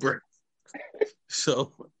Amari Cooper.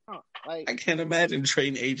 So I can't imagine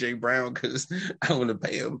trading AJ Brown because I want to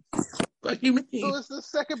pay him. Like you mean? So it's the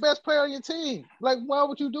second best player on your team. Like, why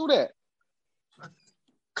would you do that?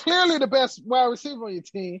 Clearly the best wide receiver on your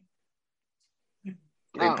team. They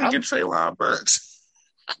picking Treylon Burks.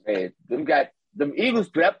 Man, them Eagles.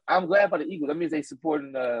 I'm glad for the Eagles. That means they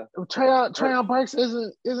supporting Treylon Burks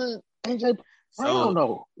isn't AJ Brown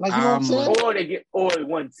though. Like, you know what I'm saying? Or they get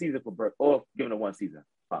one season for Burks, or give them one season.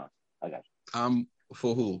 Fine, I got you.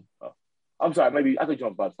 For who? Oh. I'm sorry. Maybe I think you're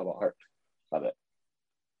about to talk about Hurt. My bad.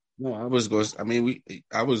 No, I was going. I mean,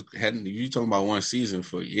 you talking about one season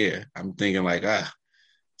for I'm thinking like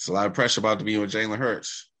it's a lot of pressure about to be with Jalen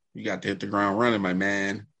Hurts. You got to hit the ground running, my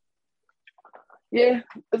man. Yeah,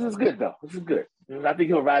 this is good though. This is good. I think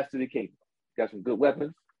he'll rise to the occasion. Got some good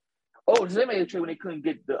weapons. Oh, they made a trade when they couldn't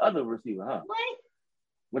get the other receiver, huh? What?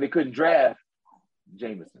 When they couldn't draft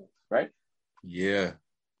Jameson, right? Yeah.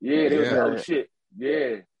 Yeah, they was like, oh shit.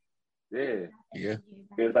 Yeah. Yeah. It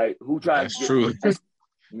was like, who tried to get true.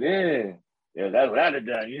 Yeah, that's what I'd have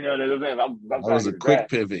done. You know, that was a quick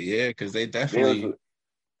pivot, because they definitely,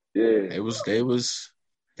 they was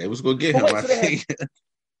gonna get him. I think.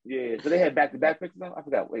 So they had back-to-back picks now. I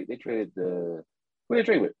forgot. Wait, they traded who did they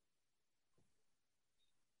trade with?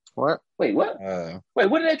 What? Wait, what? Wait,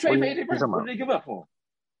 what did they trade for AJ Brown? What did they give up for him?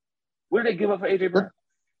 What did they give up for AJ Brown?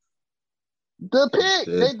 The pick.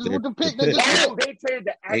 They traded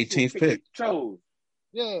the 18th pick. They chose.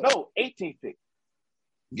 Yeah. No, 18th pick.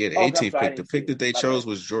 Yeah, the 18th pick. The pick that they chose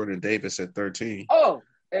was Jordan Davis at 13. Oh,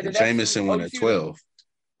 and Jameson went at 12.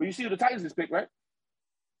 But you see who the Titans just picked, right?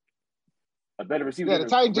 A better receiver. Yeah, the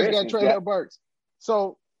Titans just got Treylon Burks.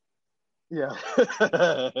 So Yeah.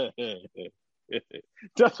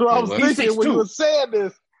 That's what I was Wait, what? thinking when you 6'2". were saying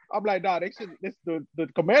this. I'm like, nah, they should. The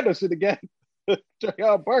commander should have got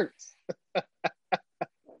Treyon Burks.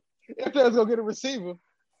 If they was gonna get a receiver,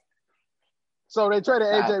 so they traded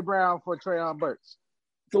AJ Brown for Treyon Burks.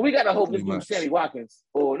 So we gotta hope this Pretty dude much. Sammy Watkins,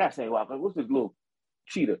 or not Sammy Watkins. What's this little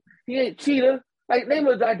cheetah? He ain't cheetah. Like name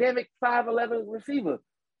a dynamic 5'11" receiver.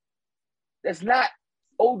 That's not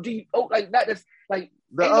OG. Like not that's like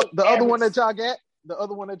The other one that y'all got. The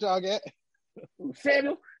other one that y'all got.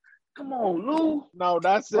 Samuel. Come on, Lou. No,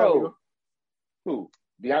 not Samuel. Bro. Who?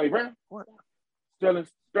 DeAndre Brown? What? Sterling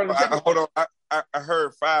Hold on. I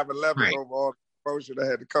heard 5'11" Right. over all the motion. I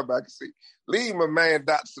had to come back and see. Leave my man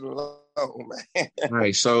Dotson alone, man. All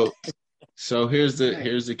right, so here's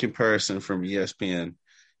the comparison from ESPN.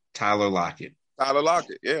 Tyler Lockett. Tyler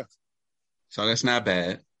Lockett, yeah. So that's not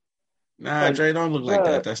bad. Nah, Dre, don't look like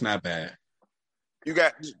that. That's not bad. You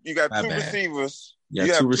got Not two bad. receivers. Yeah,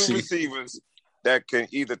 You have two two receivers. receivers that can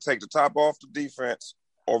either take the top off the defense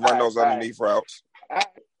or run those underneath routes.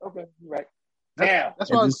 Okay, you're right. Now, That's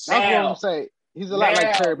what I'm saying. He's a lot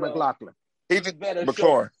like Terry McLaughlin. He's better.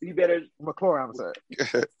 McLaurin. You better. McLaurin, I'm sorry.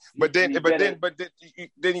 But then better-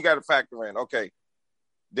 you got to factor in. Okay,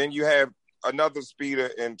 then you have another speedster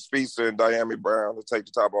and Diami Brown to take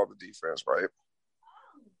the top off the defense, right?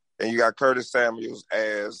 And you got Curtis Samuels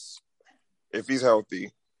as, if he's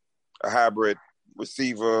healthy, a hybrid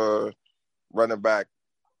receiver, running back,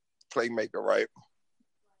 playmaker, right?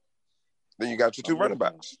 Then you got your two running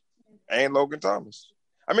backs and Logan Thomas.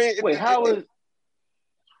 I mean, Wait, how is?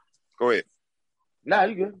 Go ahead. Nah,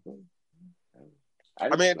 you good.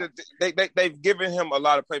 I mean, they've given him a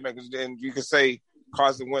lot of playmakers, and you could say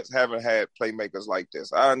Carson Wentz haven't had playmakers like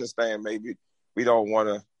this. I understand maybe we don't want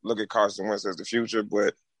to look at Carson Wentz as the future,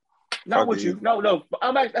 but not with you. No.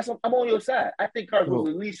 I'm on your side. I think Carson was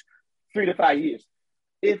at least 3 to 5 years.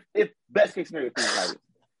 If best case scenario, 3 to 5 years.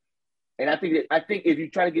 And I think if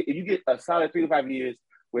you get a solid 3 to 5 years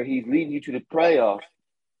where he's leading you to the playoffs,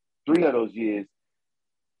 3 of those years,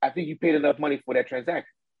 I think you paid enough money for that transaction.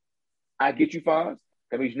 I get you, Fonz.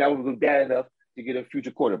 That means you're not going to be bad enough to get a future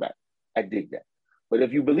quarterback. I dig that. But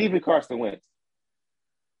if you believe in Carson Wentz,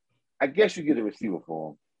 I guess you get a receiver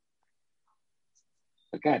for him.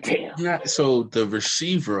 But goddamn. Yeah, so the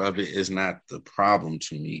receiver of it is not the problem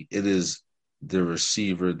to me. It is the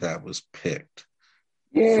receiver that was picked.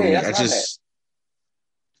 Yeah, I just.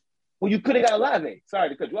 Well, you could have got Olave. Sorry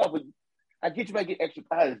to cut you off, but I get you might get extra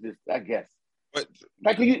prizes, I guess. But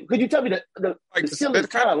like, could you tell me the ceiling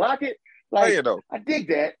kind of lock it? Like, I dig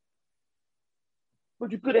that, but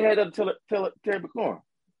you could have had them Terry McLaurin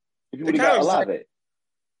if you would have got Olave.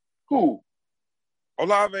 Who?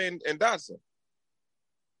 Olave and Dotson.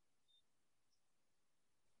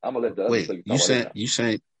 I'm gonna let the wait. You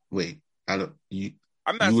saying wait? I don't.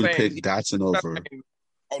 I'm not. You would saying pick Dotson over.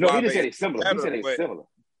 No, he just said it's similar. He said it's similar.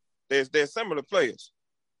 They're similar players.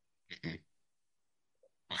 Mm-mm.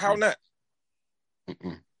 How not?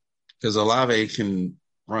 Because Olave can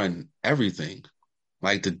run everything.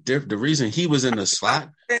 Like the reason he was in the slot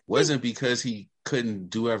wasn't because he couldn't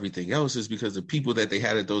do everything else. It's because the people that they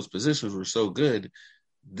had at those positions were so good.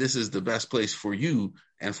 This is the best place for you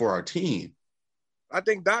and for our team. I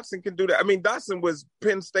think Dotson can do that. I mean, Dotson was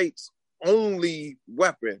Penn State's only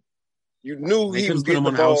weapon. You knew he was getting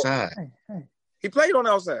the ball. Outside. He played on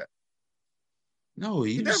the outside. No,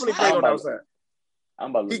 he definitely played on the outside.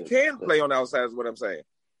 He can play on the outside is what I'm saying.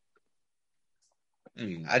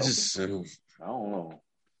 I don't know.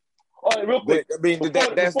 Oh, real quick. I mean,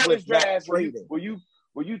 that's what draft. Were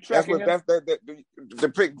you tracking him?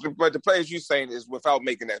 The players you're saying is without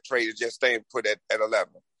making that trade, is just staying put at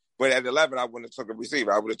 11. But at 11, I wouldn't have took a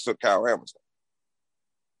receiver. I would have took Kyle Hamilton.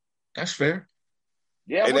 That's fair.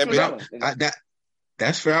 Yeah,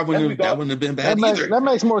 that's fair. That wouldn't have been bad either. That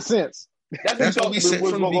makes more sense. That's what we said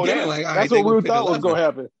from the beginning. Like, that's what we thought was going to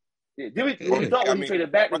happen. Yeah. We thought when he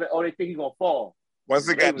traded back, they think he's going to fall. Once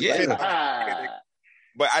it got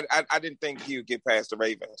but I didn't think he would get past the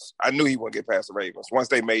Ravens. I knew he wouldn't get past the Ravens. Once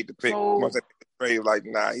they made the pick, once they made the trade, like,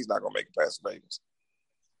 nah, he's not going to make it past the Ravens.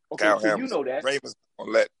 Okay, Kyle Hamilton, you know that. Ravens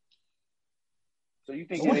going to let. So you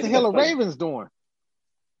think what the hell are Ravens doing?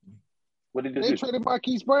 What did they traded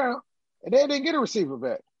Marquise Brown, and they didn't get a receiver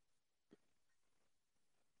back.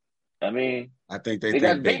 I mean, I think they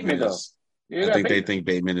think Bateman is. I think they think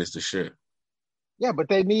Bateman is the shit. Yeah, but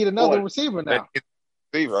they need another receiver now.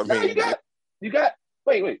 Receiver, I mean, you got.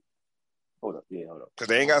 Wait. Hold up. Because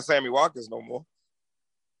they ain't got Sammy Watkins no more.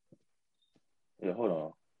 Yeah, hold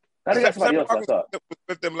on. I think that's somebody else. I thought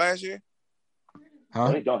with them last year. Huh?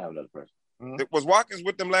 No, they don't have another person. Was Watkins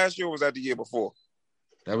with them last year, or was that the year before?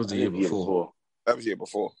 That was the year before. That was the year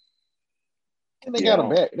before. And they got him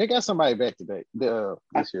back. They got somebody back today,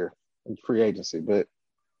 this year in free agency, but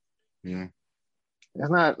yeah, it's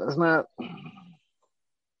not.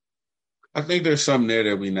 I think there's something there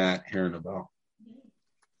that we're not hearing about.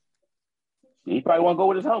 He probably want to go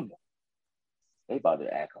with his helmet. They about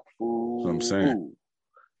to act a fool. That's what I'm saying.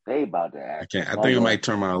 They about to act. I think I might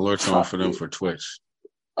turn my alerts on for them for Twitch.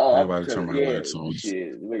 I'm about to turn my alerts on.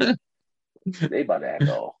 Shit. They about to act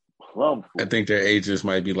all plum fool. I think their agents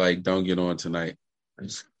might be like, "Don't get on tonight,"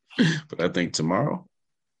 but I think tomorrow.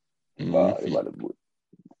 Wow, they about to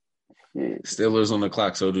Steelers on the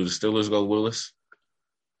clock. So do the Steelers go Willis?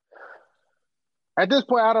 At this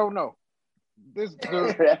point, I don't know. That's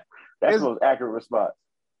the most accurate response.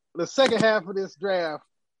 The second half of this draft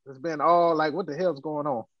has been all like, what the hell's going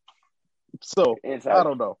on? So, I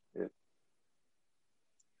don't know.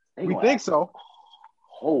 We think so.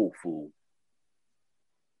 Whole fool.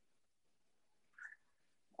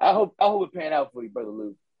 I hope it pan out for you, Brother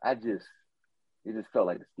Luke. It just felt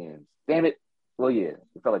like the Skins. Damn it. Well, yeah,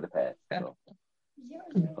 it felt like the past. So.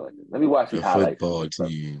 Let me watch the highlights. Football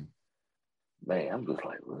team. Man, I'm just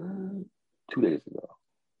like, what? 2 days ago.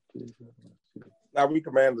 Now we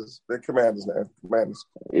Commanders. They're Commanders now. Commanders.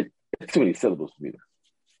 It's too many syllables for me to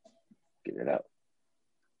get it out.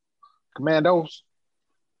 Commandos.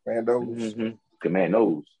 Mm-hmm.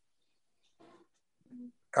 Commandos.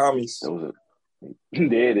 Commies.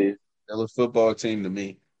 There it is. That was football team to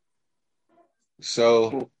me.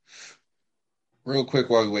 So, real quick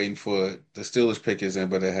while we're waiting for it, the Steelers pick is in,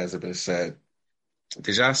 but it hasn't been said.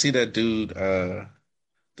 Did y'all see that dude, the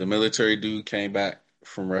military dude came back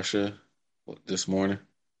from Russia this morning?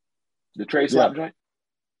 The trade swap joint?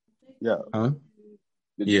 Yeah. Huh?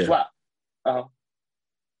 The swap. Uh-huh.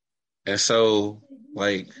 And so,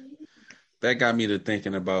 like, that got me to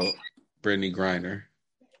thinking about Brittany Griner.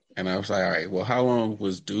 And I was like, all right, well, how long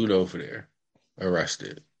was dude over there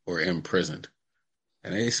arrested or imprisoned?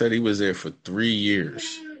 And they said he was there for 3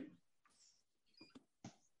 years.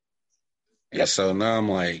 And so now I'm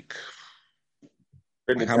like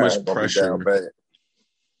how much pressure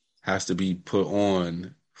has to be put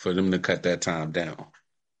on for them to cut that time down?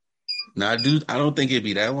 Now, I don't think it'd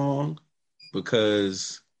be that long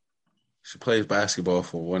because she plays basketball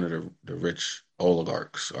for one of the rich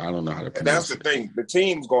oligarchs. So I don't know how to pronounce it. And that's the thing. The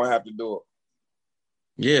team's going to have to do it.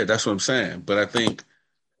 Yeah, that's what I'm saying. But I think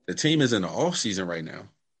the team is in the off season right now.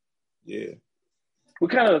 Yeah.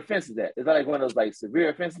 What kind of offense is that? Is that like one of those like severe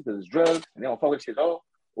offenses because it's drugs and they don't fuck with shit at all?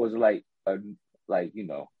 Or is it like you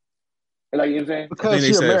know what I'm saying? I think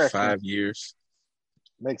they said 5 years.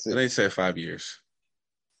 Makes it. They said 5 years.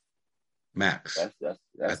 Max. That's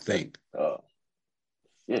I think.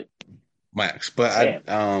 Yeah. Max. But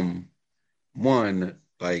one,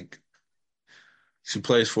 like, she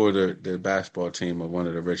plays for the basketball team of one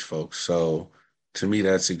of the rich folks. So to me,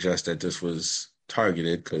 that suggests that this was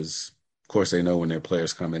targeted because, of course, they know when their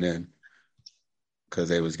players coming in because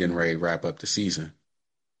they was getting ready to wrap up the season.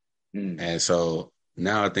 And so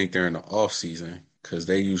now I think they're in the off season because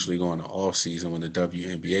they usually go in the off season when the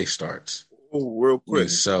WNBA starts. Oh, real quick.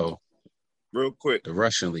 And so, real quick, the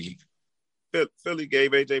Russian league. Philly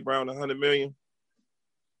gave AJ Brown $100 million.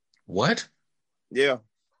 What? Yeah,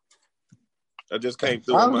 I just came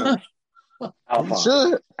through.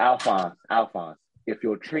 Alphonse. If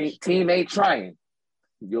your team ain't trying,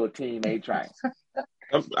 your team ain't trying.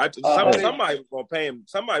 Somebody was gonna pay him.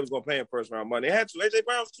 Somebody was gonna pay him first round money. They had to. AJ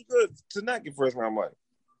Brown was too good to not get first round money.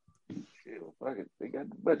 Shit, fuck it. They got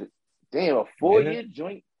the budget. Damn, a 4-year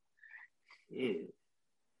joint. Yeah.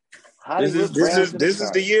 This is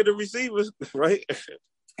the year of the receivers, right?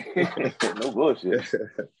 No bullshit.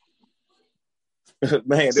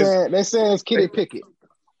 Man, they say it's Kenny Pickett.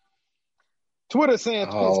 Twitter saying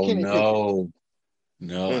it's Kenny Pickett.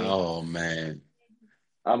 No, oh man.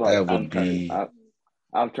 I'm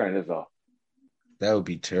turning this off. That would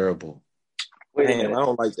be terrible. Man, I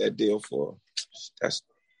don't like that deal for. That's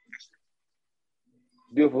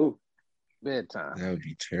deal for who? Bedtime. That would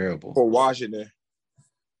be terrible for Washington.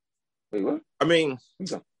 Wait, what? I mean,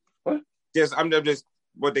 what? Yes, I'm just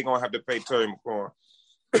what they gonna have to pay Terry McLaurin.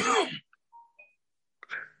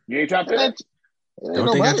 You ain't trying to pay?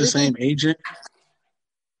 Don't they got the same agent?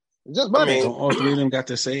 Just money. Don't all three of them got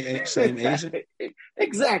the same agent?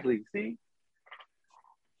 Exactly. See.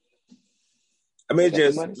 I mean,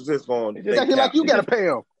 just going. Exactly like you got to pay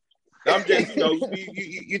them. I'm just,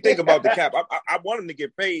 you think about the cap. I want them to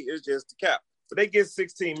get paid. It's just the cap. So they get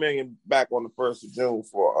 $16 million back on the 1st of June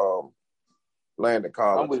for Landon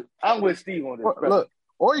Collins. I'm with Steve on this. Look,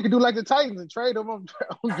 or you can do like the Titans and trade them on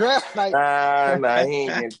draft night. Nah, he ain't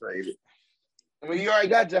getting traded. I mean, you already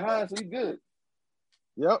got Jahan, so you good.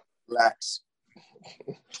 Yep. Relax.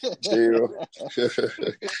 Chill.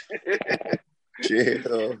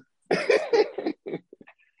 Chill.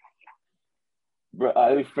 Bro,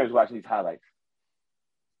 let me finish watching these highlights.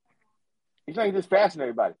 He's like just fasting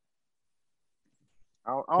everybody.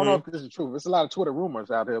 I don't know if this is true. There's a lot of Twitter rumors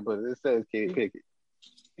out there, but it says Kenny Pickett.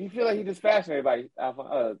 You feel like he just fasting everybody,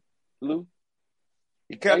 Lou?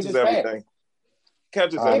 He catches just everything.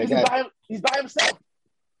 Catches everything. He's by himself.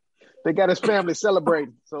 They got his family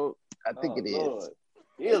celebrating, so I think it is.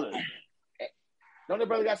 Really? Don't the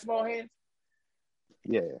brother got small hands?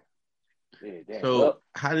 Yeah. Yeah, damn. So, Well,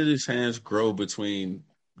 how did his hands grow between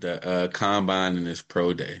the combine and his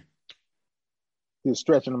pro day? He was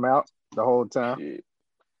stretching them out the whole time. shit.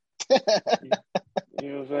 You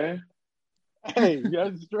know what I'm saying? Hey, you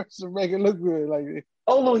gotta stretch to make it look good, like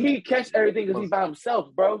Oh, Lou, he catch everything because he's by himself,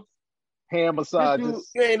 bro. hand massages.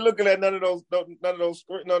 You ain't looking at none of those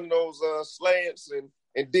slants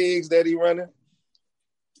and digs that he running.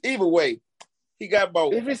 Either way, he got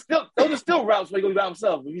both. If it's still, those are still routes where he goes by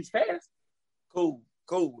himself. If he's fast, Cool.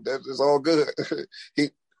 That's all good. He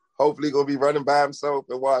hopefully gonna be running by himself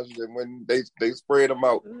in Washington when they spread him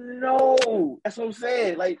out. no, that's what I'm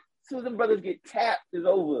saying. Like, as soon as them brothers get tapped, it's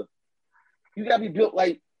over. You gotta be built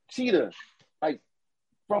like Cheetah, like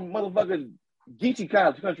from motherfucking Geechee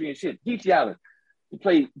country and shit. Geechee Allen,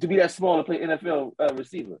 to be that small to play NFL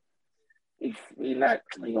receiver. He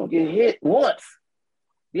gonna get hit once.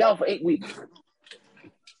 Be out for 8 weeks.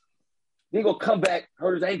 Then he gonna come back,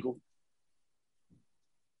 hurt his ankle.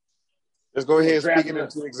 Just go ahead and Draft speak it him.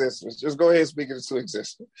 into existence. Just go ahead and speak it into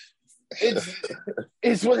existence.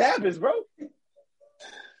 It's what happens, bro.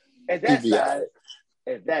 At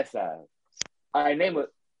that side. All right, name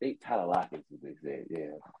it. Tyler Lockett, what they said. Yeah,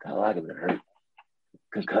 Tyler Lockett been hurt.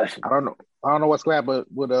 Concussion. I don't know what's going to happen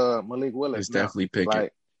with Malik Willis. It's now. definitely Pickett.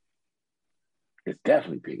 Like, It's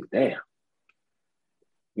definitely big. Damn.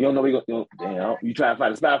 You don't know we go. Damn. You trying to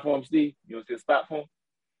find a spot for him, Steve? You don't see a spot for him?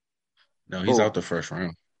 No, he's Oh. out the first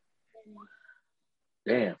round.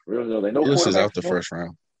 Damn. For real, no. They no Willis is quarterback out the for him? first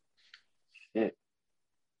round.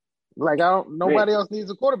 nobody else needs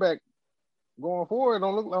a quarterback going forward. I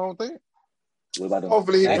don't think. What about them?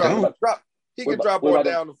 Hopefully he I can don't. drop what one about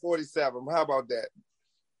down to 47. How about that?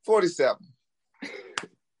 47.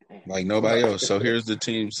 Like nobody else. So here's the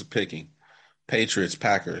teams picking: Patriots,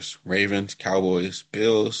 Packers, Ravens, Cowboys,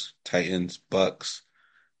 Bills, Titans, Bucks,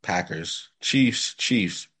 Packers, Chiefs,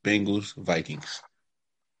 Bengals, Vikings.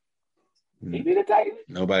 He be the Titans?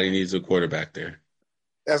 Nobody needs a quarterback there.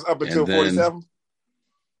 That's up until And then- 47.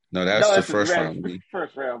 No, that's the the first round.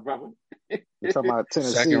 First round, brother. We're talking about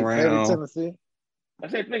Tennessee. Second Maybe round. Tennessee. I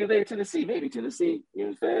said niggas they Tennessee, maybe Tennessee. You know what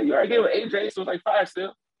I'm saying? You already gave it AJ, so it's like 5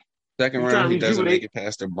 still. Second You round, trying he to doesn't make rejuvenate- it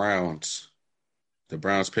past the Browns. The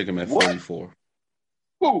Browns pick him at What? 44.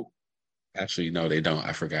 Who? Actually, no, they don't.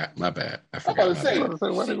 I forgot. My bad. I about forgot. to My say, bad.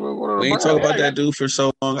 What are the We ain't Browns? talk about that dude for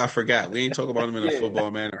so long. I forgot. We ain't talk about him in a Yeah.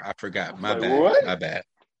 football manner. I forgot. My Like, bad. what? My bad.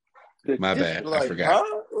 The My dis- bad. I Like, forgot.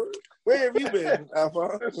 huh? Where have you been,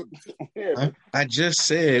 Alphonse? Yeah, I just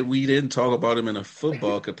said we didn't talk about him in a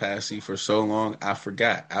football capacity for so long. I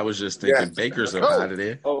forgot. I was just thinking Yeah. Baker's up Oh. out of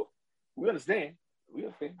there. Oh, we understand. We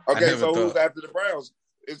understand. I Okay, never so who's thought- after the Browns?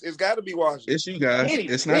 It's got to be Washington. It's you guys.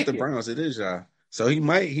 Kenny's It's not the picking. Browns. It is y'all. So he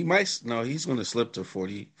might. No, he's going to slip to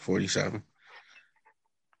 40, 47.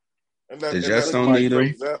 Unless The Jets don't somebody need him.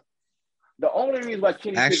 trades up. The only reason why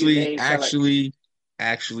Kenny Actually, Pickett's name sound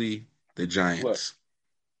actually, the Giants. What?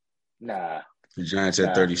 Nah, The Giants Nah.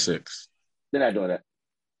 at 36. they're not doing that.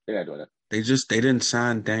 They're not doing that. They didn't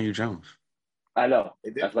sign Daniel Jones. I know. They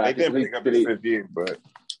That's why I didn't think pick up his fifth year, but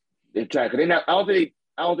they try because they not. I don't think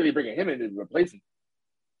they're bringing him in to replace him.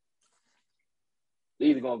 They're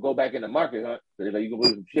either gonna go back in the market, huh? So they're like, you gonna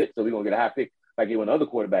lose some shit, so we're gonna get a high pick like they want other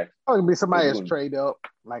quarterbacks. Oh, it could be somebody Who's that's doing- trade up,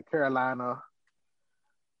 like Carolina.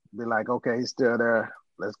 Be like, okay, he's still there.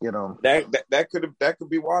 Let's get him. that could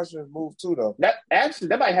be Washington's move too, though. That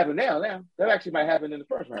might happen now. That actually might happen in the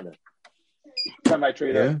first round. That might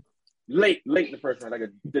trade Yeah. up late in the first round, like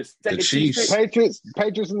the second Chiefs. pick. Patriots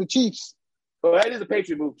and the Chiefs. Oh, that is a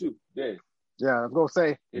Patriot move too. Yeah. Yeah, I was gonna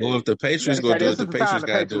say. Well, if the Patriots Yeah, go do this it, the is Patriots time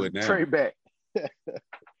got to do it now. Trade back.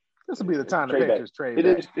 This will be the time the Trade back. Patriots trade It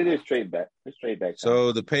back. is. It is trade back. It's trade back. time.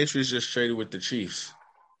 So the Patriots just traded with the Chiefs.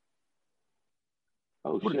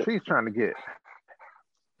 Oh What the shit. Chiefs trying to get?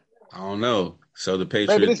 I don't know. So the Maybe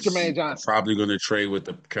Patriots this Jermaine Johnson. probably going to trade with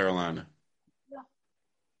the Carolina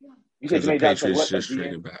You said because the Jermaine Johnson. Patriots What? just Like,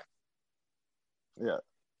 traded back. Yeah.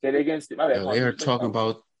 Say that against my bad. Yo, they are talking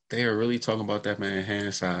about. They are really talking about that man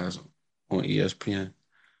hand size on ESPN.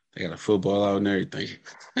 They got a football out and everything.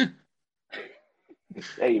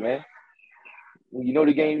 Hey, man. When you know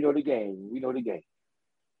the game, you know the game. We know the game.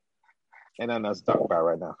 Ain't nothing else to talk about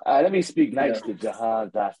right now. All right, let me speak nice to Jahan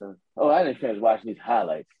Dotson. Oh, I didn't finish watching these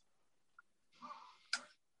highlights.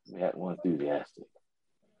 That one enthusiastic.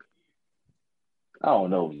 I don't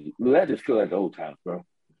know. That just feels like old times, bro.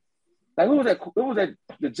 Like, who was that? Who was that?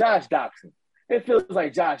 The Josh Doxson. It feels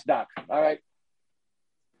like Josh Doxson, all right?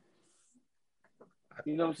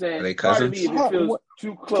 You know what I'm saying? Are they Part of cousins? me, if it feels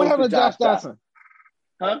too close What happened to to Josh Doxson. Dotson?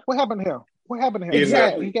 Huh? What happened to him? What happened to him?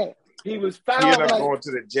 Exactly. He He was He ended fouled. up like- going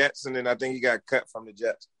to the Jets, and then I think he got cut from the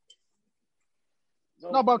Jets.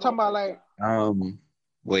 no, but I'm talking about like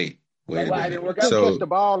Wait Like, a why it didn't minute. work he out? couldn't catch So, the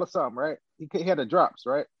ball or something, right? He had the drops,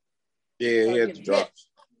 right? Yeah, he had the drops.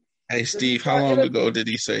 hey, Steve, how long ago did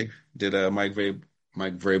he say? Did Mike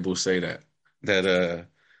Vrabel say that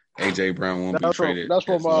AJ Brown won't be That's from traded? that's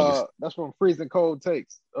as from long as, that's from freezing cold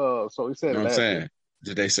takes. So he said you know it what I'm last saying? year.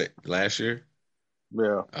 Did they say last year?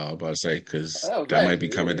 Yeah. I was about to say because That was that last might be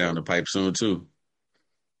year, coming yeah. down the pipe soon too.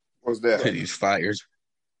 What's that? He's fired.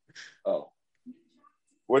 Oh.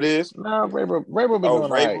 What is? Nah, Rabel been doing all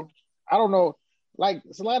right. I don't know. Like,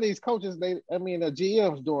 it's a lot of these coaches, the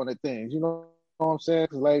GM's doing the things. You know what I'm saying?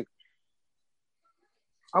 'Cause, like,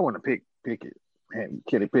 I want to pick Pickett and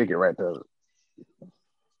Kenny Pickett right there.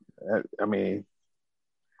 I mean,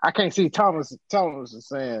 I can't see Thomas is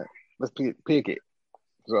saying let's pick Pickett.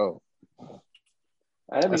 So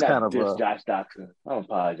Let me That's not kind of, diss Josh Doxson. I don't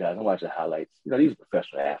apologize. I'm watching highlights. You know, these are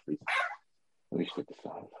professional athletes. Let me shut this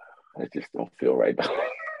off. I just don't feel right.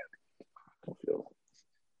 Don't feel right.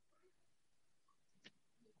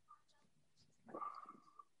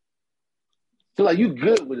 So, like, you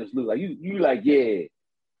good with this, Luke? Like, you like, yeah,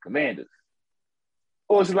 Commanders.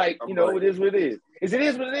 Or it's like, you know, it is what it is. Is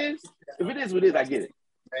it what it is? If it is what it is, I get it.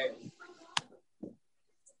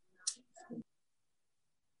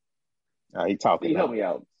 he talking. Steve, Now. help me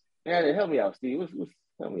out. Yeah, help me out, Steve.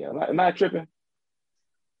 Help me out. Am I tripping?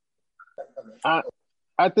 I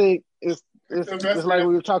think it's like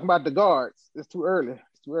we were talking about the guards. It's too early.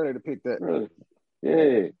 It's too early to pick that. Really?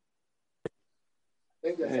 Yeah.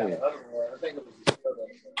 They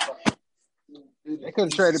could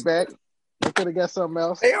have traded back. They could have got something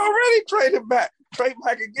else. They already traded back. Trade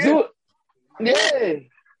back again. Do it. Yeah.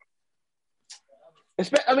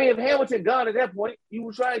 I mean, if Hamilton gone at that point, you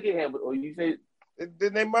would try to get Hamilton, or you say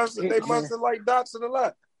Then they must have liked Dotson a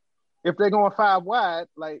lot. If they're going 5 wide,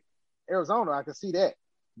 like Arizona, I can see that.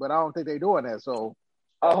 But I don't think they're doing that. So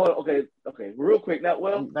hold on. Okay. Real quick. Now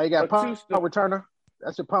you got punt returner.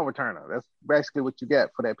 That's your punt returner. That's basically what you got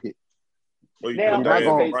for that pick. Well, you Now, put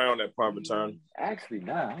Diane Brown that punt return. Actually,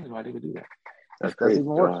 nah, I don't know why they would do that. That's crazy.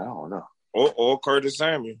 even worse. I don't know. Or Curtis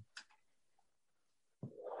Samuel.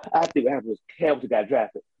 I think what happened was Hamilton got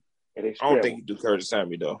drafted. And they I don't think you do Curtis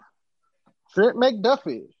Samuel though. Trent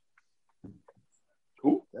McDuffie.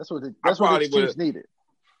 Who? That's what the Chiefs needed.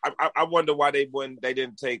 I wonder why they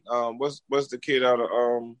didn't take what's the kid out of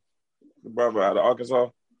the brother out of Arkansas?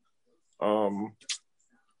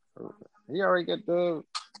 He already got the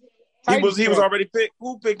Titans. He was already picked.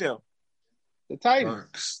 Who picked him? The Titans.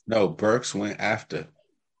 Burks. No, Burks went after.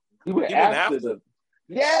 He went after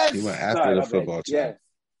Yes. He went after the football team. Yes.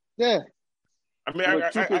 Yeah. I mean,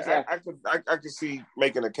 I could see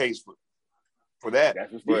making a case for that.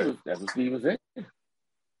 That's what Steve was in.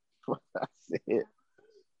 That's it.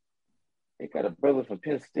 They got a brother from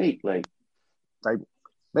Penn State. Like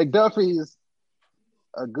McDuffie is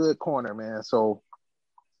a good corner, man. So,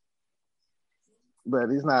 but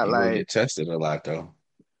he's not He like get tested a lot though.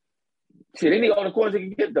 Shit, they need all the corners they can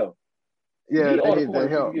get though. Yeah, all they the need the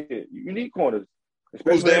help. You need corners,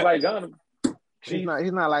 especially when everybody got them. He's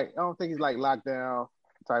not like, I don't think he's like lockdown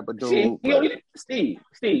type of dude. Steve,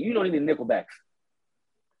 you don't need nickelbacks.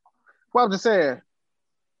 Well, I'm just saying.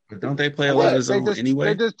 But don't they play a lot of zone anyway?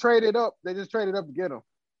 They just traded up. They just traded up to get him.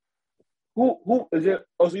 Who is it?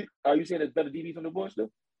 Oh, so are you saying there's better DBs on the board still?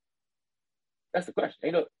 That's the question.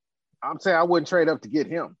 Ain't no. I'm saying I wouldn't trade up to get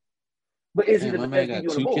him. But is he the my best man DB got on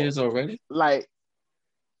the 2 board? kids already? Like,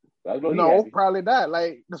 no, probably not.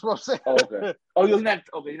 Like, that's what I'm saying. Oh, okay. Oh, you're not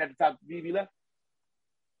the top DB left?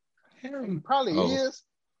 He probably is.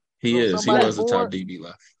 He is. He was the top DB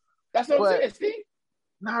left. That's what I'm saying, Steve.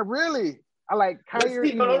 Not really. I like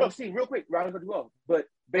Kyrie. No, Steve, real quick, round of applause. But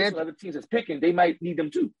based on other teams that's picking, they might need them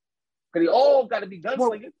too. Because they all got to be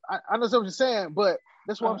gunslingers. I understand what you're saying, but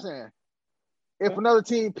that's what I'm saying. If another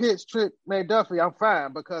team picks Trent McDuffie, I'm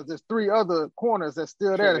fine because there's 3 other corners that's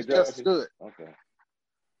still there that's just as good.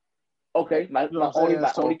 Okay. My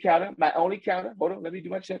only counter. Hold on, let me do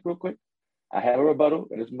my check real quick. I have a rebuttal,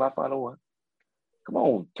 and this is my final one. Come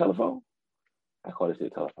on, telephone. I call this a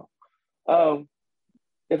telephone.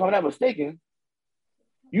 if I'm not mistaken,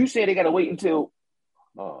 you said they got to wait until.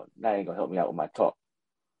 Oh, now ain't gonna help me out with my talk.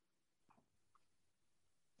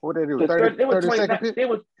 What they do? Because 30, they were 30 second 29. pick? They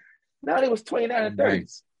was 29 and 30.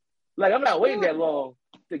 Nice. Like I'm not waiting that long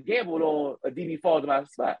to gamble on a DB falls in my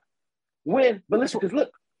spot. But listen, because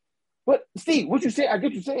look, but Steve, what you say, I get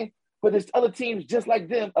what you're saying, but there's other teams just like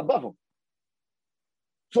them above them.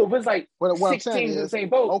 So if it's like What I'm 6 saying teams in the is, same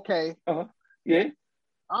boat, okay, yeah.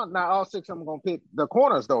 not all 6 of them gonna pick the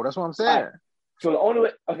corners though. That's what I'm saying. Right. So the only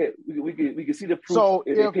way, okay, we can see the proof. So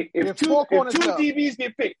if two four corners left, DBs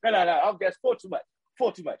get picked, no, that's 4 too much.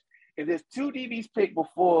 4 too much. If there's 2 DBs picked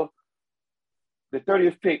before the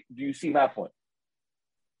 30th pick, do you see my point?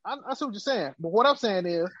 I see what you're saying, but what I'm saying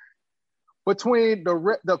is, between the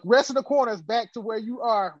rest of the corners back to where you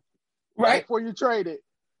are, right before you trade it,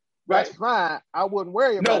 right. that's fine. I wouldn't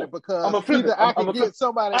worry about it because either I can get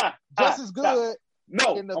somebody just as good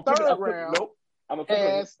in the third round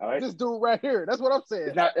as this dude right here. That's what I'm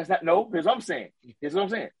saying. That's not. No, here's what I'm saying.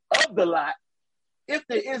 Of the lot, if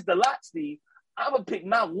there is the lot, Steve, I'm gonna pick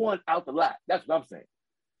my one out the lot. That's what I'm saying.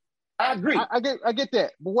 I agree. I get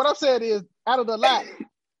that, but what I'm saying is, out of the lot,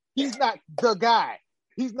 he's not the guy.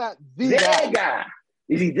 He's not the guy.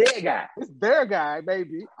 Is he their guy? It's their guy,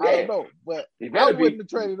 maybe. Yeah. I don't know, but I wouldn't have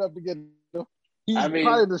traded up to get him. He's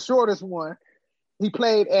probably the shortest one. He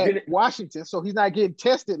played at Washington, so he's not getting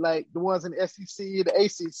tested like the ones in the SEC and the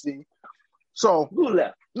ACC. So who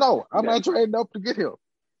left? No, I'm not trading up to get him.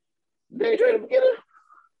 They ain't trading up to get him.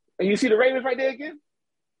 And you see the Ravens right there again?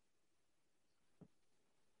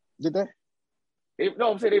 Did they?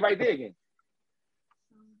 No, I'm saying they right there again.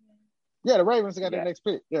 Yeah, the Ravens got the next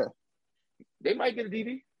pick. Yeah. They might get a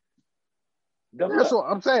DB. That's what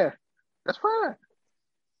I'm saying. That's fine.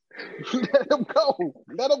 Let them go.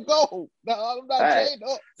 No, I'm not saying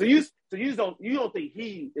no. So you don't think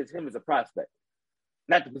he is him as a prospect,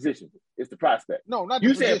 not the position. It's the prospect. No, not the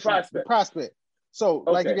position. You said prospect. The prospect. So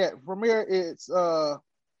like you got from here, it's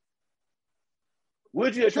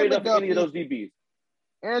would you have traded up for any of those DBs?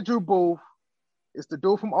 Andrew Booth. It's the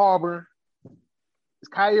dude from Auburn. It's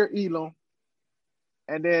Kyer Elam.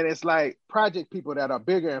 And then it's like project people that are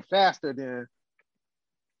bigger and faster than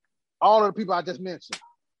all of the people I just mentioned.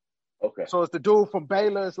 Okay. So it's the dude from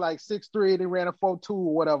Baylor. It's like 6'3", and he ran a 4.2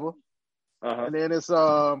 or whatever. And then it's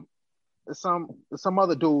some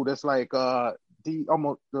other dude that's like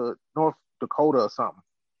almost the North Dakota or something.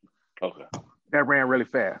 Okay. That ran really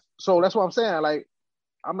fast. So that's what I'm saying. Like,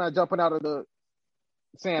 I'm not jumping out of the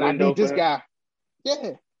saying I need this guy.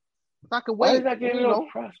 Yeah. I can wait. Why is that giving no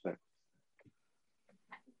prospect?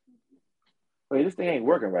 Wait, this thing ain't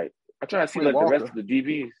working right. I'm trying to see like the rest of the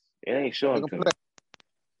DBs. It ain't showing to me.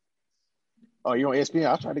 Oh, you on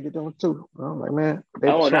ESPN? I tried to get them too. I'm like, man. They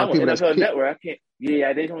on NFL Network. I can't.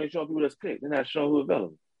 Yeah, they only showing people that's picked. They're not showing who's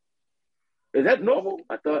available. Is that normal?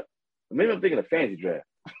 I thought. Maybe I'm thinking of fantasy draft.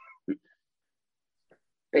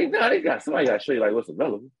 They got somebody got to show you like what's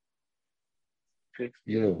available.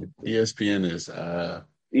 Yeah, ESPN is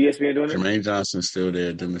ESPN doing Jermaine Johnson's still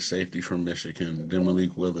there. Then the safety from Michigan. Then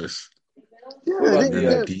Malik Willis. Yeah,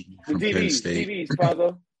 the from Penn State. DBs,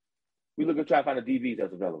 Father. We look to try to find the DBs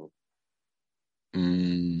that's available.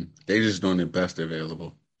 They just doing the best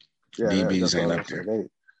available. Yeah, DBs ain't up there.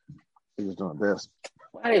 They just doing best.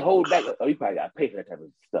 Why they hold back? Oh, you probably got to pay for that type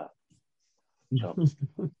of stuff. Oh,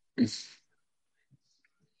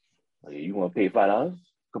 yeah, you want to pay $5?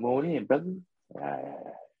 Come on in, brother. All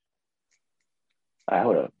right,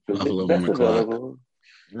 hold up. All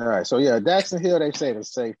right, so yeah, Daxton Hill, they say the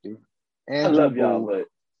safety. Andrew I love y'all, but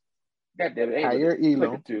goddamn it, Kyer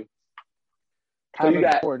Elam,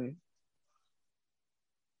 Gordon.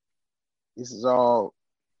 This is all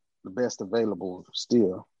the best available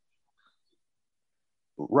still.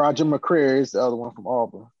 Roger McCreary is the other one from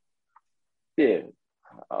Auburn. Yeah.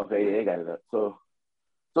 Okay, yeah, they got it up. So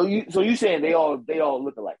you saying they all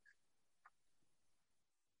look alike?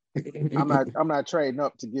 I'm not trading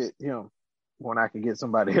up to get him when I can get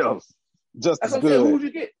somebody else just as good.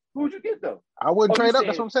 Who'd you get though? I wouldn't trade up.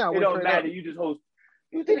 That's what I'm saying. It don't matter. You just host.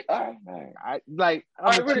 You did it. All right. I need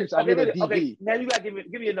a DB. Okay, now you got to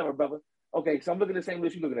give me a number, brother. Okay, so I'm looking at the same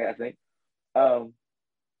list you're looking at, I think.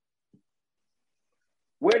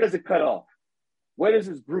 Where does it cut off? Where does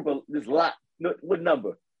this lot, what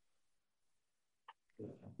number?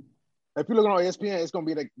 If you're looking on ESPN, it's going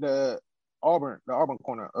to be the Auburn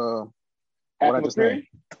corner. What I just named.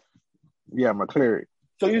 Yeah, McCleary.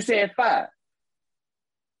 So you're saying 5?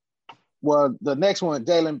 Well, the next one,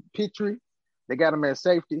 Jalen Petrie, they got him at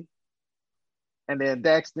safety. And then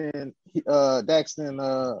Daxton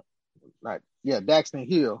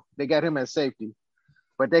Hill, they got him at safety.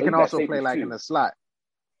 But they can also play like in the slot.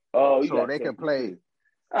 Oh, you so got they can safety play. too.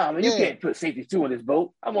 I mean, you Yeah. can't put safety two in this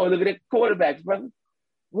boat. I'm gonna look at the quarterbacks, brother.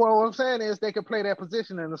 Well, what I'm saying is they can play that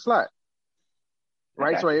position in the slot,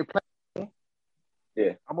 right? got So you. they play.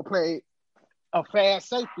 Yeah. I'm gonna play a fast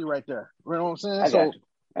safety right there. You know what I'm saying?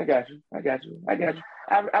 I got you.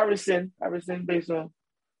 I rescind based on,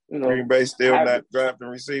 Green Bay still I- not drafting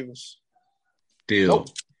receivers. Deal. Nope.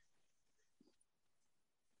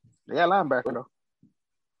 They got linebacker though.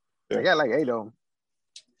 They got like 8 of them.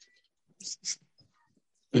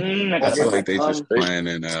 I feel like they just They- playing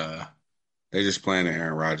in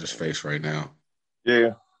Aaron Rodgers' face right now.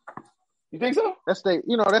 Yeah. You think so? That's their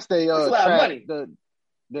That's a lot of money.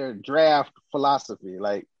 their draft philosophy,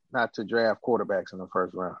 like not to draft quarterbacks in the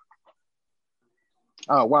first round.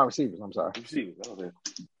 Wide receivers. I'm sorry. Receivers. Okay.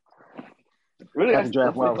 Really? Not to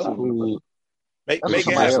draft wide that's- receivers. Make That's it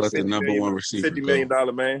somebody happen. else let the number one receiver $50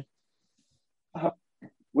 million man.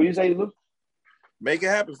 What do you say, Luke? Make it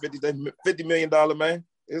happen. $50 million man.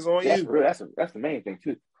 It's on That's you. real. That's the main thing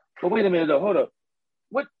too. But wait a minute though. Hold up.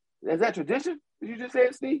 What is that tradition? Did you just say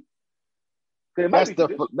it, Steve? 'Cause it might be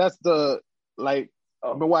tradition. That's the like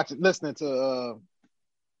Oh. I've been listening to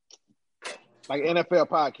like NFL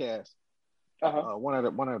podcast. One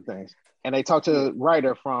of the things, and they talked to a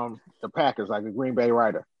writer from the Packers, like a Green Bay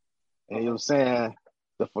writer, and he was saying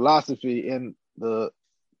the philosophy in the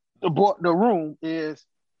room is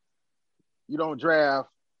you don't draft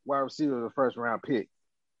wide receiver the first round pick.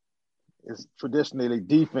 It's traditionally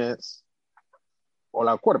defense or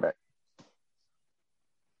like quarterback.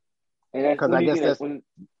 Because I guess that's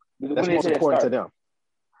most important to them.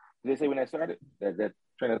 Did they say when that started? That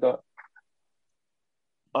train of thought?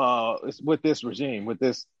 It's with this regime, with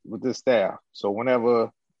this staff. So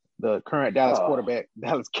whenever the current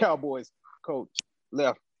Dallas Cowboys coach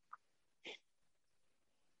left,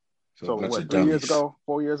 so what, 3 years ago,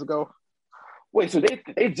 4 years ago? Wait, so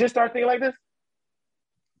they just start thinking like this?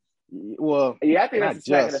 Well, yeah, I think that's a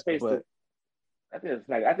smack in the just, face. but I think it's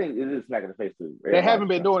smack. I think it is a smack in the face too. they haven't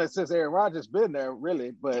been doing it since Aaron Rodgers been there,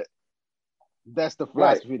 really. But that's the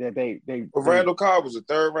philosophy that they Randall Cobb was a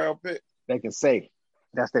 3rd round pick. They can say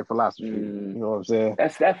that's their philosophy. You know what I'm saying?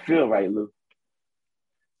 That feel right, Lou.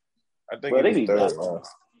 I think it was 3rd round.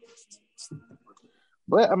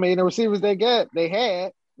 But I mean, the receivers they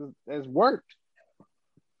had has worked.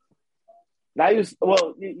 Now you're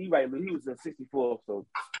right, Lou. He was a 64, so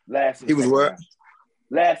last. He was what?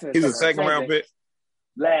 Last. He was a 2nd round pick.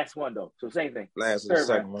 Last one though, so same thing. Last and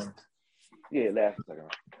 2nd round. Yeah, last and 2nd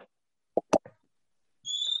round.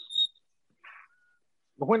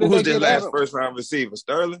 But when did Who's they their get last Adams? first round receiver?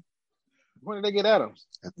 Sterling? When did they get Adams?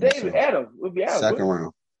 David Adams would be Adams. 2nd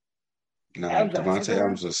round. No, Devontae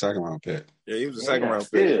Adams was a 2nd round pick. Yeah, he was a 2nd round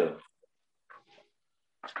pick.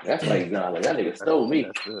 That's like that nigga stole me.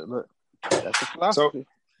 That's the philosophy.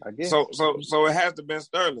 I guess. So it has to been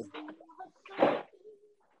Sterling.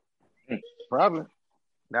 Probably.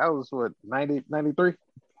 That was what, 90, 93?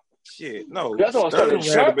 Shit, no. That's what Sterling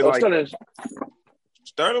had to be like Sterling.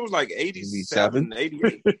 Sterling was like 87,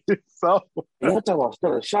 88. So I'm talking about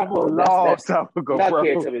Sterling Sharp. long time ago, Now bro.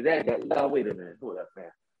 can't tell me that. No, wait a minute. Hold up, man.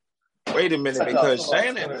 Wait a minute, because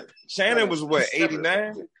Shannon was what,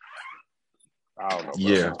 89? I don't know, bro.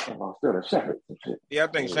 Yeah. Sterling Shepard. Yeah, I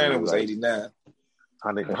think Shannon was 89.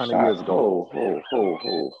 100 years ago.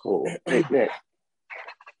 Ho. Take that.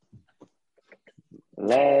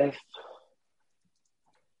 Last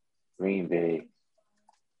Green Bay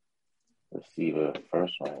receiver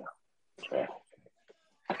first round draft.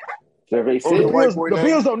 Survey says The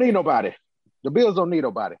Bills don't need nobody. The Bills don't need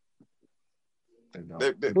nobody.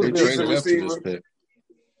 They They used traded a up to this receiver. pick.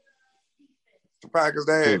 The Packers,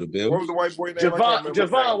 they had. Who, the Bills? What was the white boy name? I can't remember his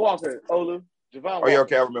Javon name. Walker, Olu. Javon Walker. Oh, yeah,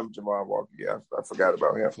 okay, I remember Javon Walker. Yeah, I forgot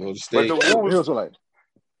about him. Florida But State. what Bills were like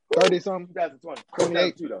 30 something. 2020.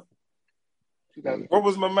 28. 2002 though. 2002. what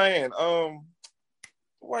was my man?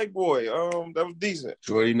 White boy. That was decent.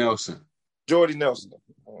 Jordy Nelson. Jordy Nelson.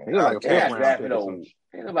 He was like a They're fourth not round drafting pick or no. something.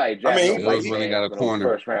 Ain't nobody I mean, drafting he- no Bills really got a corner.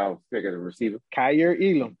 first round pick as a receiver. Kyer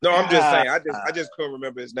Elam. No, I'm just saying. I just couldn't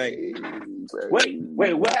remember his name.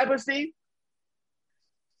 Wait, what happened, Steve?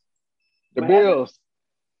 The What Bills.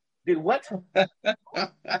 Did what? What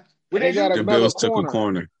They they got do? The another Bills took a corner.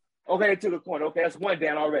 corner, Okay, they took a corner. Okay, that's one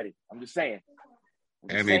down already. I'm just saying.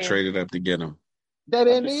 and they traded up to get him. They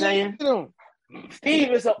didn't I'm just need saying. them.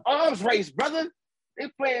 Steve, it's an arms race, brother. They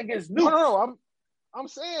playing against nukes. No, I'm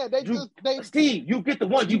saying they Steve, you get the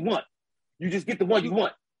one you want. You just get the one you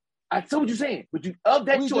want. I told you saying, but you of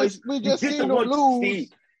that choice, we you just get seen the them one. lose.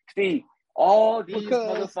 Steve, all these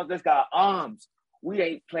Because- motherfuckers got arms. We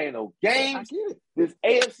ain't playing no I games. get it. This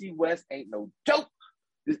AFC West ain't no joke.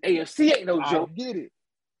 This AFC ain't no I joke. get it.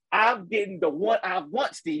 I'm getting the one I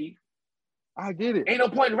want, Steve. I get it. Ain't no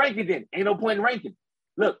point in ranking then. Ain't no point in ranking.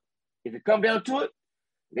 Look, if it come down to it,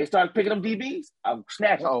 they start picking them DBs, I'm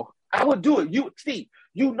snatching. Oh, I would do it. You, Steve,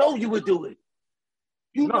 you know you would do it.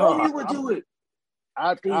 You know you would do it.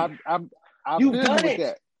 I You've feel done you with it.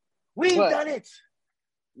 that. We've But- done it.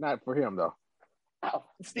 Not for him though.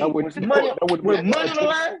 Steve, That would- with money, that would- with money on the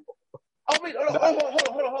line. Oh, wait,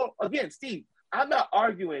 hold on. Again, Steve, I'm not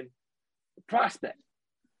arguing the prospect.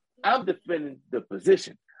 I'm defending the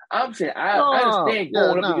position. I'm saying I understand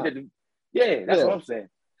going up to get the. Yeah, that's what I'm saying.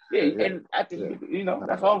 Yeah, and I think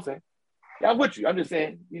that's all I'm saying. Yeah, I'm with you. I'm just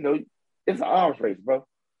saying, it's an arms race, bro.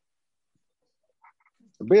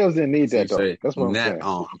 The Bills didn't need that So though. you say, That's what I'm saying.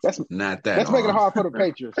 That's not that. That's making it arm. hard for the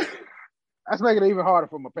Patriots. That's making it even harder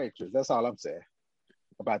for my Patriots. That's all I'm saying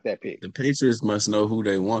about that pick. The Patriots must know who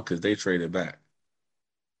they want because they traded back.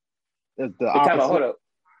 It's the Time out, opposite. hold up.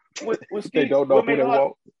 What They don't know what who made they it hard?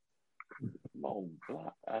 want.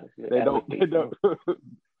 They don't.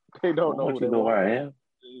 They don't know who they know want. where I am.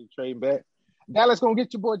 Trade back. Dallas gonna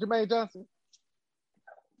get your boy Jermaine Johnson.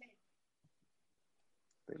 I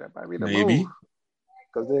think that might be the Maybe.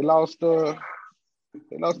 because they lost the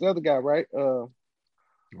other guy, right?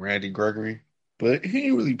 Randy Gregory. But he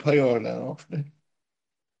didn't really play all that often.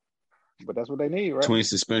 But that's what they need, right? Between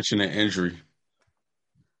suspension and injury.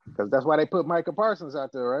 Because that's why they put Micah Parsons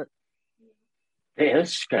out there, right? Hey,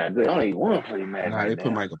 that's kind of good. I don't even want to play Madden. Nah, they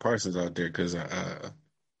put Michael Parsons out there because Trayvon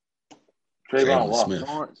Jalen Walker. Smith,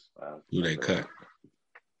 who they cut.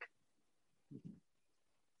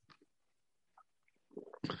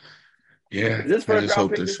 Yeah, Is this I first just round hope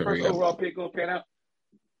pick, this this first hurry up. overall pick gonna pan out?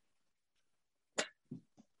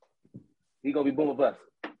 He gonna be boom or bust.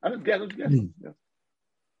 I'm just guessing.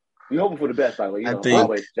 We hoping for the best, by the way. I think-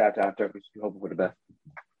 Always shout out Turkish. We hoping for the best.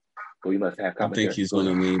 But we must have I commentary. think he's going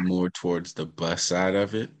to lean more towards the bust side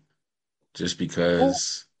of it, just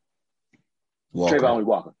because Trayvon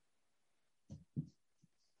Walker.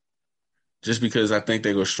 Just because I think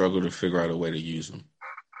they're going to struggle to figure out a way to use him.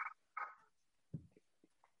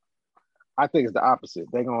 I think it's the opposite.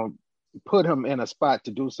 They're gonna put him in a spot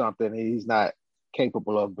to do something he's not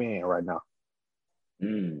capable of being right now.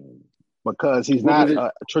 Because he's What not was it?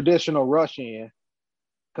 a traditional rush in,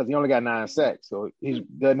 because he only got 9 sacks. So he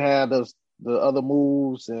doesn't have the other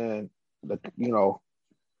moves and the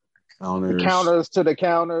counters to the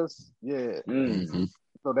counters. Yeah. Mhm.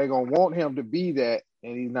 So they're gonna want him to be that,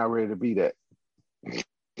 and he's not ready to be that.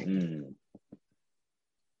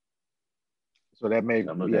 So that maybe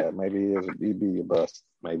he'd be a bust.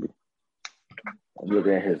 Maybe. I'm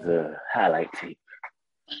looking at his highlight tape.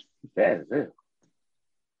 That is it.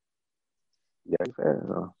 Yeah, he's fast,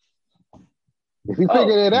 so. If he figured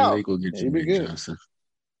it Yeah, out, they go get he'd be Jermaine good. Johnson.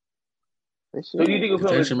 They So do you think Is he'll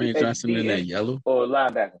that play Jermaine Johnson in that DN yellow? or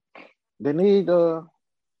linebacker? They need Nah.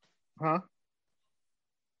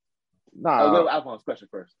 Go Alphonse question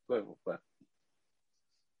first. Go ahead.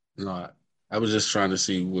 No, I was just trying to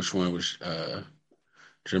see which one was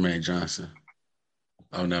Jermaine Johnson.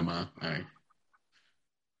 Oh, never mind. All right.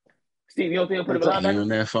 Steve, you don't think he'll put him in He linebacker? on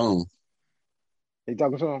that phone. He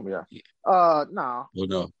talking to him? Yeah. No. Well,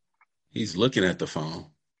 no. He's looking at the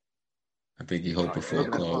phone. I think he hoping for a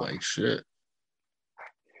looking at the call phone. like shit.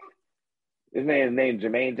 His man's named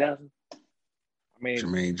Jermaine Johnson. I mean,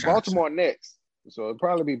 Jermaine Johnson. Baltimore next. So it'd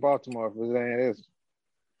probably be Baltimore if it ain't this.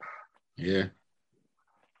 Yeah.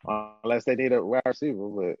 Unless they need a wide receiver,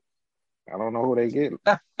 but I don't know who they get.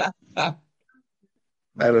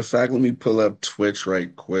 Matter of fact, let me pull up Twitch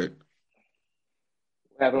right quick.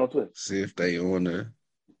 What happened on Twitter? See if they on the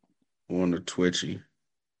Twitchy.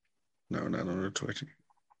 No, not on the Twitchy.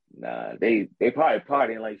 Nah, they probably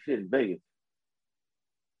partying like shit in Vegas.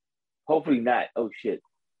 Hopefully not. Oh shit.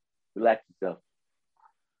 Relax yourself.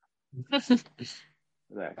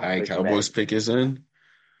 Relax. All right, Cowboys pick is in.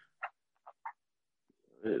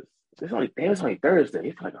 It's only Thursday.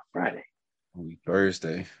 It's like a Friday. Only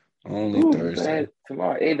Thursday. Only Ooh, Thursday. man,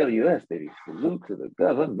 tomorrow, AWS, baby. Salute to the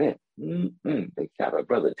government. They got our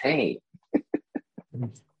brother Tane.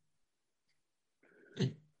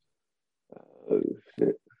 Oh,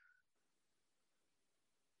 shit.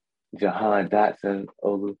 Jahan Dotson,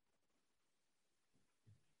 Olu.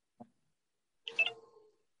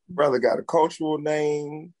 Brother got a cultural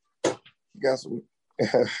name. Got some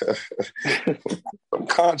some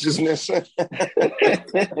consciousness. We're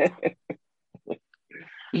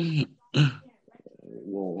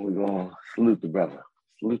going to salute the brother.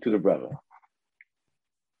 Salute to the brother.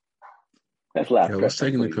 That's live. Yo, what's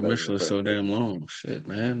taking the commercial so damn long? Shit,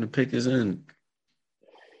 man. The pick is in.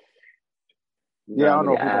 Yeah, I don't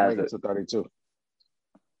know if we can make it to 32.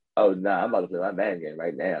 Oh nah, I'm about to play my Madden game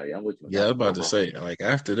right now. Yeah, I'm with you. Yeah, I was about to say, like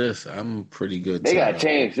after this, I'm pretty good They to gotta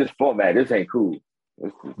change this format. This ain't cool.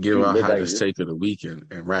 This is give cheap. our Look like hottest this. take of the weekend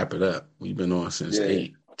and wrap it up. We've been on since Yeah,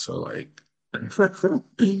 8. So like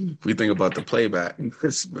we think about the playback.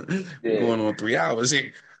 We're yeah. going on 3 hours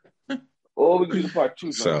here. Or we can do the part 2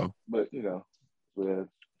 joint. So But yeah.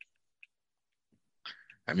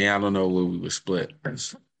 I mean, I don't know where we would split.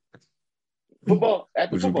 Football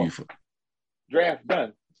after Which would be football draft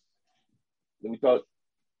done. Then we thought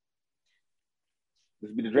this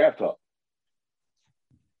would be the draft talk.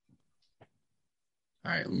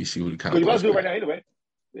 all right. Let me see what the Because you're about Cowboys to do it right pick. now anyway.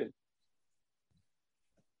 Yeah.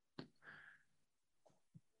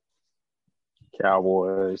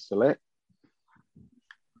 Cowboys select.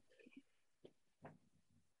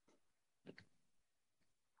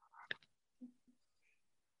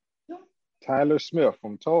 Tyler Smith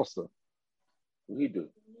from Tulsa. What he do?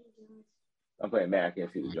 I'm playing Matt. I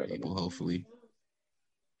can't see the My joint. people, hopefully.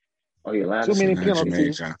 Oh, he a lineman? Too many So now Jermaine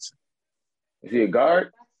penalties. Johnson. Is he a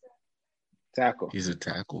guard? Tackle He's a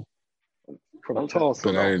tackle, from Okay. Tulsa.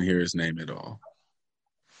 but I though. didn't hear his name at all.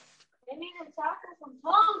 They need a tackle from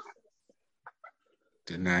Tulsa.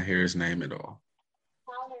 Did not hear his name at all.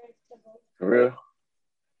 For real?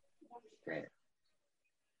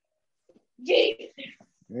 Jeez.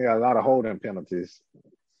 Yeah, a lot of holding penalties.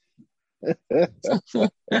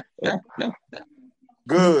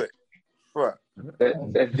 Good. Fuck. That's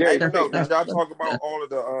Hey, Jerry. no, did y'all talk about all of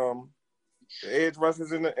the edge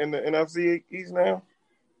rushers in the NFC East now?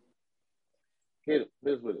 Hit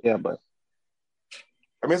with it. Yeah, but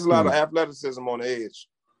I mean, it's a lot of athleticism on the edge.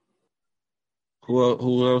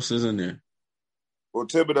 Who else is in there? Well,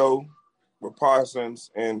 Thibodeau, with Parsons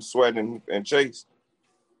and Sweat and Chase.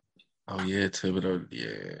 Oh yeah, Thibodeau.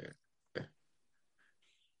 Yeah.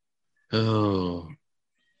 Oh,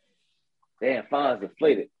 Damn, Fonz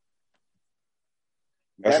inflated.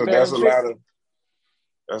 That's a Batman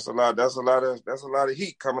lot of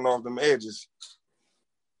heat coming off them edges.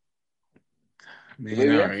 man,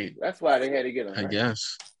 Maybe all right. that's why they had to get him. I Right?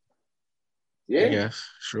 guess. Yeah. I guess.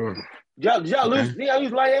 Sure. Did y'all Okay. lose? Did y'all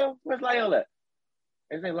lose Lyell? Where's Lyell at?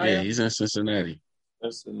 His name Lyell? Yeah, he's in Cincinnati. He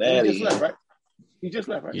just left, right? He just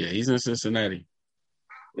left, right? Yeah, he's in Cincinnati.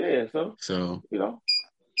 Yeah, so, So,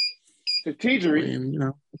 to Teachery, I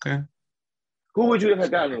mean, okay. who would you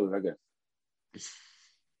have gotten with, I guess?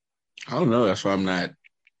 I don't know. That's why I'm not,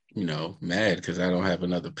 mad because I don't have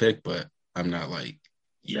another pick, but I'm not like,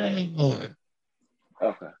 yay. Okay.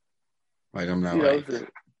 Like, I'm not like,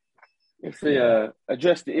 it's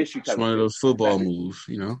address the issue type it's one of those football moves,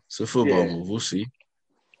 It's a football move. We'll see.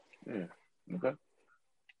 Yeah. Okay.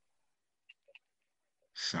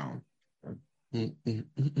 So,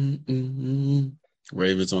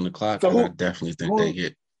 Ravens on the clock, So and I definitely think they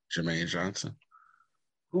get Jermaine Johnson.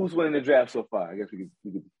 Who's winning the draft so far? I guess we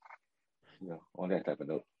could on that type of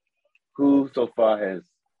note. Who so far has?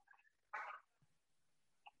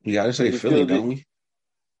 We got to say Philly, don't we?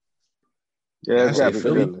 yeah, it's I got say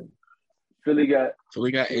Philly. Philly got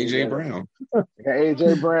AJ Brown. They got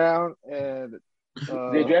AJ Brown and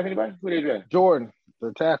did they draft anybody? Who they draft? Jordan,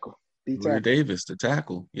 the tackle. Corey Davis, the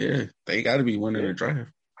tackle. Yeah, they got to be winning the draft.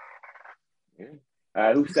 Yeah. All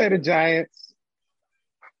right, who's Say the second? Giants.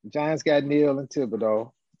 The Giants got Neal and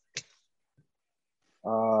Thibodeau.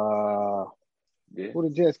 Who the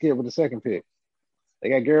Jets get with the second pick? They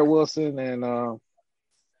got Garrett Wilson and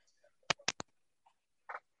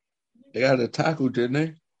they got a tackle, didn't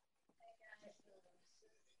they?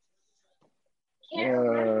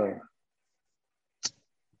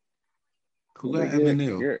 Who got Evan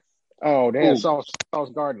Neal? Oh, they had Sauce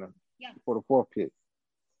Gardner for the fourth pick.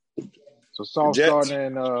 So Sauce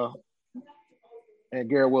Gardner and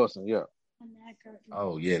Garrett Wilson, yeah.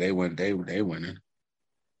 Oh yeah, they win. They winning.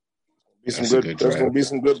 There's gonna be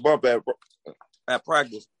some good bump at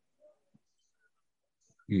practice.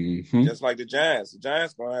 Mm-hmm. Just like the Giants. The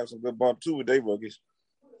Giants gonna have some good bump too with their rookies.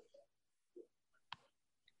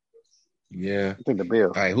 Yeah. I think the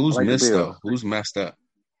Bills. All right, who's missed though? Who's messed up?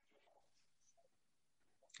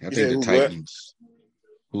 I think the Titans.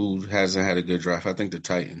 Who hasn't had a good draft? I think the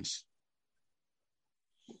Titans.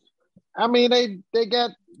 I mean, they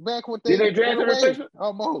got back what they did they draft a replacement?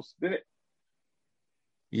 Almost. Did it?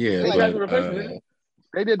 Yeah, they draft a replacement.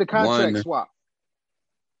 They did the contract swap.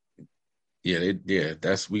 Yeah,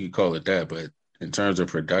 we could call it that. But in terms of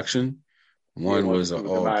production, one was an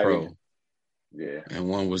all-pro. Yeah. And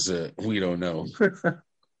one was we don't know.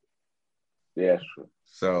 Yeah, that's true.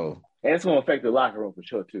 So. And it's going to affect the locker room for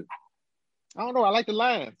sure, too. I don't know. I like the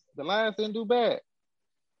Lions. The Lions didn't do bad.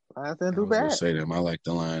 I was going to say them. I like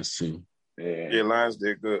the Lions, too. Yeah, Lions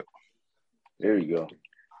did good. There you go.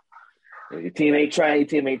 Your team ain't trying.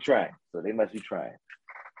 So they must be trying.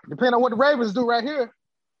 Depending on what the Ravens do right here.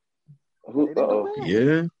 Who? They didn't do bad.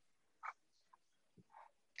 Yeah.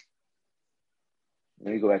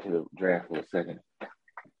 Let me go back to the draft for a second.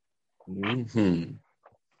 Mm-hmm.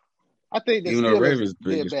 I think the Even though Steelers Ravens did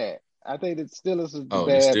biggest. bad. I think the Steelers is Oh,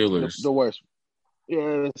 bad, the Steelers. the worst. Yeah,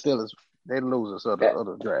 the Steelers. They the losers of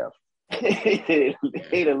the draft. They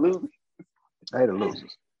the losers. They the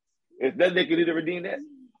losers. Is nothing they can do to redeem that?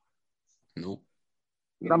 Nope.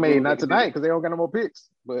 I mean, not tonight because they don't got no more picks.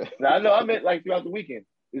 But No, I know. I meant like throughout the weekend.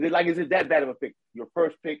 Is it that bad of a pick? Your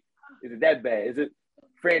first pick, is it that bad? Is it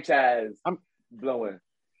franchise blowing?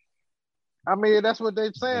 I mean, that's what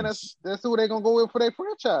they're saying. That's who they're gonna go with for their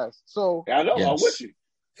franchise. So I know. Yes. I'm with you.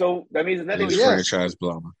 So that means nothing. It's Yes. franchise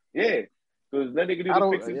blower. Yeah. So there's nothing they can do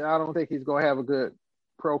to fix it. I don't think he's gonna have a good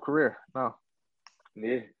pro career. No.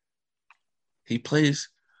 Yeah. He plays.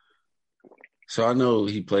 So I know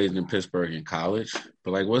he played in Pittsburgh in college,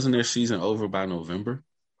 but like, wasn't their season over by November?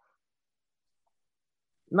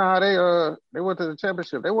 Nah, they went to the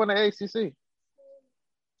championship. They won the ACC.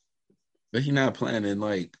 But he's not playing in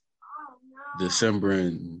like December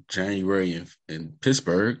and January in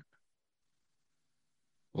Pittsburgh,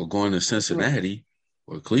 or going to Cincinnati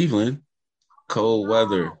or Cleveland. Cold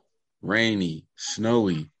weather, rainy,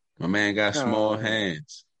 snowy. My man got small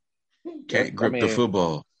hands. Can't grip the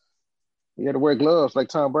football. You got to wear gloves like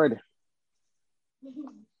Tom Brady.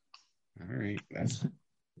 All right,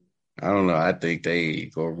 I don't know. I think they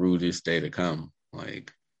gonna rue this day to come.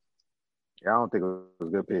 Like, Yeah, I don't think it was a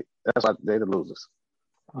good pick. That's why they the losers.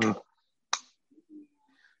 They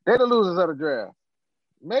the losers of the draft.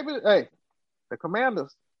 Maybe, the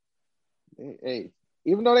Commanders. Hey,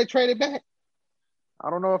 even though they traded back, I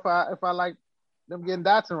don't know if I like them getting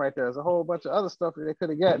Dotson right there. There's a whole bunch of other stuff that they could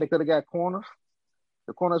have got. They could have got corners.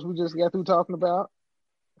 The corners we just got through talking about.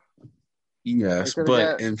 yes,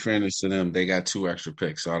 but in fairness to them, they got 2 extra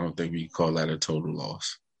picks, so I don't think we call that a total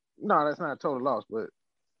loss. No, that's not a total loss, but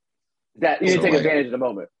That you didn't take advantage of the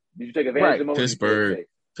moment. Did you take advantage of the moment?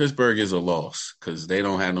 Pittsburgh is a loss because they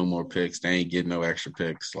don't have no more picks. They ain't getting no extra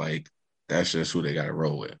picks. Like, that's just who they got to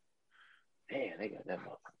roll with. Damn, they got that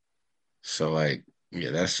much. So, like,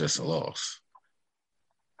 yeah, that's just a loss.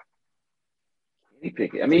 He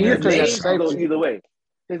pick it. I mean, his name can go either way.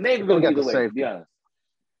 His name can go either way, to be honest.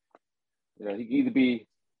 You know, he can either be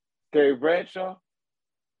Terry Bradshaw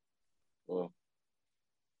or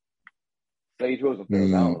Sage Rosenfeld.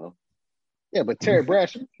 I don't know. Yeah, but Terry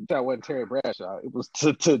Bradshaw, that wasn't Terry Bradshaw. It was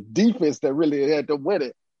to defense that really had to win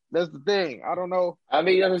it. That's the thing. I don't know. I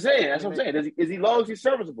mean, that's what I'm saying. Is he long as he's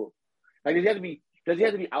serviceable? Like, does he have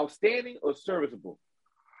to be outstanding or serviceable?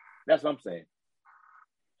 That's what I'm saying.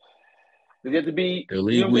 Does he have to be the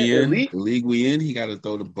league elite? The league we in, he got to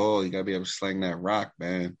throw the ball. He got to be able to slang that rock,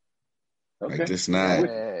 man. Okay. Like this not.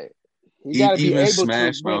 He got to be able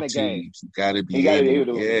smash to win mouth a game. teams. He got to be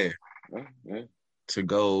able to to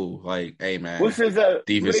go like, hey man, what's his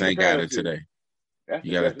defense ain't got it today.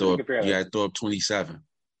 You got to throw up. You got to throw up 27.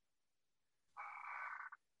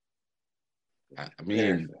 I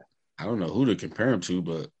mean, I don't know who to compare him to,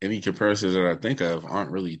 but any comparisons that I think of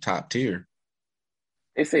aren't really top tier.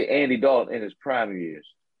 They say Andy Dalton in his prime years.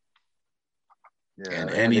 Yeah, and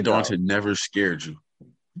Andy Dalton never scared you.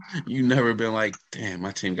 You never been like, damn,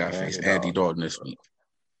 my team got to face Andy Dalton this week.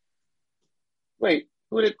 Wait,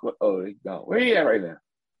 he's gone. Where he at right now?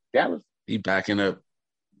 Dallas? He backing up.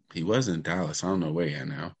 He was in Dallas. I don't know where he at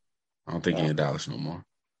now. I don't think he's in Dallas no more.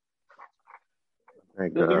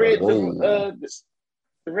 The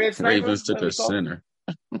Red Ravens took a center.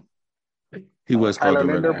 He was called the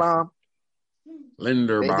Linderbaum.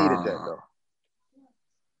 Linderbaum. They needed that though.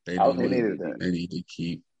 They needed that.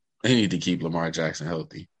 They need to keep Lamar Jackson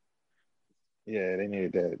healthy. Yeah, they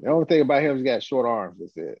needed that. The only thing about him is he got short arms.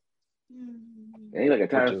 That's it. And he's like a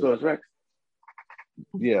Tyrannosaurus Rex.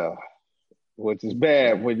 Yeah, which is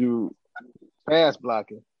bad when you pass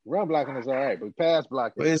blocking. Run blocking is all right, but pass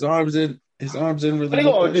blocking. But his arms didn't really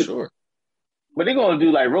look that short. But they're going to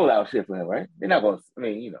do like rollout shit for him, right? They're not going to, I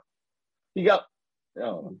mean, you know. He got,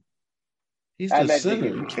 he's the center.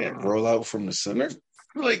 You can't roll out from the center.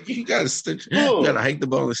 Like, you got to hike the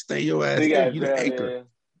ball and stay your ass there. You the anchor.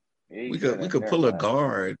 We could pull a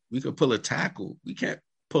guard. We could pull a tackle. We can't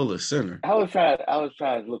pull a center. I was trying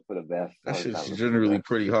to look for the best. That's just generally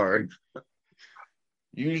pretty hard.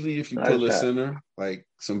 Usually, if you pull a center, like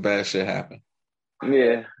some bad shit happen.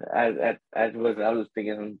 Yeah, I was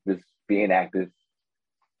thinking just being active,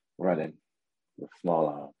 running with small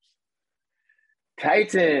arms.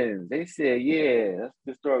 Titans, they said, yeah, let's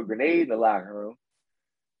just throw a grenade in the locker room.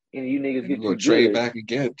 And you niggas get to trade back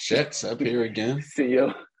again. Jets up here again. See,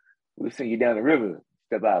 yo, we'll send you down the river,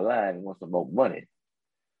 step out of line and want some more money.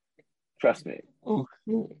 Trust me. Oh,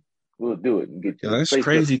 We'll do it and get you. yeah, that's Facebook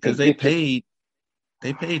crazy because and they get you.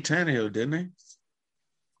 paid Tannehill, didn't they?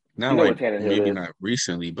 Not You know like what Tannehill maybe is. not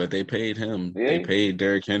recently, but they paid him. Yeah. They paid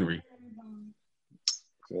Derrick Henry.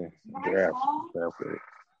 Yeah, draft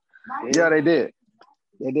pick. Yeah, they did.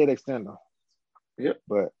 They did extend them. Yep.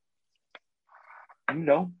 But You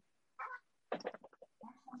know,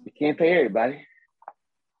 you can't pay everybody.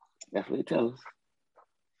 That's what they tell us.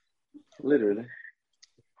 Literally.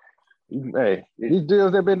 hey, these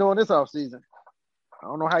deals they've been doing this offseason. I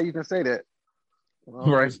don't know how you can say that. You know,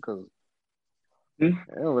 Right. because Hmm?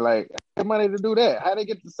 they were like, the money to do that. How they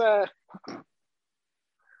get to sign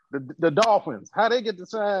the Dolphins? How they get to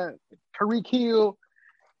sign Tariq Hill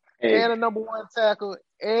Hey, and a number one tackle?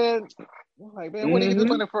 And I'm like, man, where do you get this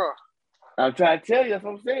money from? I'm trying to tell you, that's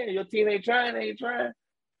what I'm saying. Your team ain't trying, they ain't trying.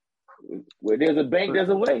 Where there's a bank, there's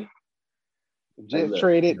a way. Just look,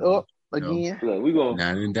 traded up no. again. Look, we're gonna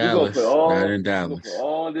Not in put all Dallas. Not in we'll Dallas. put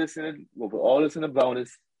all this in we'll put all this in a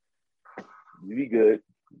bonus. You be good.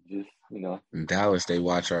 Just In Dallas, they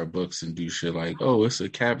watch our books and do shit like, "Oh, it's a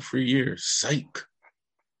cap-free year." Psych.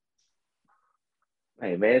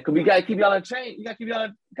 hey man, because we gotta keep y'all in chain. You gotta keep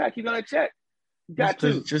y'all in check. You got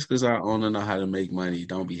to. Just because our owner know how to make money,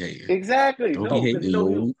 don't be hating. Exactly. Don't No, be because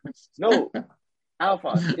hating. no,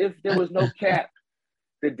 Alphonse, if there was no cap,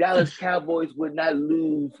 the Dallas Cowboys would not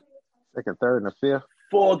lose Second, third, and the fifth.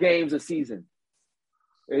 4 games a season.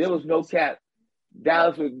 If there was no cap,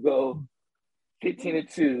 Dallas would go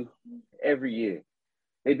 15-2 every year.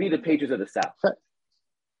 They'd be the Patriots of the South.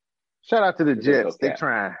 Shout out to the There's Jets. no They cap.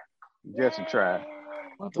 trying. Jets are trying.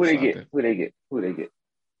 Who they get? Who they get?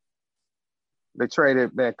 They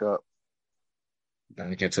traded back up.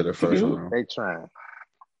 Gotta get to the first round. They trying.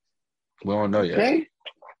 We don't know yet.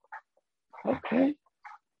 Okay.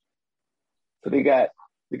 So they got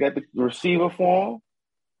the receiver for him.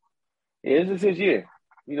 Yeah, this is his year.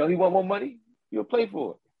 He want more money. He'll play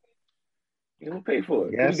for it. He'll pay for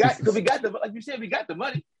it. Yes. We got the, like you said, we got the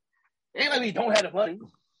money. Ain't like we don't have the money.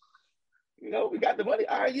 We got the money.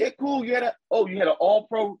 All right, yeah, cool. You had an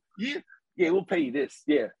all-pro year? Yeah, we'll pay you this.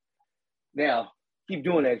 Yeah. Now, keep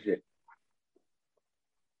doing that shit.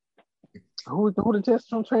 Who the Jets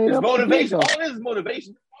don't trade It's up? motivation. All this is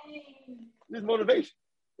motivation. This is motivation.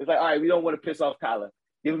 It's like, all right, we don't want to piss off Kyler.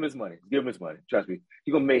 Give him his money. Trust me.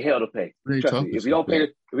 He's gonna make hell to pay. Trust me. If we don't pay,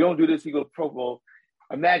 if we don't do this, he go Pro Bowl.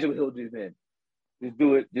 Imagine what he'll do then. Just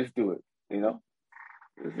do it. Just do it.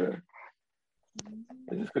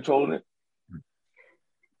 It's just controlling it.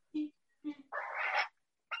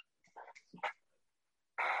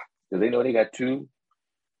 Because they know they got 2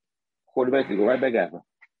 quarterbacks to go right back after.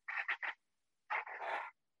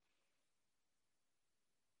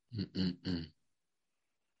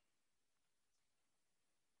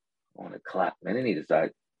 On the clock, man. They need to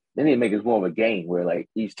start. They need to make it more of a game where, like,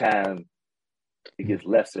 each time it gets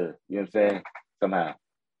lesser. You know what I'm saying? Somehow,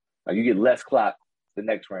 like you get less clock the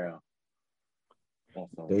next round.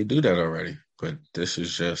 They do that already, but this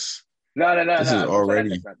is just no. This is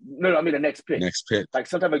already no. I mean the next pick. Next pick. Like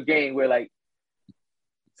some type of game where, like,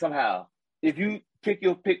 somehow if you pick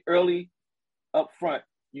your pick early up front,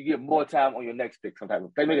 you get more time on your next pick. Sometimes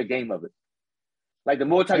they make a game of it. Like the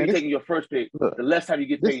more time you take in your first pick, the less time you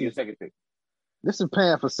get taking your second pick. This is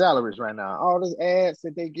paying for salaries right now. All these ads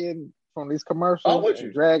that they getting from these commercials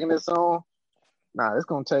and dragging this on. Nah, it's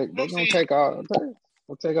gonna take. They're gonna take all.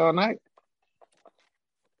 It'll take all night.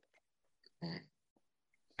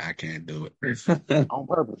 I can't do it on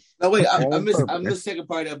purpose. No, wait, I missed the second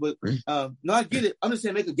part of that, but no, I get it. I'm just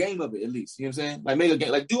saying, make a game of it at least. You know what I'm saying? Like make a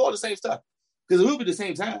game, like do all the same stuff because it will be the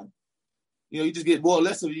same time. You just get more or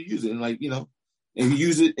less of you use it, and and you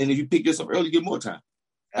use it, and if you pick yourself early, you get more time.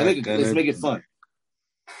 Let's make it fun.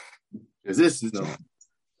 Because this is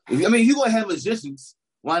you're gonna have magicians.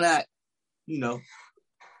 Why not? Do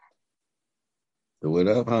it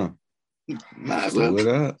up, huh? Might as well. Do it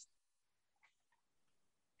up.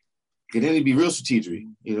 And then it'd be real strategic.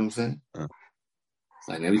 You know what I'm saying? It's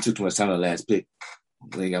like, man, we took too much time on the last pick.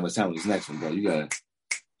 We ain't got much time on this next one, bro. You gotta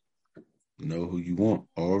know who you want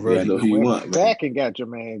already. Know who you want. Back and got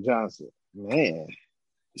Jermaine Johnson, man.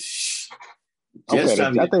 I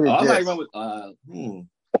think the Jets. run with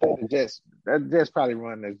The Jets. That Jets probably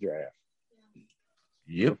run this draft.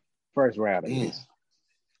 Yep. First round, at least.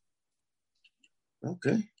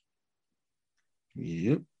 Okay.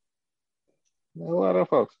 Yep. What other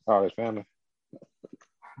folks? Oh, his family.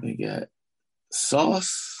 We got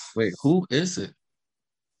Sauce. Wait, who is it?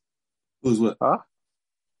 Who's what? Huh?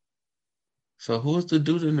 So who's the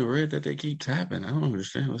dude in the red that they keep tapping? I don't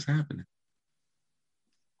understand what's happening.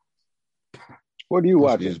 What are you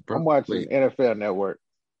Must be watching? his brother. I'm watching Wait. NFL Network.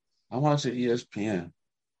 I'm watching ESPN.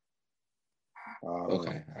 Okay.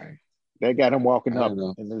 Okay, all right. They got him walking I up don't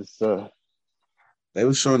know. in this. They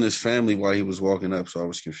were showing his family while he was walking up, so I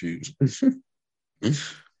was confused.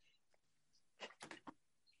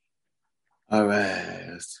 All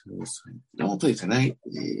right. They won't play tonight.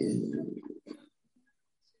 Yeah.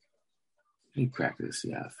 Let me practice.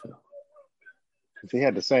 See how I feel. He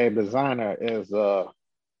had the same designer as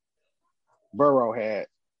Burrow had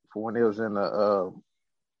for when he was in the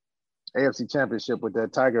AFC Championship with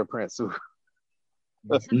that tiger print suit.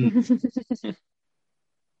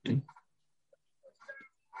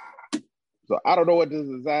 So I don't know what this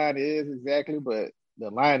design is exactly, but the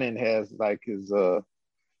lining has like his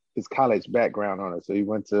college background on it. So he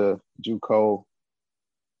went to JUCO.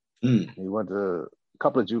 He went to a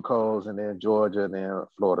couple of JUCOs, and then Georgia, and then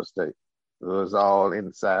Florida State. So it was all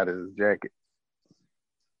inside his jacket.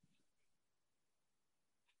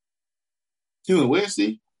 He went where,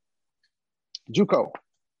 Steve? JUCO.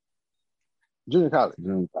 Junior college.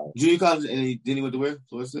 Junior college, and then he went to where?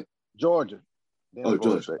 Florida State? Georgia. Then Florida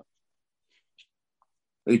Georgia. State.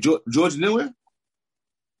 Hey, Georgia nowhere?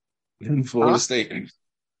 Florida State.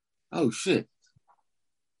 Oh, shit.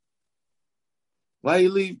 Why you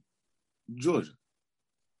leave Georgia?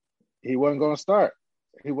 He wasn't going to start.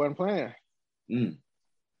 He wasn't playing. He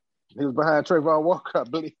was behind Trayvon Walker, I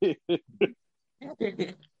believe.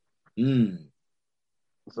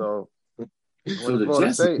 So the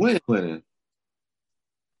Jets is winning.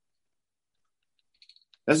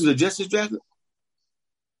 That's what the Jets is drafted?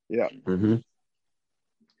 Yeah. Mm-hmm.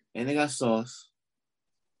 And they got Sauce.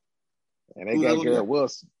 And they got Garrett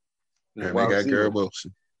Wilson. And they got Garrett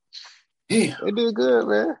Wilson. Yeah. They did good,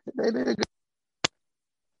 man. They did good.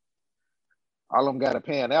 All of them got to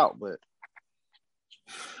pan out, but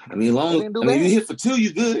I mean, if you hit for two,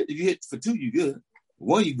 you good. If you hit for two, you good.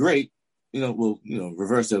 One, you great.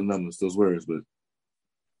 Reverse those numbers, those words, but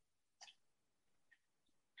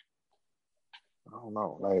I don't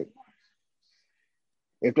know. Like,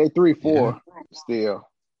 if they 3-4 still,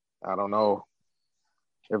 I don't know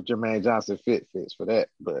if Jermaine Johnson fits for that,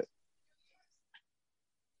 but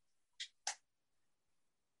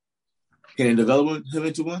can they develop him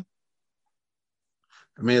into one?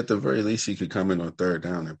 I mean, at the very least, he could come in on third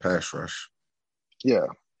down and pass rush. Yeah.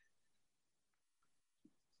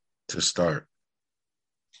 To start.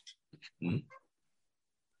 I mean,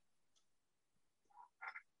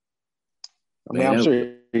 I'm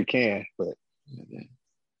sure he can, but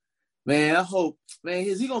man, I hope, man,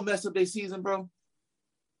 is he gonna mess up their season, bro?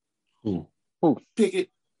 Who? Pickett.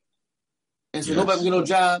 And so nobody can get no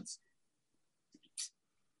jobs.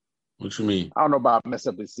 What you mean? I don't know about mess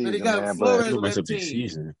up his season, man, but he'll mess up his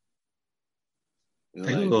season.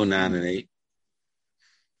 They can go 9-8.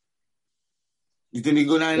 You think they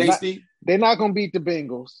go 9-8, Steve? They're not gonna beat the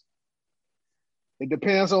Bengals. It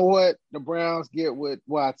depends on what the Browns get with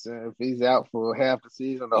Watson. If he's out for half the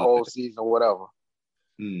season, the whole season, whatever.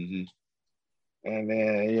 Mm-hmm. And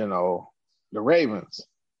then, the Ravens.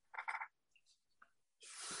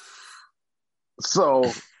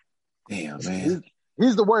 So, damn, man,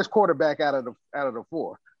 he's the worst quarterback out of the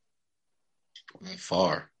four.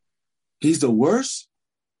 Far. He's the worst?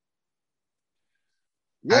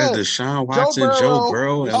 Yes. Deshaun Watson, Joe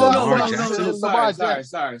Burrow, and Lamar Jackson.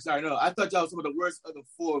 No, sorry. No, I thought y'all was some of the worst of the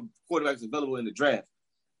four quarterbacks available in the draft.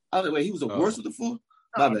 I was like, wait, he was the worst of the four?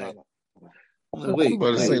 My bad.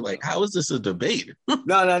 Wait, how is this a debate?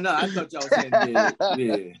 No. I thought y'all was saying,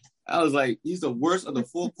 yeah. I was like, he's the worst of the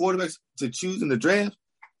four quarterbacks to choose in the draft?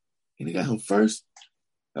 And they got him first?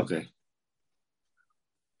 Okay.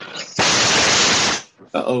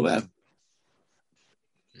 Uh-oh, man.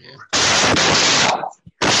 Yeah.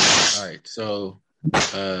 All right, so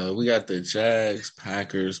we got the Jags,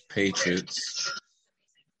 Packers, Patriots.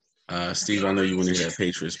 Steve, I know you want to hear that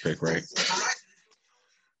Patriots pick, right?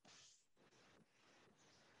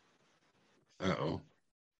 Uh-oh.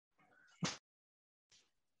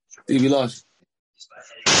 Steve, you lost.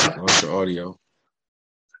 Lost your audio.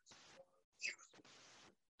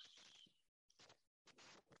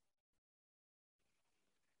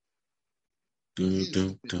 Doom.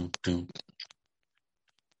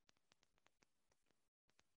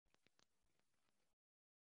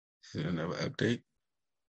 Is there another update?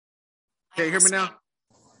 Can you hear me now?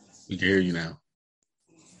 We can hear you now.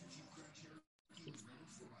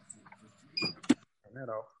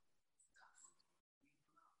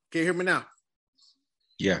 Can you hear me now?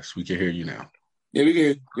 Yes, we can hear you now. Yeah, we can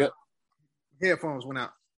hear you. Yep. Headphones went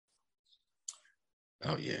out.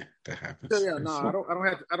 Oh yeah, that happens. Yeah, no, I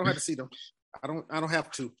don't have to see them. I don't have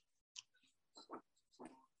to.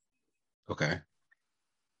 Okay.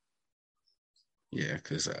 Yeah,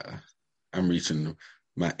 because I'm reaching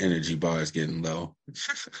my energy bar is getting low.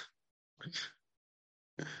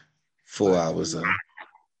 4 hours of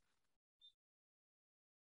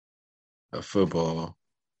football.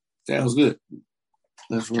 Sounds good.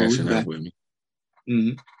 That's what Catching up with me.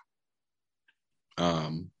 Mm-hmm.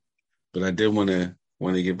 But I did want to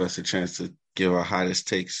give us a chance to give our hottest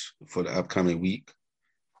takes for the upcoming week.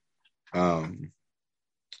 I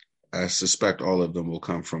suspect all of them will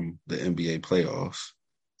come from the NBA playoffs,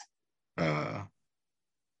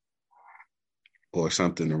 or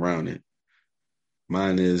something around it.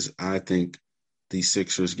 Mine is, I think the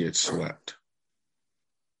Sixers get swept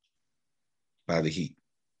by the Heat.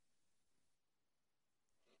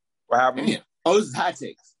 What happened? Damn. Oh, this is hot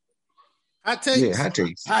takes. Hot takes. Yeah, hot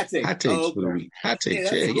takes. Hot takes. Hot takes Oh, for the okay. week. Hot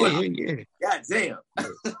takes. Yeah, Yeah. God damn.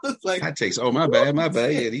 It's like, Hot takes. Oh, my bad.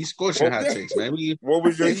 Yeah, these scorching hot takes, man. What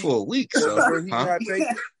was your Wait for a week, so hot take?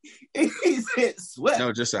 he said sweat.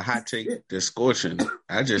 no, just a hot take that's scorching.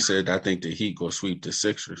 I just said I think the Heat go sweep the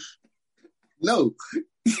Sixers. No,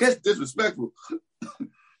 that's disrespectful.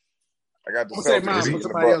 I got the Don't say Celtics mine, beating but the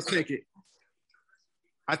somebody else Bucks. take it.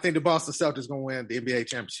 I think the Boston Celtics gonna win the NBA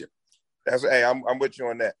championship. I'm with you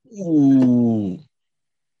on that. Ooh.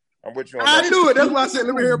 I'm with you on I that. knew it. That's why I said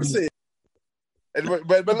let me hear him say it.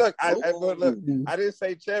 But look, I didn't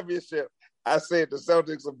say championship. I said the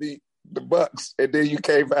Celtics will beat the Bucks, and then you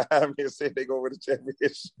came behind me and said they go win the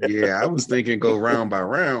championship. Yeah, I was thinking go round by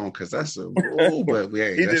round because that's a but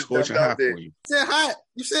yeah, He that's just scorching jumped out hot there. for you. You said hot.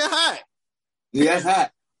 You said hot. Yeah, that's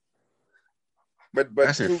hot. But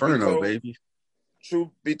That's truth be Inferno, told- baby. Truth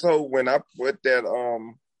be told, when I put that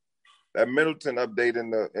Middleton update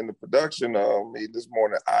in the production meeting this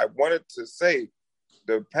morning, I wanted to say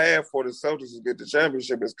the path for the Celtics to get the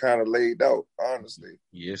championship is kind of laid out, honestly,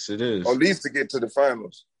 Yes, it is. or at least to get to the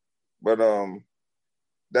finals. But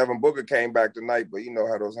Devin Booker came back tonight, but you know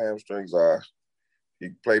how those hamstrings are. He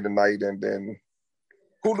played tonight, and then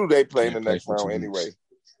who do they play in the play next for 2 round weeks. anyway?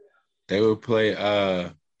 They will play They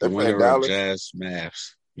the play winner of Dallas? Jazz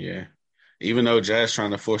Mavs. Yeah. Even though Jazz trying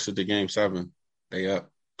to force it to game 7, they up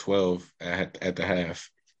 12 at the half.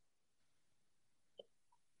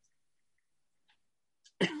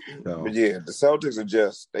 So, But yeah, the Celtics are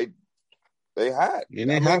just they hot. and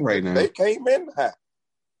they hot right now. They came in hot.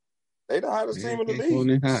 They the hottest Yeah, team in the they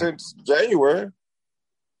holding league hot. since January.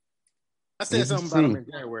 I said This something is about them true.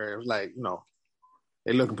 in January. It was like,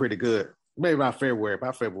 they looking pretty good. Maybe by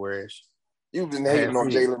February-ish. You've been hating on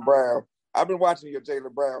Jaylen Brown. I've been watching your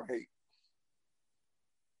Jaylen Brown hate.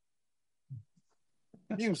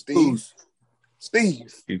 You, Steve.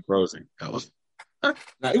 Steve. He's frozen. That was Nah,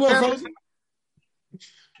 he wasn't frozen.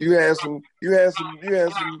 You had some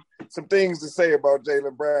things to say about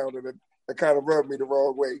Jaylen Brown, and it kind of rubbed me the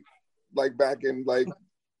wrong way. Like back in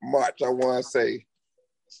March, I want to say.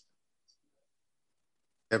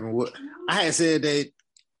 Evan Wood. I had said they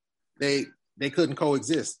couldn't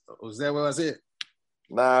coexist. Was that what I said?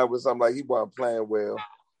 Nah, it was something like he wasn't playing well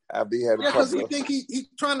after he had a Yeah, because couple he of... think he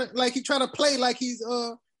trying to play like he's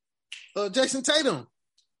Jason Tatum.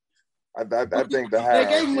 I think the They hierarchy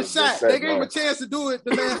gave him a is just shot. set They gave him a now. chance to do it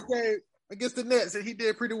the last game against the Nets, and he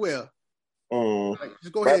did pretty well. Mm. Like,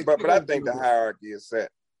 just go ahead. But I think the hierarchy is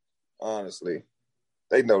set. Honestly,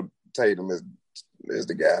 they know Tatum is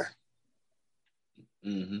the guy.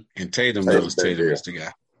 Mm-hmm. and Tatum Tatum knows Tatum there. is the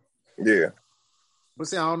guy. Yeah, But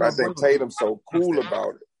see, I don't know. I think Tatum's so cool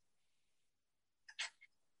about it.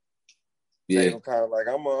 Yeah. Tatum kind of like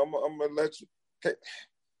I'm gonna let you.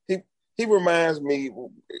 He reminds me.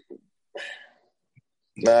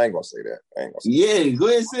 Nah, I ain't gonna say that. Yeah, go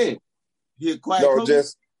ahead and say it. He a quiet No, Kobe?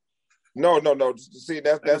 just no. See,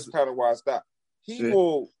 that's kind of why I stopped. He Yeah.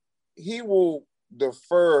 will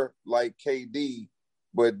defer like KD,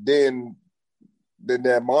 but then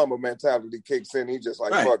that mama mentality kicks in. He just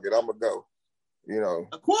like, Right. fuck it, I'm gonna go. You know,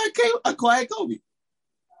 a quiet Kobe.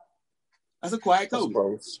 That's a quiet I Kobe.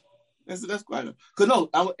 suppose. That's quiet. Cause no,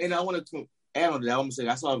 I wanted to add on to that. I'm gonna say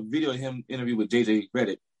I saw a video of him interview with JJ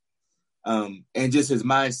Redick, and just his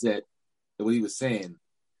mindset and what he was saying.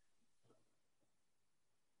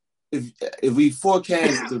 If we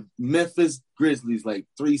forecast the Memphis Grizzlies like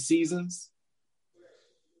 3 seasons,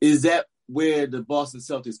 is that where the Boston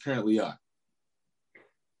Celtics currently are?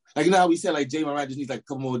 Like, you know how we said like Jay Morant just needs like a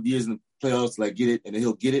couple more years in the playoffs to like get it, and then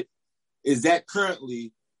he'll get it. Is that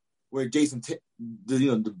currently where the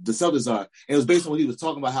Celtics are? And it was based on what he was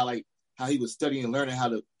talking about, how he was studying and learning how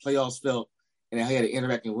the playoffs felt, and how he had to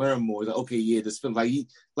interact and learn more. He's like, okay, yeah, this feels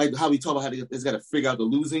like how we talk about how he's got to figure out the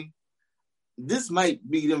losing. This might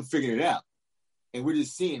be them figuring it out, and we're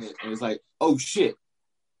just seeing it, and it's like, oh shit,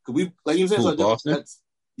 could we like you know what I'm saying? Who, Boston?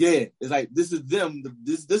 Yeah, it's like this is them.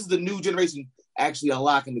 This is the new generation actually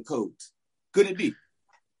unlocking the codes. Could it be?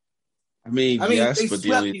 I mean, they yes, but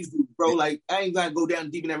swept these dudes, bro. Like, I ain't gonna go down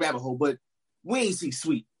deep in that rabbit hole, but we ain't see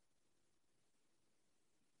Sweet.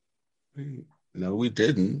 No, we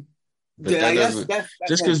didn't. But Yeah, that doesn't that's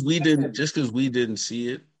just because we heavy. didn't see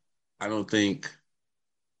it, I don't think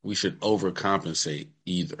we should overcompensate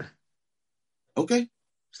either. Okay.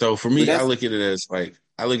 So for me, I look at it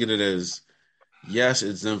as yes,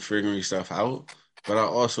 it's them figuring stuff out, but I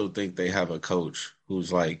also think they have a coach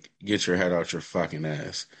who's like, get your head out your fucking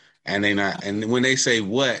ass. And and when they say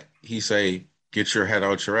what, he say, get your head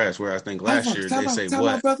out your ass. Where I think last year they say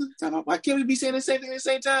what. Brother. Why can't we be saying the same thing at the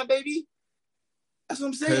same time, baby? That's what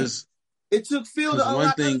I'm saying. It took Phil to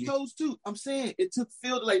unlock other codes too. I'm saying it took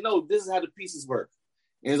Phil to like, no, this is how the pieces work.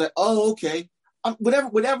 And it's like, oh, okay.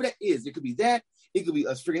 Whatever that is. It could be that. It could be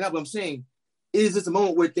us figuring out. But I'm saying, is this a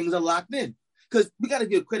moment where things are locked in? Because we got to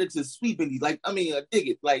give credit to sweeping. Like, I mean, I dig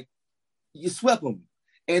it. Like, you swept him.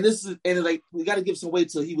 And like, we got to give some weight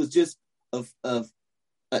till he was just an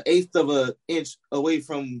eighth of an inch away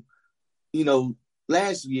from,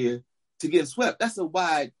 last year to getting swept. That's a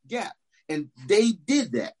wide gap. And they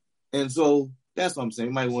did that. And so that's what I'm saying.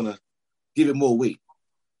 You might want to give it more weight.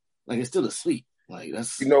 Like, it's still a sweep. Like,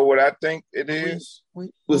 that's... You know what I think it is?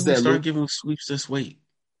 What's that, start Lou? giving sweeps this weight.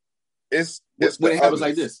 It's when it happens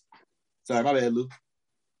like this. Sorry, my bad, Lou.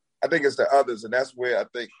 I think it's the others, and that's where I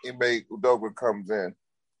think Ime Udoka comes in,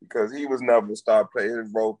 because he was never a star player,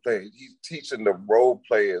 his role players. He's teaching the role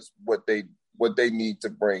players what they need to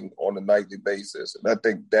bring on a nightly basis, and I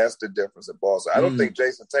think that's the difference in Boston. I don't think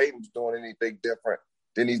Jason Tatum's doing anything different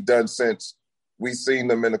than he's done since we seen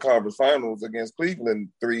them in the conference finals against Cleveland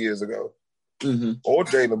 3 years ago, or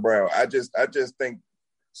Jaylen Brown. I just think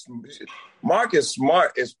Marcus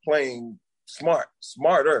Smart is playing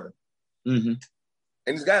smarter. Mm-hmm.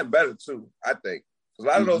 And he's gotten better too, I think. A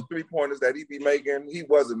lot of those 3-pointers that he be making, he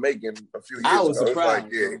wasn't making a few years ago. I was surprised.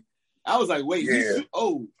 Like, yeah. I was like, wait,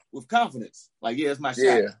 with confidence. Like, yeah, it's my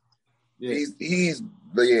shot. Yeah. He's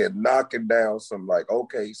knocking down some like,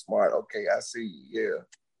 okay, Smart, okay, I see, yeah.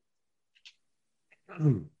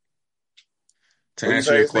 To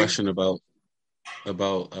answer your question about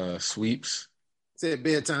sweeps. Said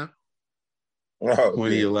bedtime.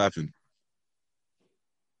 2011.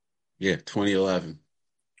 Yeah, 2011.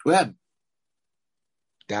 What happened?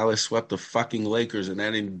 Dallas swept the fucking Lakers, and that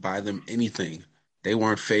didn't buy them anything. They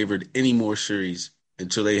weren't favored any more series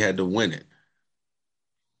until they had to win it.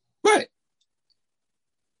 Right.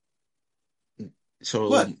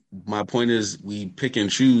 So my point is, we pick and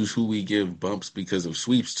choose who we give bumps because of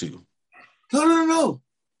sweeps to. No.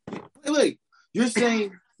 Wait. You're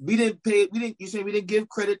saying we didn't pay? You're saying we didn't give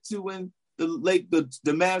credit to when the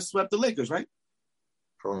Mavs swept the Lakers, right?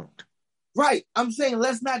 Correct. Right. I'm saying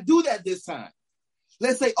let's not do that this time.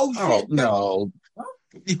 Let's say, oh shit. Oh no. Huh?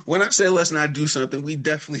 When I say let's not do something, we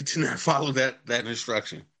definitely did not follow that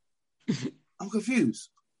instruction. I'm confused.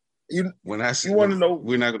 You want to know?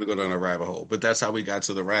 We're not going to go down a rabbit hole, but that's how we got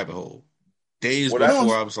to the rabbit hole. Days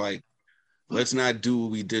before, I was like, let's not do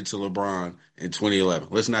what we did to LeBron in 2011.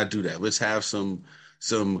 Let's not do that. Let's have some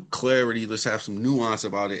clarity. Let's have some nuance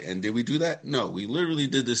about it. And did we do that? No, we literally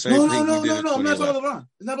did the same thing we did in 2011. I'm not about LeBron.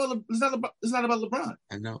 It's not about LeBron.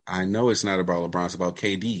 I know it's not about LeBron. It's about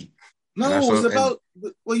KD. No, it's about.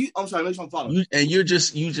 I'm sorry. Make sure I'm following. You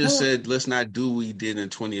just said let's not do what we did in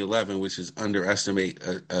 2011, which is underestimate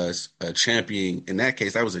a champion. In that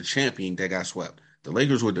case, that was a champion that got swept. The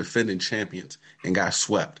Lakers were defending champions and got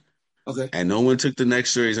swept. Okay. And no one took the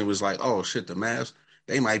next series and was like, "Oh shit, the Mavs,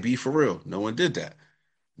 they might be for real." No one did that.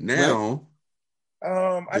 Now,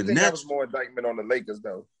 I think that was more indictment on the Lakers,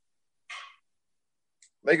 though.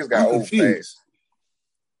 Lakers got old fast.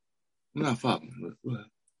 I'm not following.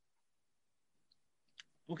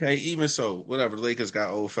 Okay, even so, whatever. The Lakers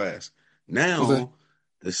got old fast. Now,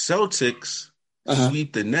 the Celtics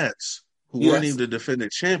sweep the Nets, who weren't even the defending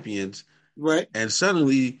champions. Right. And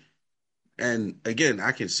suddenly, and again,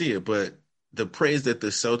 I can see it, but the praise that the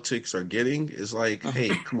Celtics are getting is like, hey,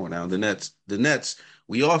 come on now. The Nets,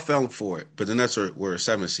 we all fell for it, but the Nets were a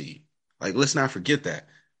 7 seed. Like, let's not forget that.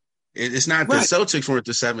 It's not the Celtics weren't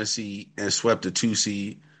the 7 seed and swept the 2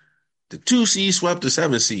 seed. The 2 seed swept the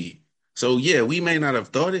 7 seed. So, yeah, we may not have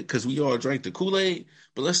thought it because we all drank the Kool-Aid,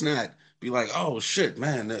 but let's not be like, oh, shit,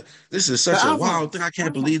 man, this is such a wild thing. I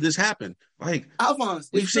can't believe this happened. Like, Alphonse,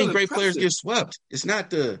 we've seen great players get swept. It's not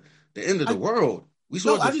the end of the world. We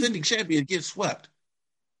saw a defending champion get swept,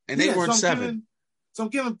 and they weren't 7. So I'm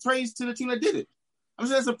giving praise to the team that did it. I'm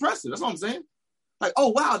saying it's impressive. That's what I'm saying. Like, oh,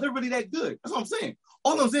 wow, they're really that good. That's what I'm saying.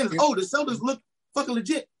 All I'm saying is, the Celtics look fucking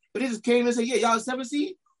legit. But they just came and said, yeah, y'all 7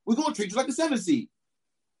 seed? We're going to treat you like a 7 seed.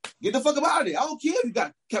 Get the fuck up out of there. I don't care if you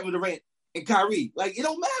got Kevin Durant and Kyrie. Like, it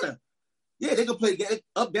don't matter. Yeah, they can play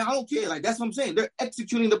up, down. I don't care. Like, that's what I'm saying. They're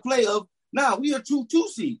executing the play of, we are a true 2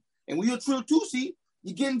 seed. And when you're a true 2 seed,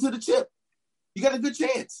 you get into the chip. You got a good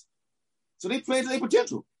chance. So they play to their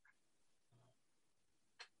potential.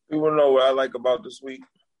 You want to know what I like about this week?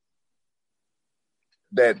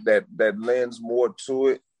 That lends more to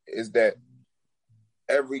it is that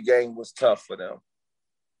every game was tough for them.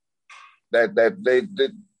 That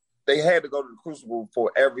they had to go to the crucible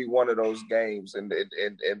for every one of those games, and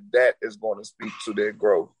that is going to speak to their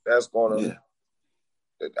growth. That's going to.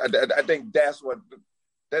 Yeah. I think that's what.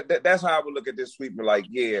 That's how I would look at this sweep. Like,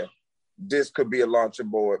 yeah, this could be a launching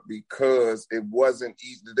board because it wasn't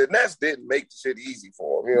easy. The Nets didn't make the shit easy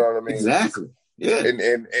for them. You know what I mean? Exactly. Yeah.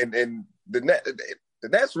 And the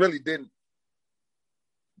Nets really didn't.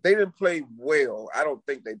 They didn't play well. I don't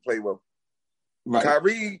think they played well. Right.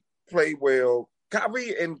 Kyrie played well.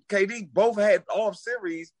 Kyrie and KD both had off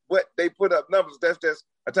series, but they put up numbers. That's just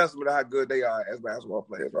a testament to how good they are as basketball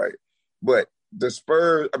players, right? But the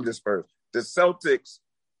Celtics,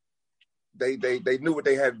 they knew what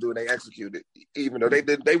they had to do and they executed, even though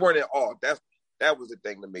they weren't in awe. That was the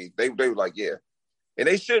thing to me. They were like, yeah, and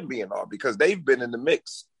they should be in awe because they've been in the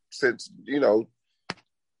mix since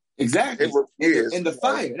Exactly. In the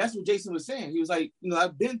fire. That's what Jason was saying. He was like,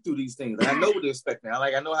 I've been through these things. And I know what to expect now.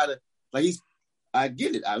 Like, I know how to, I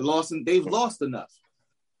get it. They've lost enough.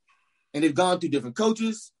 And they've gone through different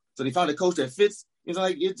coaches. So they found a coach that fits.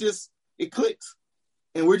 It clicks.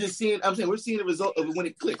 And we're seeing the result of it when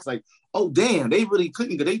it clicks. Like, oh, damn, they really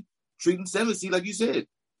clicking because they treating 7 seed like you said.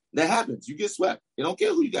 That happens. You get swept. You don't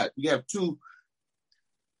care who you got. You have 2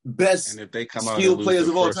 best and if they come out skilled and players lose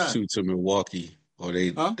of the all first time. 2 to Milwaukee, or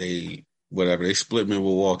they split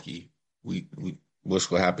Milwaukee. What's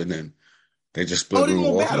going to happen then? They just split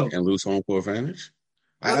Milwaukee and lose home court advantage?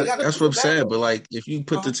 That's what I'm saying. But like, if you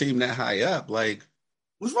put the team that high up, like,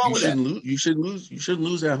 what's wrong with that? You shouldn't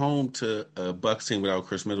lose at home to a Bucks team without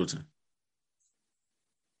Chris Middleton.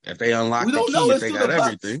 If they unlock the key, if they got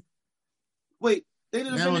everything. Wait, they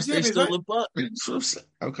didn't defend the champions, still right? the Bucks.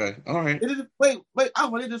 Okay, all right. Wait, I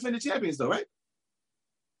want to defend the champions though, right?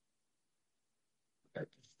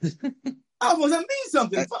 Almost that means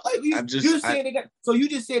something. You're saying they got. So you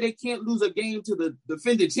just said they can't lose a game to the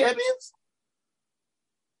defending champions?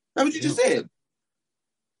 That's what you just said.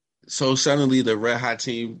 So suddenly the red hot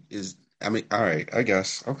team is. I mean, all right, I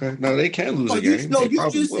guess. Okay, no, they can lose a game.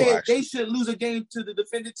 You just said they should lose a game to the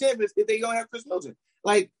defending champions if they don't have Chris Middleton.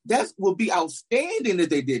 Like that would be outstanding if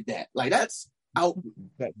they did that. Like that's out.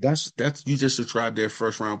 That's you just described their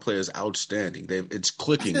first round players outstanding. It's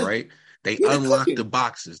clicking, right? They unlock the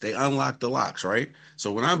boxes. They unlock the locks, right?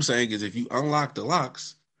 So what I'm saying is if you unlock the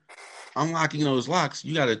locks, unlocking those locks,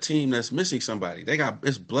 you got a team that's missing somebody.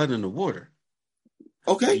 It's blood in the water.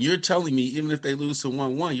 Okay. And you're telling me even if they lose to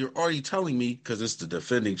 1-1, you're already telling me because it's the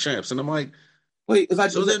defending champs. And I'm like, wait,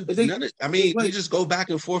 we just go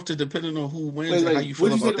back and forth to depending on who wins and how you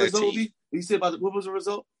feel about that team. You said what was the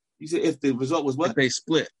result? You said if the result was what? If they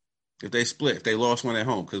split. If they lost one at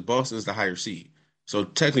home, because Boston's the higher seed. So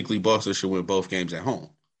technically, Boston should win both games at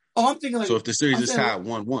home. Oh, I'm thinking so if the series is tied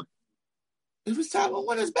 1-1. If it's tied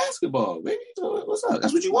 1-1, it's basketball. Baby, what's up?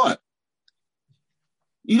 That's what you want.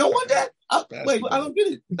 You don't want that? Wait, I don't get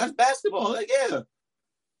it. That's basketball. Like, yeah.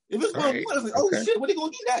 If it's 1-1, it's like, oh shit, what are they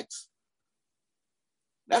gonna do next?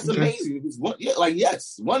 That's amazing. If it's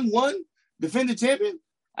yes, 1-1, defend the champion.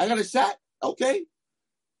 I got a shot. Okay.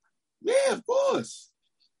 Yeah, of course.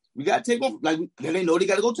 We gotta take one. Like then they know they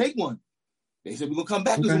gotta go take one. They said we're gonna come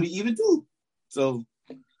back. It's gonna be even too. So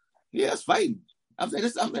yeah, it's fighting. I'm saying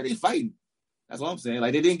they fighting. That's what I'm saying.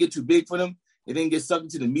 Like they didn't get too big for them. They didn't get sucked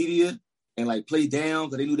into the media and like play down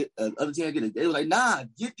because they knew that other team get it. They were like, nah,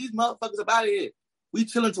 get these motherfuckers up out of here. We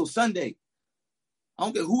chill until Sunday. I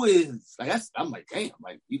don't care who it is. Like I'm like, damn.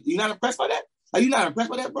 Like you not impressed by that? Like you not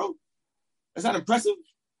impressed by that, bro? That's not impressive.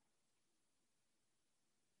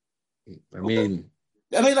 I mean,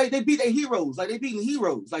 like they beat their heroes. Like they beating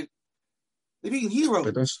heroes. Like they beating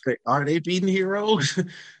heroes. But are they beating heroes?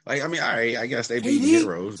 Like I mean, all right, I guess they beating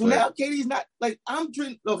heroes. So now KD's not like I'm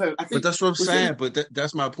drinking. Okay, I think, but that's what I'm saying. But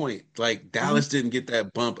that's my point. Like Dallas didn't get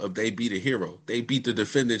that bump of they beat a hero. They beat the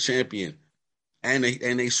defending champion, and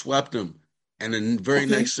they swept them. And the very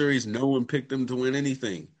next series, no one picked them to win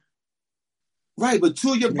anything. Right, but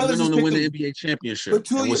two of your brothers went on to win the NBA championship. But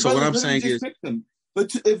so what I'm saying is, but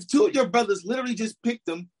if 2 of your brothers literally just picked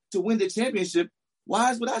them to win the championship,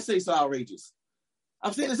 why is what I say so outrageous?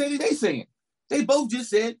 I'm saying the same thing they saying. They both just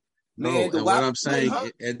said Man, and what I'm saying,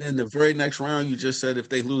 and then the very next round, you just said if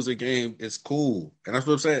they lose a game, it's cool. And that's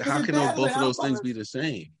what I'm saying. How can both of those things be the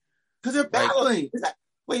same? Because they're battling.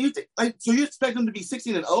 Wait, you think so you expect them to be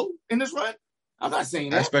 16-0 in this run? I'm not saying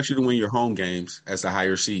that. I expect you to win your home games as the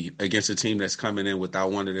higher seed against a team that's coming in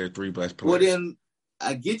without one of their 3 best players. Well, then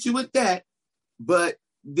I get you with that, but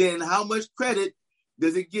then how much credit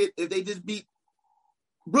does it get if they just beat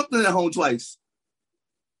Brooklyn at home twice?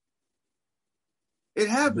 It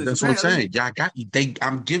happens. That's what I'm saying. Y'all got you.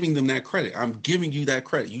 I'm giving them that credit. I'm giving you that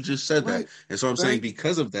credit. You just said that, and so I'm saying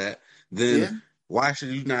because of that, then why should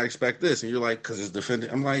you not expect this? And you're like, because it's defending.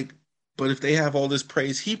 I'm like, but if they have all this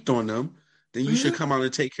praise heaped on them, then you should come out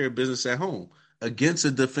and take care of business at home against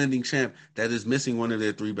a defending champ that is missing one of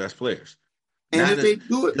their 3 best players. And if they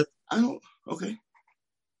do it, I don't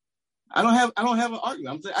have an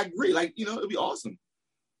argument. I'm saying I agree. Like, it'd be awesome.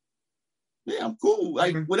 Yeah, I'm cool.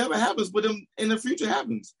 Like whatever happens with them in the future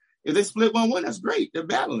happens. If they split 1-1, that's great. They're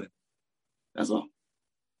battling. That's all.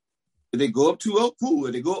 If they go up 2-0, cool.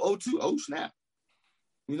 If they go 0-2, oh snap.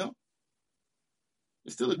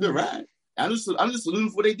 It's still a good ride. I'm just saluting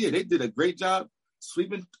for what they did. They did a great job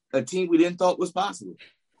sweeping a team we didn't thought was possible.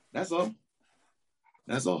 That's all.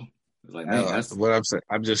 It's like, man, that's what I'm saying.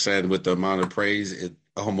 I'm just saying with the amount of praise, it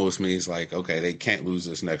almost means like, okay, they can't lose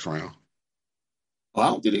this next round. Oh, I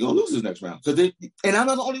don't think they're gonna lose this next round. And I'm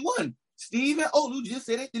not the only one. Steve and Olu just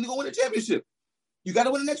said they're gonna win the championship. You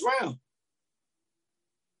gotta win the next round.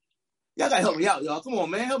 Y'all gotta help me out, y'all. Come on,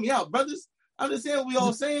 man. Help me out, brothers. I'm just saying what we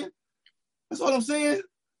all saying. That's all I'm saying.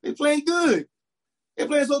 They playing good. They're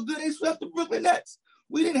playing so good, they swept the Brooklyn Nets.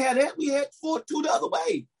 We didn't have that. We had 4-2 the other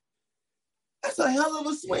way. That's a hell of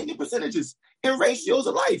a swing in percentages and ratios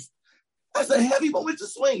of life. That's a heavy moment to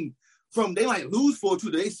swing from they might lose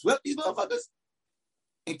 4-2. They swept these motherfuckers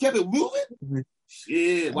and kept it moving.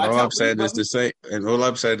 Shit. All I'm saying is the same. And all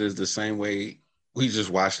I'm saying is the same way we just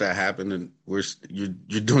watched that happen, and you're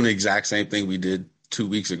doing the exact same thing we did 2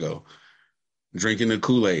 weeks ago, drinking the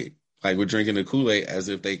Kool-Aid. Like we're drinking the Kool-Aid as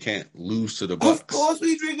if they can't lose to the Bucks. Of course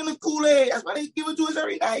we drinking the Kool-Aid. That's why they give it to us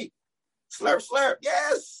every night. Slurp, slurp.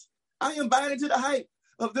 Yes. I am buying into the hype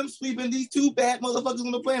of them sweeping these 2 bad motherfuckers on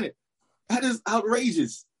the planet. That is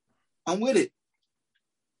outrageous. I'm with it.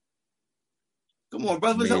 Come on,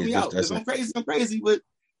 brothers, help me out. If I'm crazy, but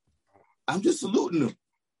I'm just saluting them.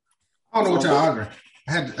 I don't know what y'all arguing.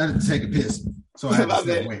 I had to take a piss, so I had to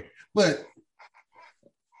stay away. But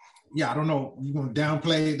yeah, I don't know. You gonna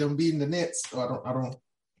downplay them beating the Nets? Or I'm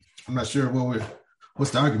not sure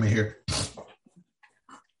what's the argument here.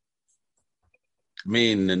 I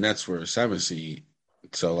mean, the Nets were a 7 seed,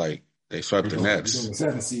 so like they swept the Nets. Doing the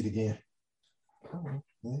 7 seed again.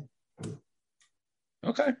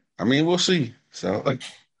 Okay, I mean we'll see. So like,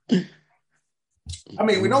 I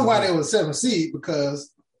mean we know why they were a 7 seed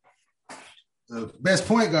because the best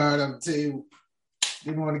point guard of the team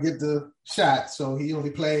didn't want to get the shot, so he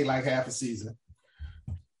only played like half a season.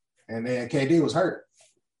 And then KD was hurt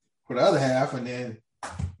for the other half, and then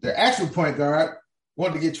their actual point guard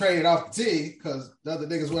wanted to get traded off the team because the other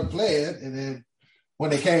niggas wasn't playing. And then when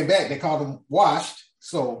they came back, they called them washed.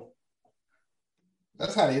 So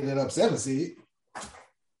that's how they ended up 7 seed.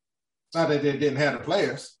 Not that they didn't have the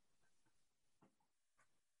players.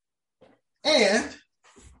 And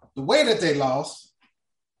the way that they lost,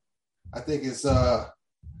 I think it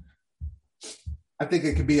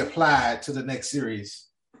could be applied to the next series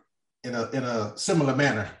in a similar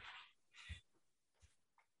manner.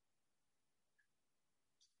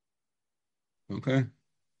 Okay.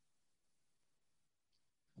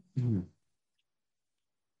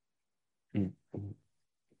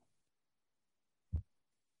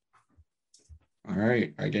 All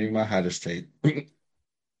right, I gave you my hottest take. My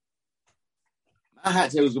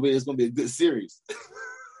hot take was it's gonna be a good series.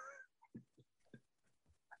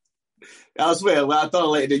 I swear, when I thought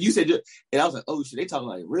like that, you said, and I was like, oh shit, they talking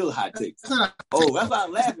like real hot takes. Oh, that's why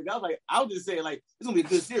I'm laughing. I was just saying like it's gonna be a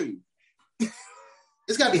good series.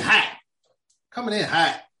 It's gotta be hot. Coming in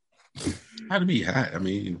hot. Gotta be hot. I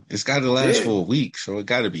mean, it's gotta last for a week, so it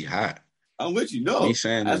gotta be hot. I'm with you. No,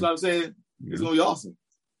 that's what I'm saying. It's gonna be awesome.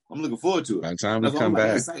 I'm looking forward to it. By the time we come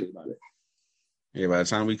back, excited about it. Yeah, by the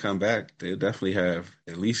time we come back, they'll definitely have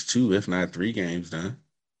at least 2, if not 3 games done.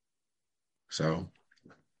 So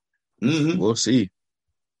we'll see.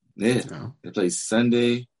 Yeah, they play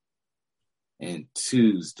Sunday and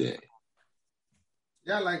Tuesday.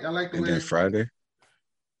 Yeah, I like the and way. Then Friday.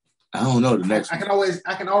 I don't know the next. I can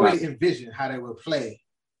already envision how they will play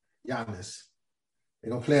Giannis.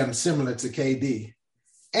 They're gonna play him similar to KD,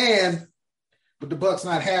 and with the Bucks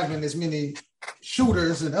not having as many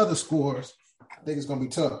shooters and other scorers, I think it's gonna be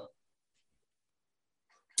tough.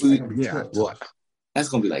 It's gonna be Yeah, tough. well, That's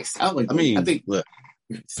gonna be like. I think look,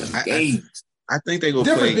 7 games. I think they gonna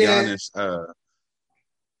play Difference Giannis.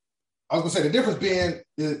 I was gonna say the difference being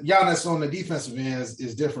Giannis on the defensive end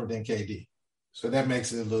is different than KD, so that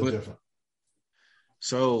makes it a little different.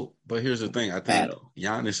 So, but here's the thing: I think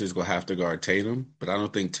Giannis is gonna have to guard Tatum, but I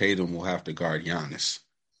don't think Tatum will have to guard Giannis.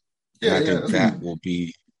 And I think that will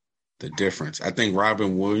be the difference. I think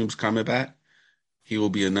Robin Williams coming back, he will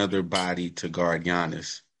be another body to guard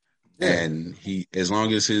Giannis, and as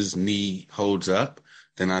long as his knee holds up,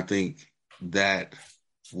 then I think that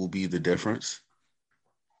will be the difference.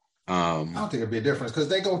 I don't think it'll be a difference because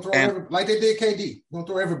they gonna throw like they did KD. Gonna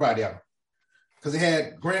throw everybody out because they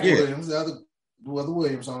had Grant Williams, the other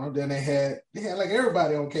Williams on them. Then they had like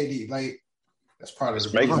everybody on KD. Like that's part of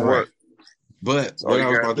the make it work. But what I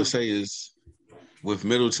was about to say is, with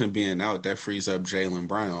Middleton being out, that frees up Jaylen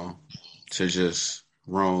Brown to just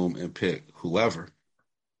roam and pick whoever.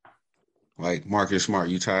 Like Marcus Smart,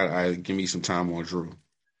 you tired? Give me some time on Drew,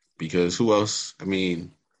 because who else? I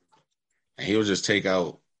mean, and he'll just take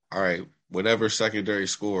out. All right, whatever secondary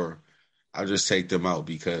score, I'll just take them out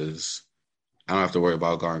because I don't have to worry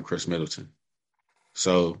about guarding Chris Middleton.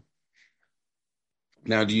 So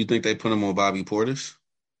now, do you think they put him on Bobby Portis?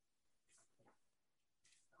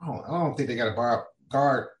 I don't think they got to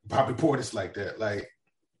guard Bobby Portis like that. Like,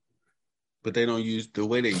 but they don't use the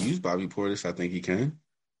way they use Bobby Portis. I think he can.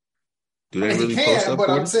 Do they really he post can, up but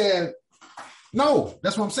Portis? I'm saying no.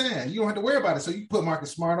 That's what I'm saying. You don't have to worry about it. So you can put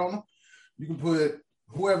Marcus Smart on him. You can put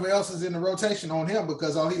whoever else is in the rotation on him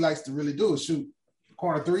because all he likes to really do is shoot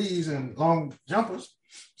corner threes and long jumpers.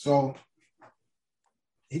 So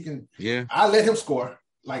he can. Yeah, I let him score.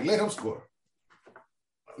 Like, let him score.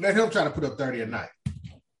 Let him try to put up 30 a night.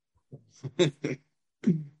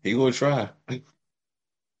 He gonna try.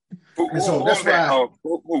 So that's why.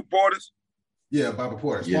 Who Portis? Yeah, Bobby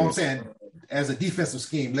Portis. Yeah. Well, I'm saying, as a defensive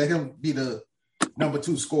scheme, let him be the number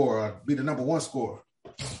 2 scorer, or be the number 1 scorer.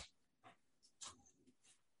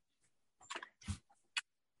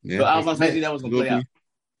 Yeah, so I was going to say that was going to play out.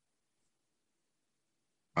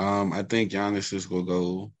 I think Giannis is going to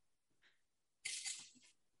go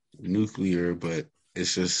nuclear, but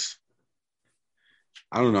it's just,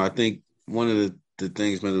 I don't know. I think one of the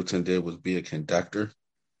things Middleton did was be a conductor,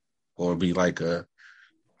 or be give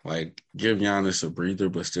Giannis a breather,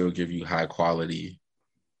 but still give you high quality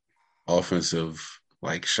offensive,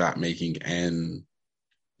 shot making and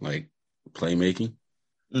playmaking.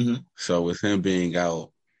 Mm-hmm. So with him being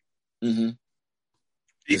out,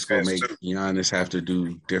 it's going to make Giannis have to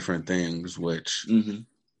do different things, which,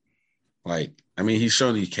 he's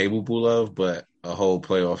shown he's capable of, but a whole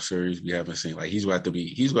playoff series we haven't seen. He's got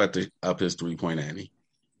to up his 3-point ante.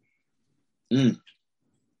 And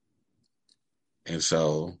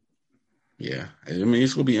so, yeah, it's going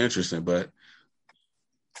to be interesting, but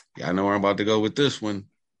I know where I'm about to go with this one.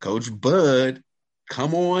 Coach Bud,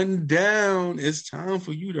 come on down. It's time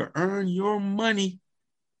for you to earn your money.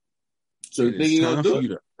 So you think he's going to do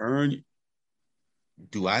it?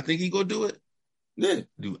 Do I think he's going to do it? Yeah.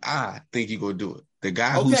 Do I think he's going to do it? The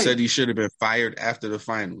guy who said he should have been fired after the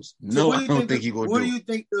finals. No, I don't think he's going to do it.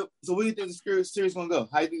 So where do you think the series going to go?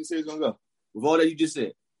 How do you think the series going to go? With all that you just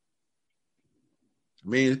said.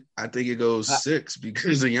 I think it goes 6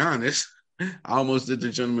 because of Giannis. I almost did the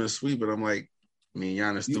gentleman's sweep, but I'm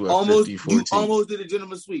Giannis threw a 50-14. You almost did the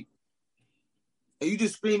gentleman's sweep. And you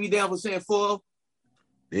just screamed me down for saying 4-0?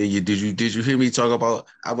 Yeah, did you hear me talk about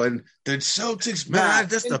the Celtics, man?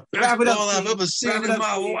 That's the best ball I've ever seen in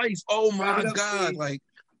my life. Oh my God. Steve.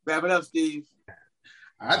 Wrap it up, Steve.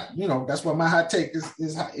 That's what my hot take is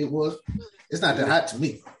it was. It's not that hot to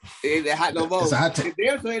me. It ain't that hot no more. It's a hot take. It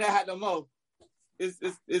damn sure ain't that hot no more.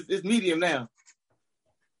 It's medium now.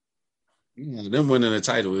 Yeah, them winning the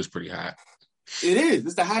title is pretty hot. It is.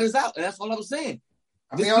 It's the hottest out. And that's all I was saying.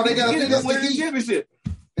 All they got to do is win the championship.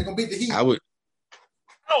 They're going to beat the Heat. I would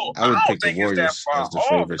pick the Warriors as the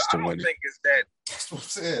favorites to win it. I don't think it's that. That's what I'm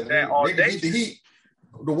saying. That they can beat the Heat.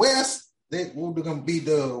 The West, they're going to beat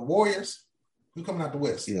the Warriors. Who's coming out the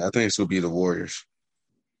West? Yeah, I think it's going to be the Warriors.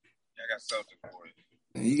 I got Celtics Warriors.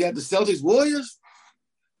 And you got the Celtics Warriors?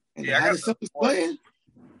 And how the Celtics playing?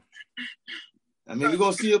 We're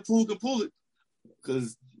going to see if Poole can pull it.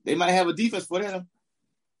 Because they might have a defense for that.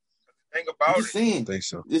 Think about it. Saying, I think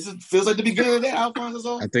so. This feels like the beginning of that.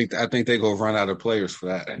 Alfonso. I think they go run out of players for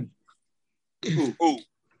that. Who?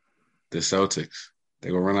 The Celtics. They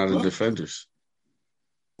gonna run out of defenders.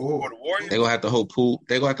 For the Warriors? They gonna have to hope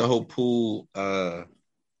Poole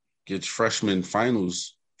gets freshman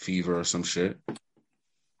finals fever or some shit.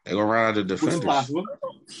 They gonna run out of defenders. I don't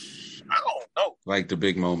know. The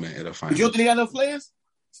big moment at a final. But you don't think they got enough players?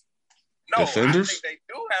 No, Defenders? I think they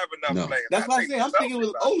do have enough No. players. That's I what I'm think saying. the I'm thinking it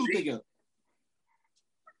was Celtics are Olu deep. thinking.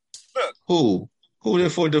 Look, Who are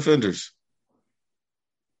 4 defenders?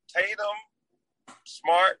 Tatum,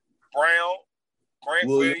 Smart, Brown, Grant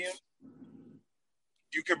Williams.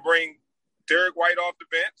 You can bring Derek White off the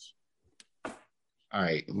bench. All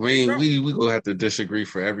right, we gonna have to disagree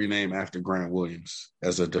for every name after Grant Williams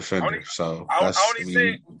as a defender. I only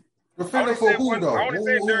said Defender for who though? I only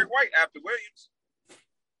said Derek White after Williams.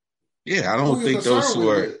 Yeah, I Who don't you think those concerned two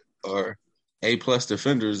with? are A+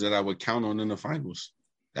 defenders that I would count on in the finals.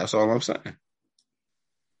 That's all I'm saying.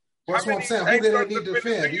 That's what I'm saying. Who did they need to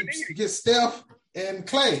defend? You get Steph and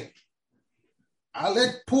Clay. I'll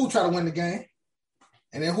let Poole try to win the game.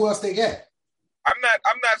 And then who else they got? I'm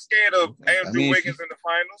not scared of Andrew Wiggins in the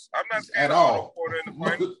finals. I'm not scared At of all. Porter in the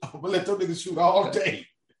finals. I'm gonna let them niggas shoot all day.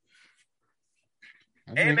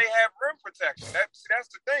 And they have rim protection. That's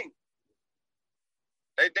the thing.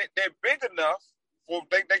 They're big enough for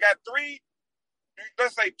they got 3,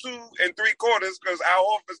 let's say 2 and 3/4 because Al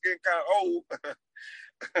Horford's getting kind of old.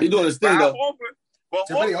 He doing his thing though.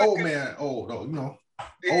 Somebody old man, old though, you know,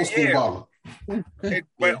 old school baller.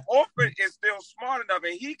 But Horford is still smart enough,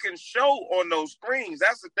 and he can show on those screens.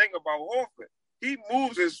 That's the thing about Horford. He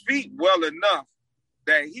moves his feet well enough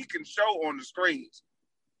that he can show on the screens.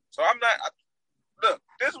 So I'm not. Look,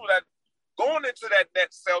 this is what going into that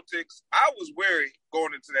Celtics. I was wary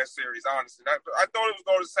going into that series. Honestly, I thought it was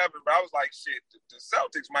going to 7, but I was like, shit, the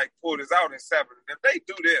Celtics might pull this out in 7. If they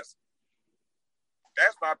do this,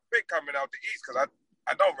 that's my pick coming out the East because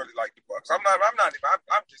I don't really like the Bucks. I'm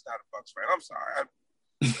just not a Bucks fan. I'm sorry.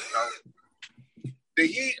 The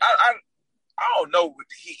Heat. I don't know with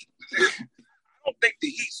the Heat. I don't think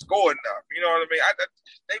the Heat score enough. You know what I mean?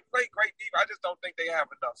 They play great defense. I just don't think they have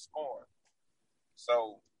enough scoring.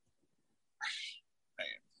 So,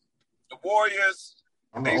 man, the Warriors,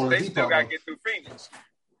 they still got to get through Phoenix.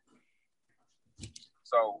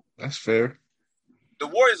 So that's fair. The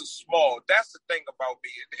Warriors are small. That's the thing about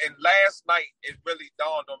me. And last night, it really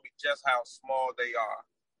dawned on me just how small they are.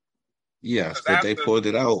 Yes, but they pulled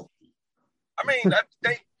it out. I mean,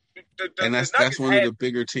 and that's one of the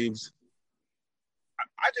bigger teams.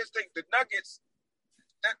 I just think the Nuggets.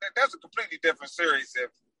 That's a completely different series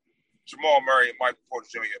if Jamal Murray and Michael Porter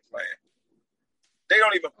Jr. are playing. They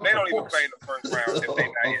don't even play in the first round if they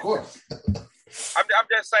not in. Of course. I'm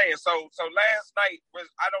just saying. So last night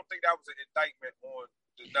I don't think that was an indictment on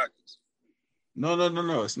the Nuggets.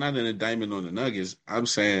 No. It's not an indictment on the Nuggets. I'm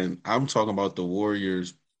talking about the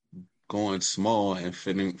Warriors going small and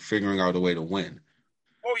figuring out a way to win.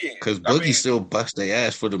 Oh yeah, because Boogie still bust their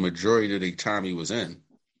ass for the majority of the time he was in.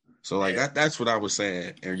 So like that's what I was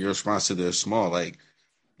saying. And your response to they're small, like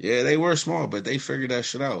yeah, they were small, but they figured that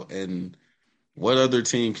shit out. And what other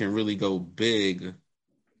team can really go big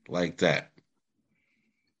like that?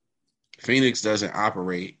 Phoenix doesn't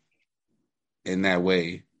operate in that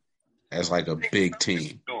way as like a big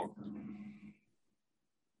team.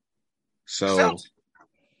 So the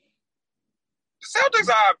Celtics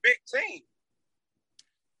are a big team.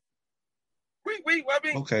 I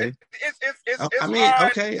mean, okay. It's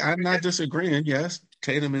hard. Okay, I'm not disagreeing. Yes,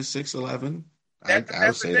 Tatum is 6'11". I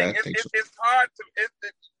would say that. It's hard to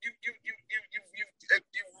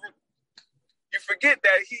you forget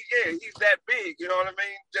that he's that big. You know what I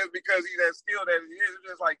mean? Just because he's that skilled that he is, it's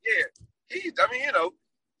just like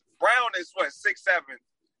Brown is 6'7",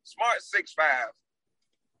 Smart 6'5".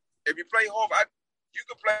 If you play Horford, you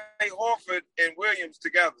can play Horford and Williams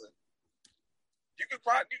together. You can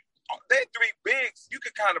probably they're 3 bigs. You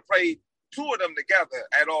could kind of play 2 of them together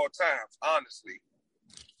at all times, honestly.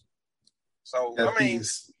 So that I mean,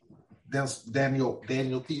 Daniel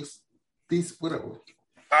Tice, whatever.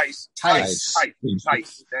 Tice.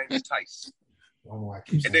 Daniel Tice.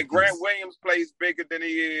 And then Grant Williams plays bigger than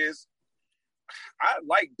he is. I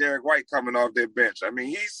like Derek White coming off their bench. I mean,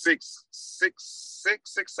 he's 6'7".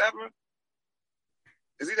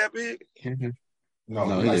 Is he that big?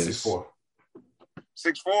 No, he's 6'4".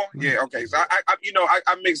 6'4"? Yeah, okay. So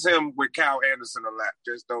I mix him with Kyle Anderson a lot.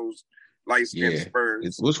 Just those light-skinned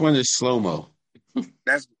Spurs. Which one is slow-mo?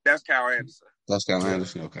 That's Kyle Anderson. That's Kyle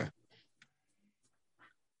Anderson, okay.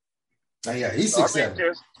 Yeah, he's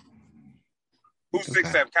 6'7". Who's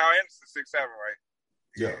 6'7"? Kyle Anderson 6'7", right?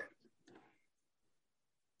 Yeah.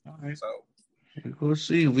 All right. So we go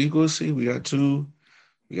see. We got two.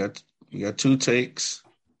 We got 2 takes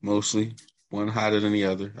mostly. One hotter than the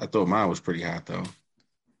other. I thought mine was pretty hot though.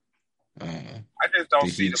 I just don't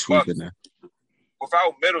see the Bucks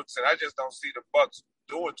without Middleton. I just don't see the Bucks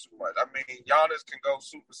doing too much. I mean, Giannis can go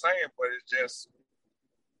Super Saiyan, but it's just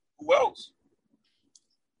who else?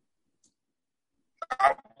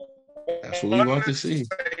 That's what we want to see.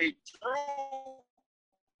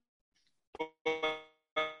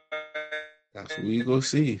 That's what we go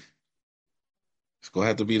see. It's gonna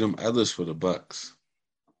have to be them others for the Bucks,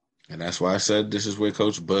 and that's why I said this is where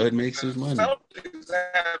Coach Bud makes his money.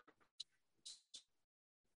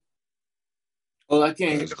 Oh, I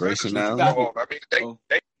can't. It's Grayson Allen.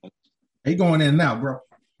 He going in now, bro.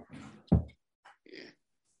 Yeah.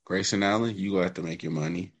 Grayson Allen, you gonna have to make your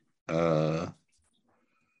money. Pat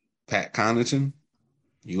Connaughton,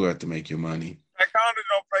 you gonna have to make your money. Pat Connaughton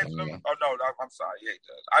don't play for them. Oh no, I'm sorry. Yeah, he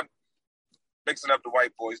does. I'm mixing up the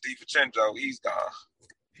white boys. DiVincenzo, he's gone.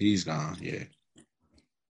 He's gone. Yeah.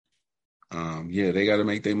 Yeah, they got to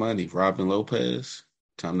make their money. Robin Lopez,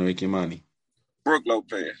 time to make your money. Brooke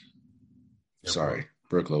Lopez. Sorry,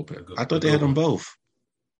 Brooke Lopez. I thought they had them both.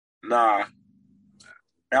 Nah.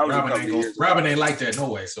 That was Robin ain't like that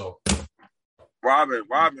no way. So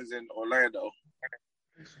Robin's in Orlando.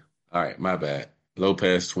 All right, my bad.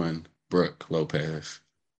 Lopez twin, Brooke Lopez.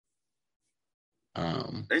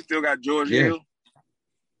 They still got George Hill.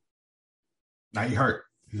 Now he hurt.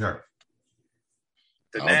 He hurt.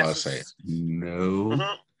 I was about to say no. Mm-hmm.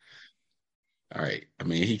 All right. I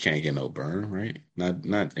mean, he can't get no burn, right?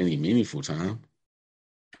 Not any meaningful time.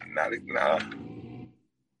 Nah.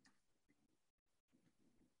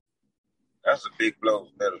 That's a big blow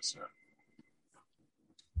for Middleton.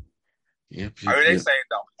 Yep. I mean, they say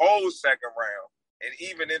the whole second round, and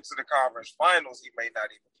even into the conference finals, he may not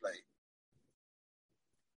even play.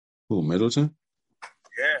 Who, Middleton?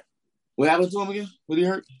 Yeah. What happened to him again? What did he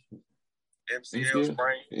hurt? MCL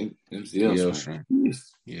sprain. MCL sprain.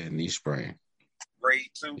 Yeah, knee sprain. Grade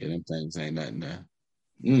 2. Yeah, them things ain't nothing there.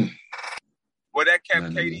 Well, that kept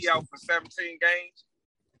KD out for 17 games?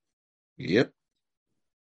 Yep.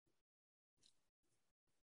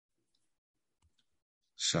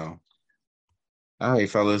 So, all right,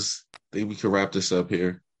 fellas. I think we can wrap this up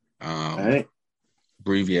here. All right.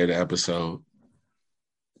 Abbreviate the episode.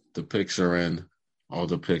 The picks are in. All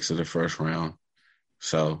the picks of the first round.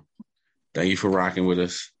 So, thank you for rocking with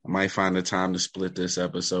us. I might find the time to split this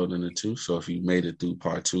episode into two. So, if you made it through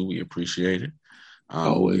part 2, we appreciate it.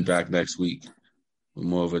 We'll be back next week with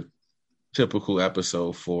more of a typical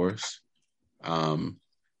episode for us.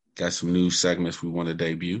 Got some new segments we want to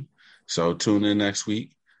debut. So, tune in next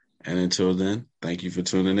week. And until then, thank you for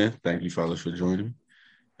tuning in. Thank you, fellas, for joining me.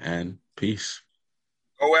 And peace.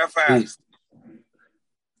 Go F5.